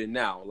I'm at with it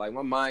now. Like,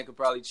 my mind could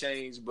probably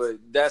change, but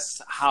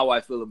that's how I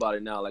feel about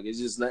it now. Like,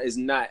 it's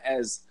not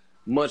as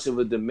much of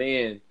a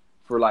demand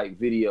for like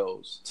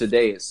videos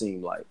today. It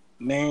seemed like,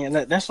 man,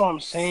 that's what I'm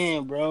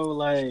saying, bro.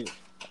 Like,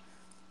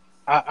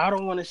 I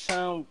don't want to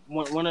sound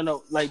one of the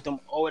like them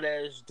old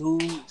ass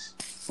dudes,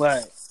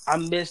 but I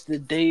miss the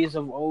days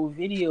of old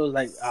videos,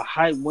 like a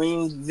Hype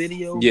Williams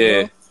video.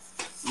 Yeah. Bro.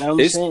 You know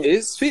what I'm saying?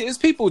 It's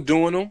people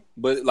doing them,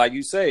 but like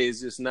you say, it's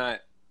just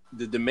not,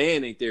 the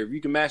demand ain't there. If you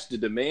can match the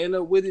demand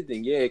up with it,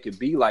 then yeah, it could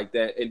be like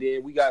that. And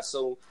then we got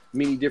so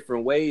many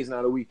different ways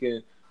now that we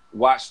can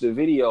watch the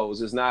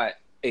videos. It's not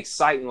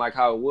exciting like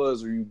how it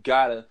was, where you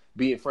gotta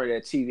be in front of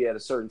that TV at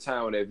a certain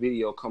time when that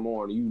video come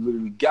on. You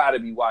literally gotta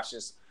be watching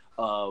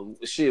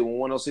shit when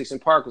 106 in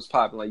Park was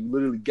popping. Like, you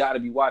literally gotta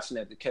be watching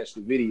that to catch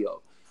the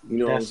video. You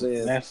know what I'm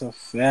saying? That's a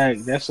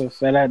fact. That's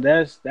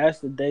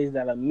the days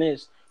that I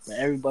missed. But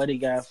everybody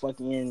got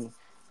fucking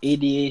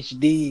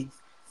ADHD,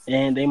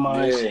 and they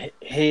mind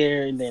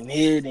hair and then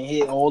head and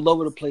head all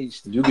over the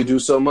place. You could do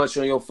so much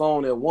on your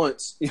phone at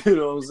once. You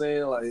know what I'm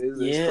saying? Like,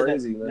 it's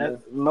crazy, man.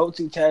 That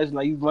multitasking,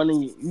 like you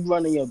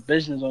running your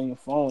business on your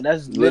phone.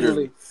 That's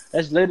literally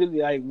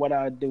like what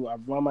I do. I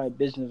run my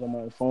business on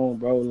my phone,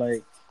 bro.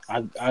 Like,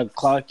 I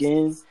clock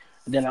in,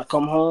 and then I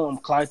come home,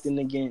 I'm clocked in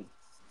again.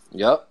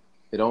 Yep,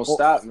 it don't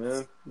stop,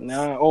 man.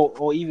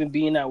 Or even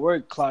being at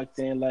work, clocked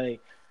in,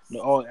 like.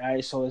 All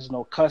right, so there's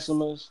no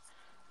customers.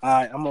 All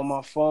right, I'm on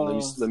my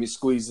phone. Let me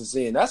squeeze this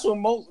in. That's what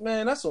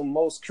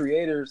most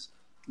creators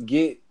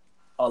get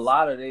a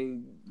lot of they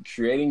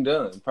creating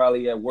done.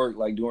 Probably at work,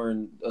 like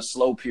during a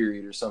slow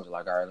period or something.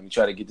 Like, all right, let me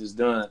try to get this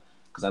done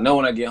because I know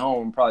when I get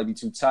home, I'm probably be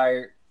too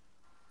tired.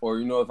 Or,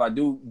 you know, if I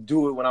do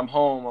it when I'm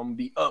home, I'm going to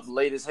be up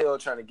late as hell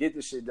trying to get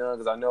this shit done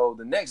because I know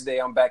the next day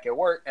I'm back at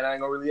work and I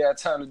ain't going to really have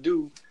time to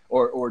do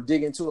or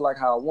dig into it like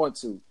how I want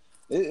to.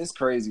 It's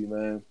crazy,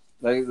 man.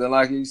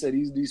 Like you said,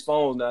 these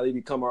phones now, they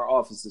become our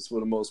offices for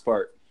the most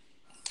part.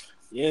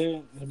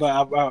 Yeah,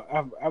 but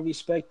I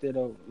respect it,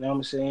 though. You know what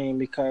I'm saying?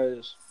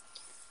 Because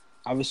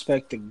I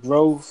respect the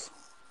growth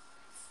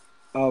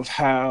of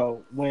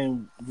how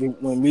when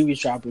we was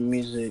dropping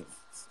music,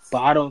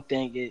 but I don't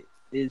think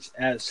it's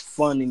as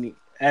funny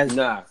as it's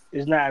not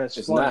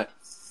as fun.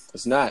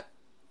 It's not.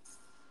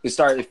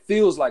 It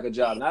feels like a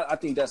job. And I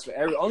think that's for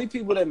only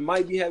people that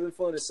might be having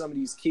fun is some of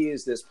these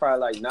kids that's probably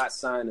like not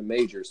signed to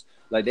majors.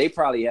 Like they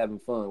probably having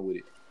fun with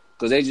it.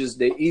 Because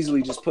they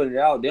easily just put it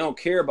out. They don't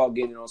care about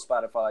getting it on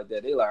Spotify like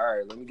that. They like, all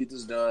right, let me get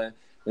this done.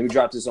 Let me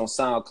drop this on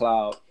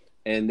SoundCloud.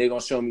 And they're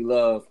going to show me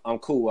love. I'm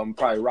cool. I'm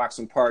probably rock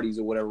some parties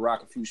or whatever,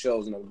 rock a few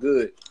shows, and I'm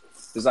good.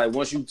 It's like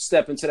once you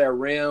step into that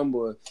realm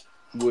with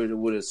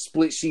a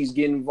split sheets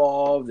get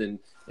involved and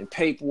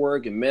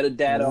paperwork and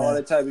metadata, all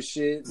that type of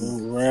shit.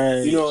 Right.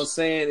 You know what I'm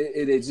saying?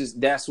 It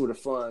just, that's where the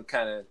fun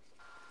kind of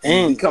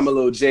become a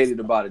little jaded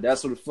about it.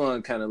 That's where the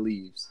fun kind of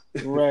leaves.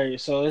 Right.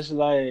 So it's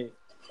like,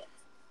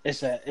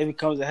 it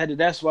becomes a headache.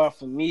 That's why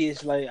for me,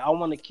 it's like, I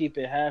want to keep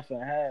it half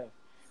and half.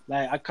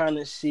 Like, I kind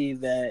of see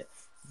that,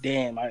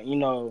 damn, I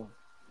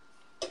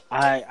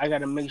got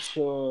to make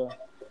sure,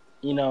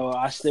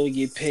 I still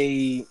get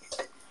paid.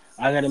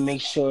 I got to make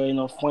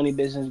sure, funny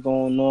business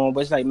going on. But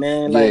it's like,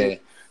 man,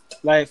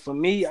 like for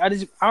me, I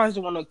just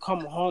want to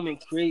come home and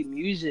create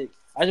music.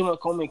 I just want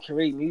to come and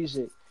create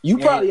music. You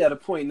probably at a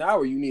point now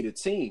where you need a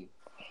team.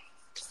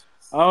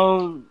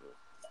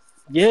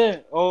 Yeah,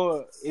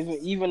 or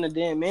even a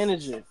damn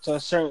manager to a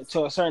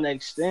certain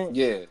extent.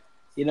 Yeah,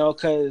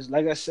 because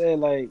like I said,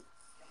 like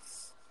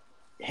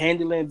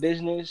handling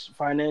business,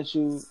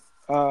 financial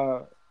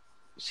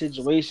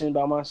situation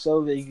by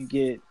myself, that you could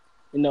get,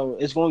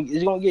 it's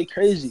gonna get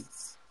crazy.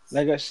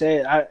 Like I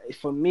said,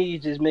 for me,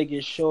 just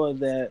making sure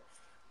that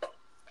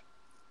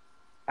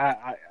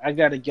I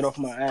gotta get off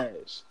my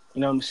ass.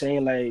 You know what I'm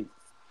saying? Like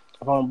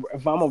if I'm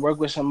gonna work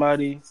with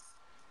somebody,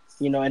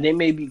 and they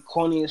may be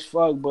corny as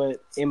fuck,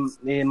 but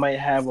it might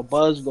have a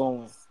buzz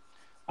going.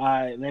 All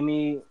right, let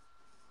me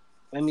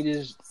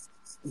just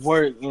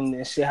work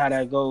and see how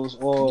that goes,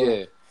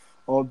 or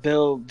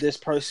build this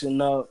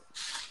person up,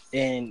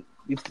 and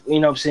you know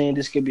what I'm saying.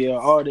 This could be an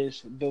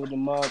artist, build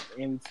them up,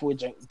 and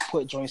put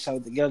joints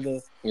out together.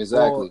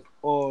 Exactly.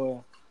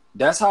 Or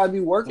that's how I be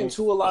working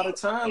too. A lot of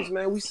times,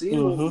 man. We seen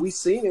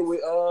it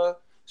with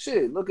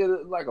shit. Look at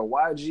it like a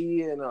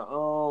YG and a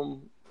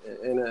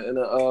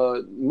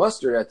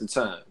Mustard at the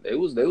time. They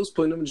was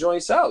putting them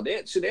joints out. They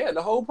had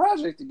the whole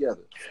project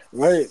together.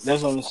 Right.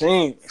 That's what I'm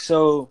saying.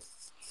 So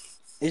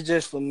it's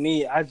just for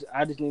me. I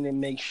just need to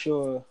make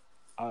sure.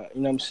 You know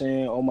what I'm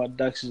saying? All my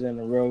ducks is in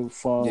a row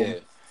from.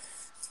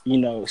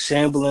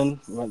 Sampling.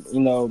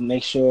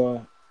 Make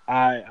sure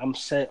I'm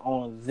set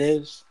on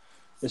this.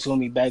 It's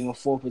gonna be back and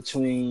forth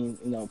between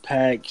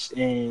packs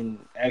and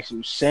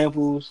actual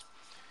samples.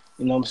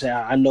 You know what I'm saying?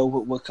 I know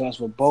what comes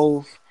with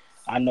both.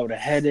 I know the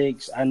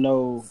headaches. I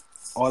know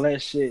all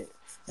that shit.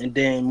 And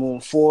then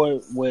moving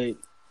forward with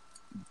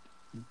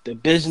the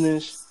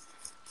business,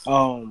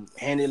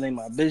 handling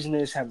my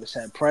business, have a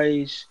set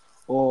price,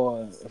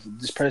 or if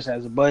this person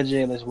has a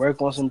budget, let's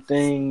work on some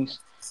things.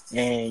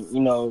 And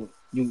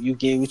you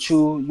get what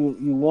you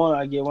want,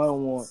 I get what I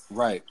want.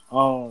 Right.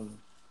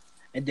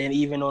 And then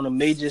even on a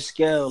major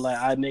scale, like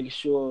I make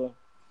sure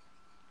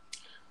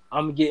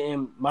I'm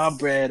getting my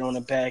bread on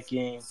the back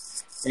end,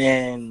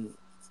 and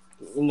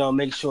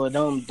make sure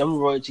them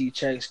royalty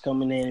checks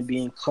coming in and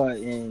being cut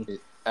and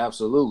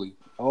absolutely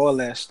all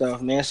that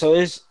stuff, man. So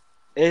it's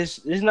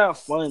not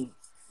fun.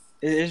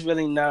 It's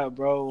really not,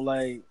 bro.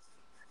 Like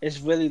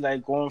it's really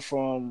like going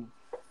from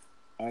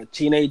a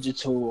teenager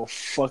to a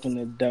fucking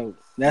adult.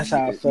 That's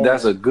how I feel.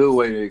 That's a good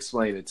way to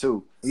explain it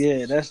too.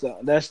 Yeah, that's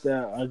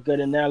a good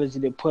analogy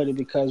to put it,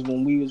 because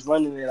when we was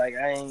running it, like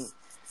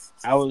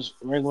I was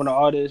working with an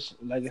artist,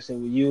 like I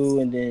said, with you,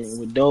 and then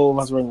with Dove,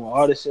 I was working with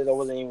artists. I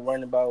wasn't even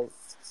worrying about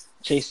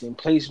chasing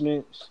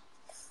placements.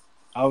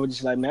 I was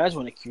just like, man, I just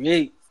want to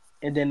create.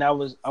 And then I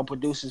was a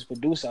producer's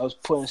producer. I was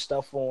putting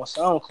stuff on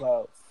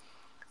SoundCloud.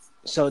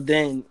 So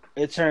then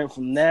it turned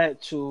from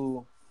that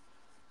to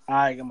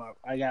I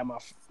got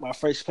my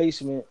first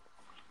placement.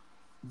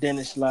 Then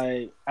it's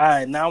like, all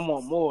right, now I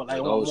want more.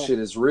 Like, shit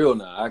is real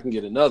now. I can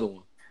get another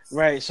one.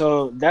 Right.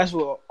 So that's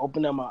what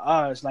opened up my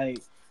eyes. Like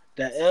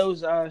the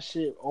Elzai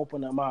shit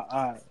opened up my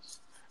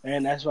eyes,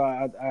 and that's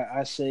why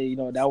I say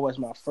that was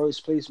my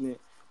first placement.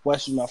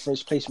 Was my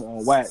first placement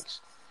on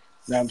Wax.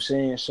 You know what I'm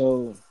saying?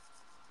 So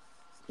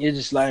it's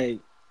just like,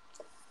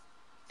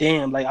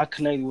 damn, like I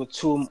connected with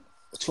two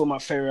of my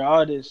favorite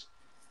artists,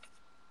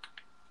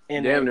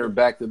 And damn near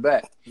back to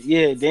back.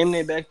 Yeah, damn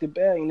near back to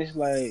back, and it's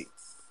like,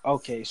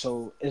 okay,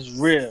 so it's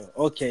real.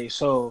 Okay,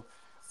 so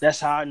that's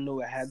how I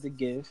knew I had the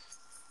gift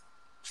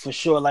for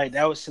sure. Like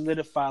that would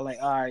solidify. Like,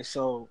 all right,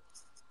 so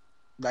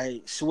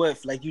like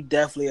Swift, like you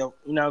definitely,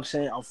 you know what I'm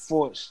saying, a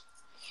force.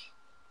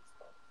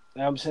 You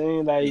know what I'm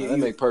saying, like No, that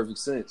make perfect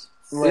sense.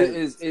 Right.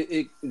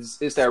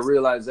 It's that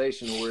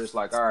realization where it's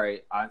like, all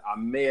right, I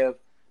may have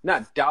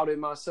not doubted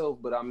myself,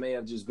 but I may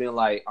have just been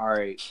like, all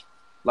right,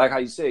 like how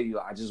you say,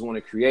 I just want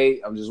to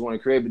create. I just want to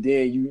create, but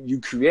then you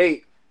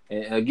create,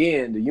 and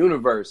again, the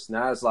universe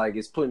now it's like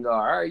it's putting,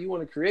 all right, you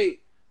want to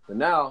create, but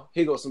now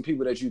here goes some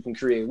people that you can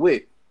create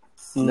with.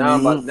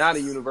 Mm-hmm. Now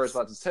the universe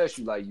about to test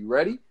you, like, you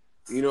ready?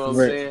 You know what I'm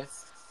Right. saying?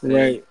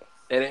 Right.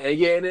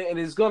 And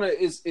it's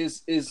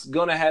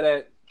gonna have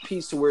that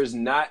piece to where it's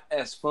not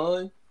as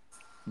fun.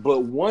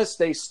 But once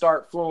they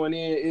start flowing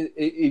in,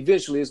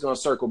 eventually it's going to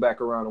circle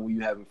back around and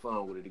you having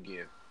fun with it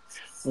again.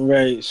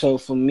 Right. So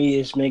for me,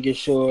 it's making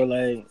sure,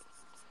 like...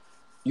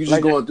 You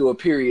just going through a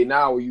period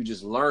now where you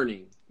just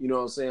learning. You know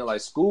what I'm saying?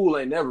 Like, school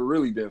ain't never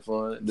really been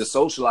fun. The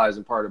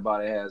socializing part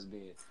about it has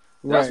been.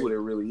 That's Right. what it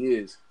really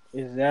is.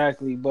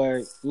 Exactly.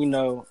 But, you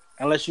know,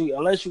 unless you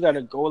got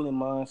a goal in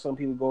mind, some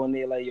people go in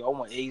there like, yo, I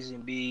want A's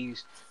and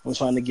B's. I'm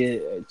trying to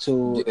get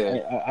to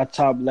a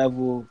top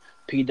level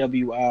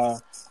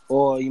PWI,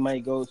 or you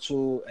might go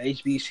to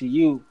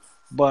HBCU,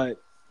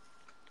 but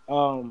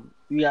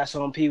you got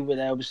some people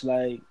that was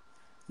like,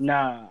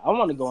 nah, I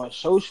want to go and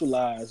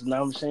socialize. You know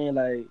what I'm saying?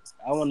 Like,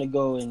 I want to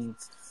go and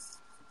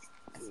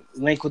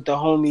link with the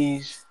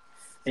homies,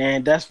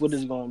 and that's what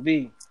it's going to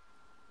be.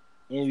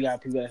 And you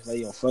got people that's like,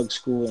 yo, fuck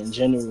school in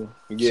general.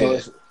 Yeah.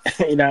 So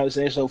you know what I'm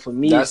saying? So for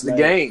me, that's it's the like,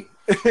 game.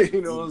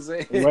 You know what I'm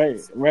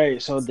saying? Right.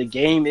 So the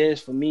game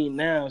is, for me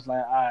now, it's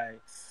like, all right,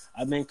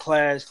 I'm in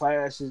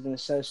classes in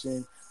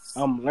session,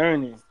 I'm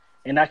learning,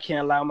 and I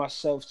can't allow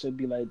myself to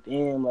be like,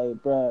 damn,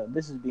 like, bro,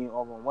 this is being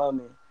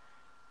overwhelming.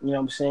 You know what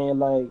I'm saying?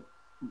 Like,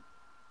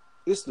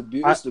 it's the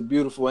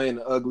beautiful and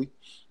the ugly.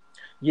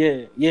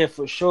 Yeah,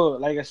 for sure.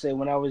 Like I said,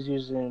 when I was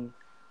using,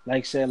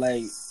 like I said,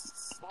 like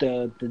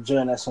the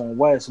joint that's on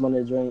West, when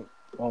the joint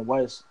on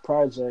West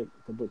project,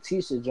 the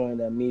Batista joint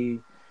that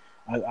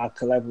I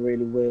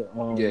collaborated with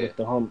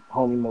the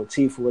homie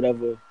Motif or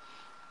whatever.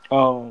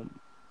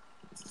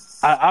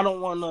 I don't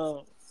want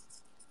to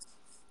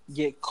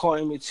get caught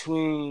in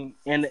between,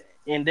 and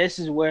this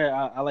is where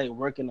I like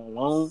working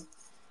alone.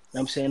 You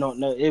know what I'm saying?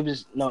 No, it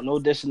was no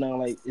dissing on,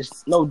 like,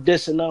 it's no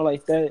dissing on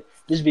like that.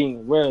 Just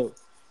being real. You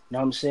know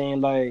what I'm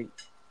saying? Like,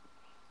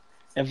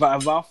 if I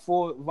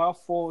fall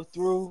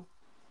through,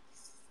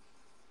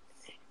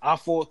 I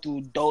fall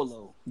through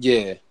dolo.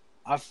 Yeah.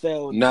 I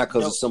fell not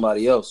because of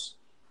somebody else.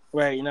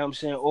 Right, you know what I'm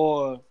saying?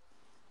 Or,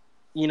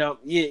 you know,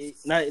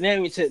 not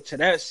even to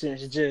that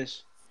sense, it's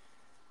just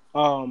I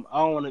don't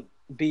want to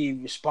be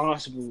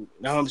responsible. You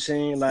know what I'm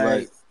saying? Like,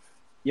 right.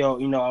 Yo,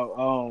 you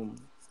know,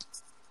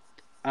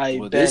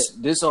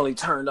 this only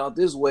turned out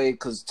this way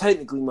because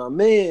technically my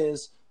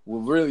man's,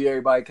 well, really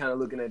everybody kind of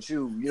looking at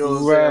you. You know what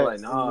I'm saying? Like,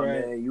 nah,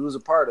 man, you was a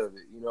part of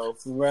it. You know?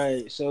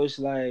 Right. So it's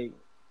like,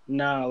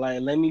 nah, like,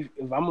 if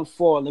I'm gonna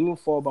fall, let me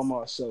fall by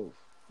myself.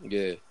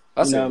 Yeah.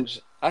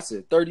 I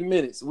said 30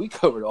 minutes. We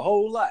covered a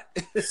whole lot.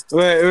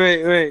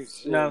 Right.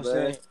 Shit, you know what I'm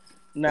saying?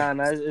 Nah,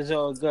 it's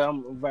all good.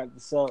 I'm gonna wrap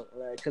this up,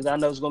 because I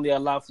know it's gonna be a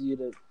lot for you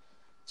to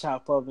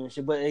chop up and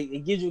shit, but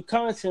it gives you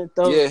content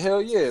though. Yeah,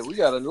 hell yeah, we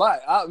got a lot.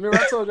 Remember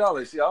I told y'all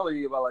that shit. I only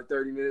get about like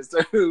 30 minutes.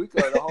 We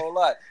covered a whole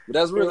lot, but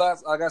that's real.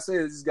 Like I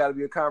said, this has got to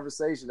be a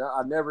conversation.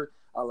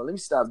 Let me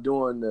stop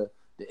doing the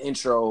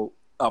intro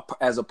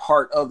as a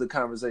part of the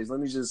conversation. Let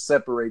me just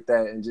separate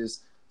that and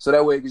just so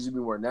that way it gives you be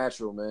more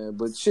natural, man.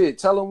 But shit,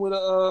 tell them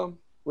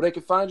where they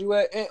can find you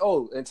at,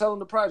 and tell them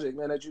the project,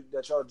 man, that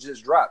y'all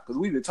just dropped, because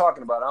we've been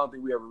talking about it. I don't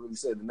think we ever really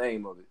said the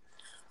name of it.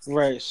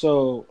 Right.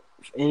 So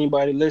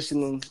anybody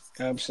listening, you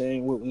know what I'm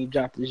saying, when you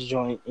drop this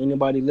joint,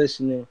 anybody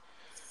listening,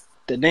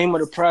 the name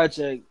of the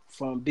project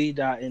from B.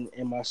 Dot and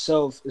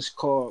myself is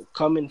called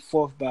Coming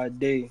Forth by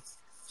Day.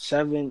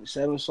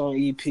 7-song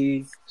EP.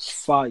 It's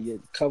fire.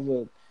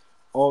 Covered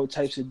all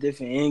types of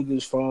different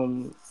angles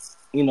from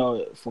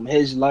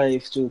his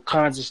life to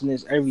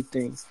consciousness,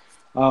 everything.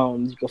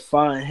 You can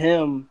find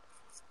him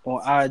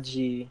on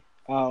IG.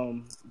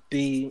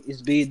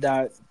 It's B.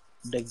 Dot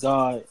the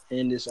Gawd,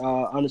 and it's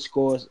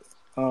underscores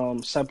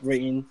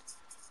separating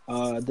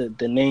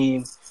the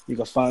name. You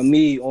can find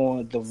me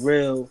on the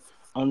real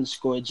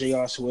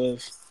 _JR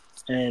Swift,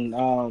 and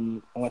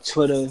on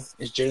Twitter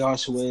it's JR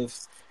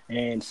Swift,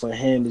 and for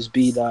him it's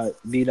B.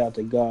 Dot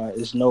the Gawd.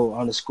 There's no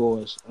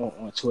underscores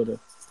on Twitter.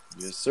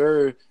 Yes,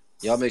 sir.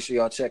 Y'all make sure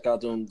y'all check out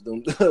them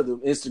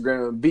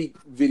Instagram beat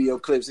video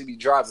clips he be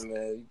dropping,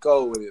 man. You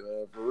go with it,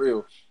 man, for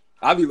real.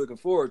 I be looking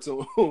forward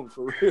to them,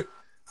 for real.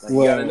 Like,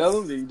 you got another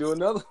one? Then you do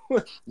another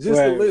one, just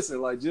to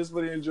listen, like, just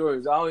for the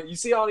enjoyment. I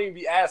don't even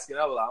be asking.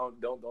 I was like,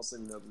 don't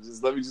send me nothing.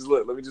 Just let me just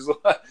look. Let me just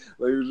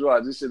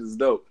watch. This shit is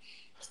dope.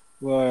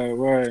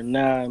 Word.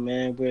 Nah,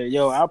 man. But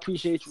yo, I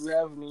appreciate you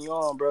having me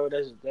on, bro.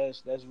 That's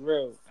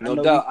real. No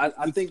doubt.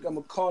 I think I'm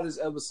gonna call this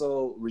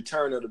episode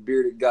 "Return of the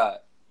Bearded God."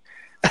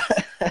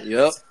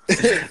 Yep.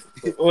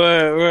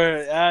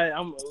 Word.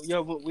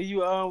 We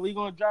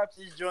gonna drop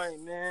this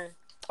joint, man.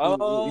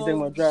 You think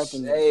about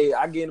dropping it? Hey,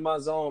 I get in my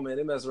zone, man.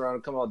 They mess around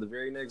and come out the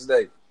very next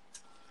day.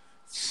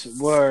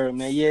 Word,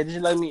 man. Yeah,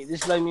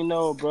 just let me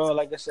know, bro.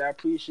 Like I said, I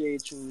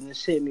appreciate you. And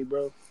just hit me,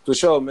 bro. For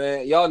sure,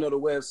 man. Y'all know the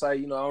website.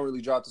 You know, I don't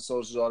really drop the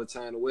socials all the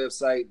time. The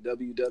website,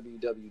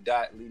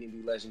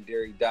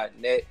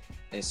 www.leadingthelegendary.net,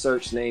 and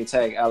search name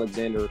tag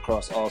Alexander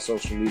across all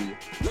social media.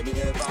 Let me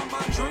live out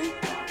my dream.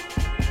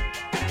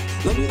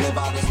 Let me live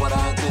out as what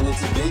I intended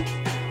to be.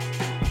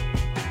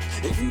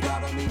 If you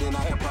doubt me, then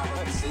I can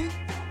probably see.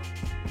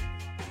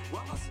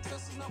 Well, my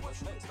success is not what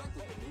you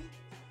expected to be.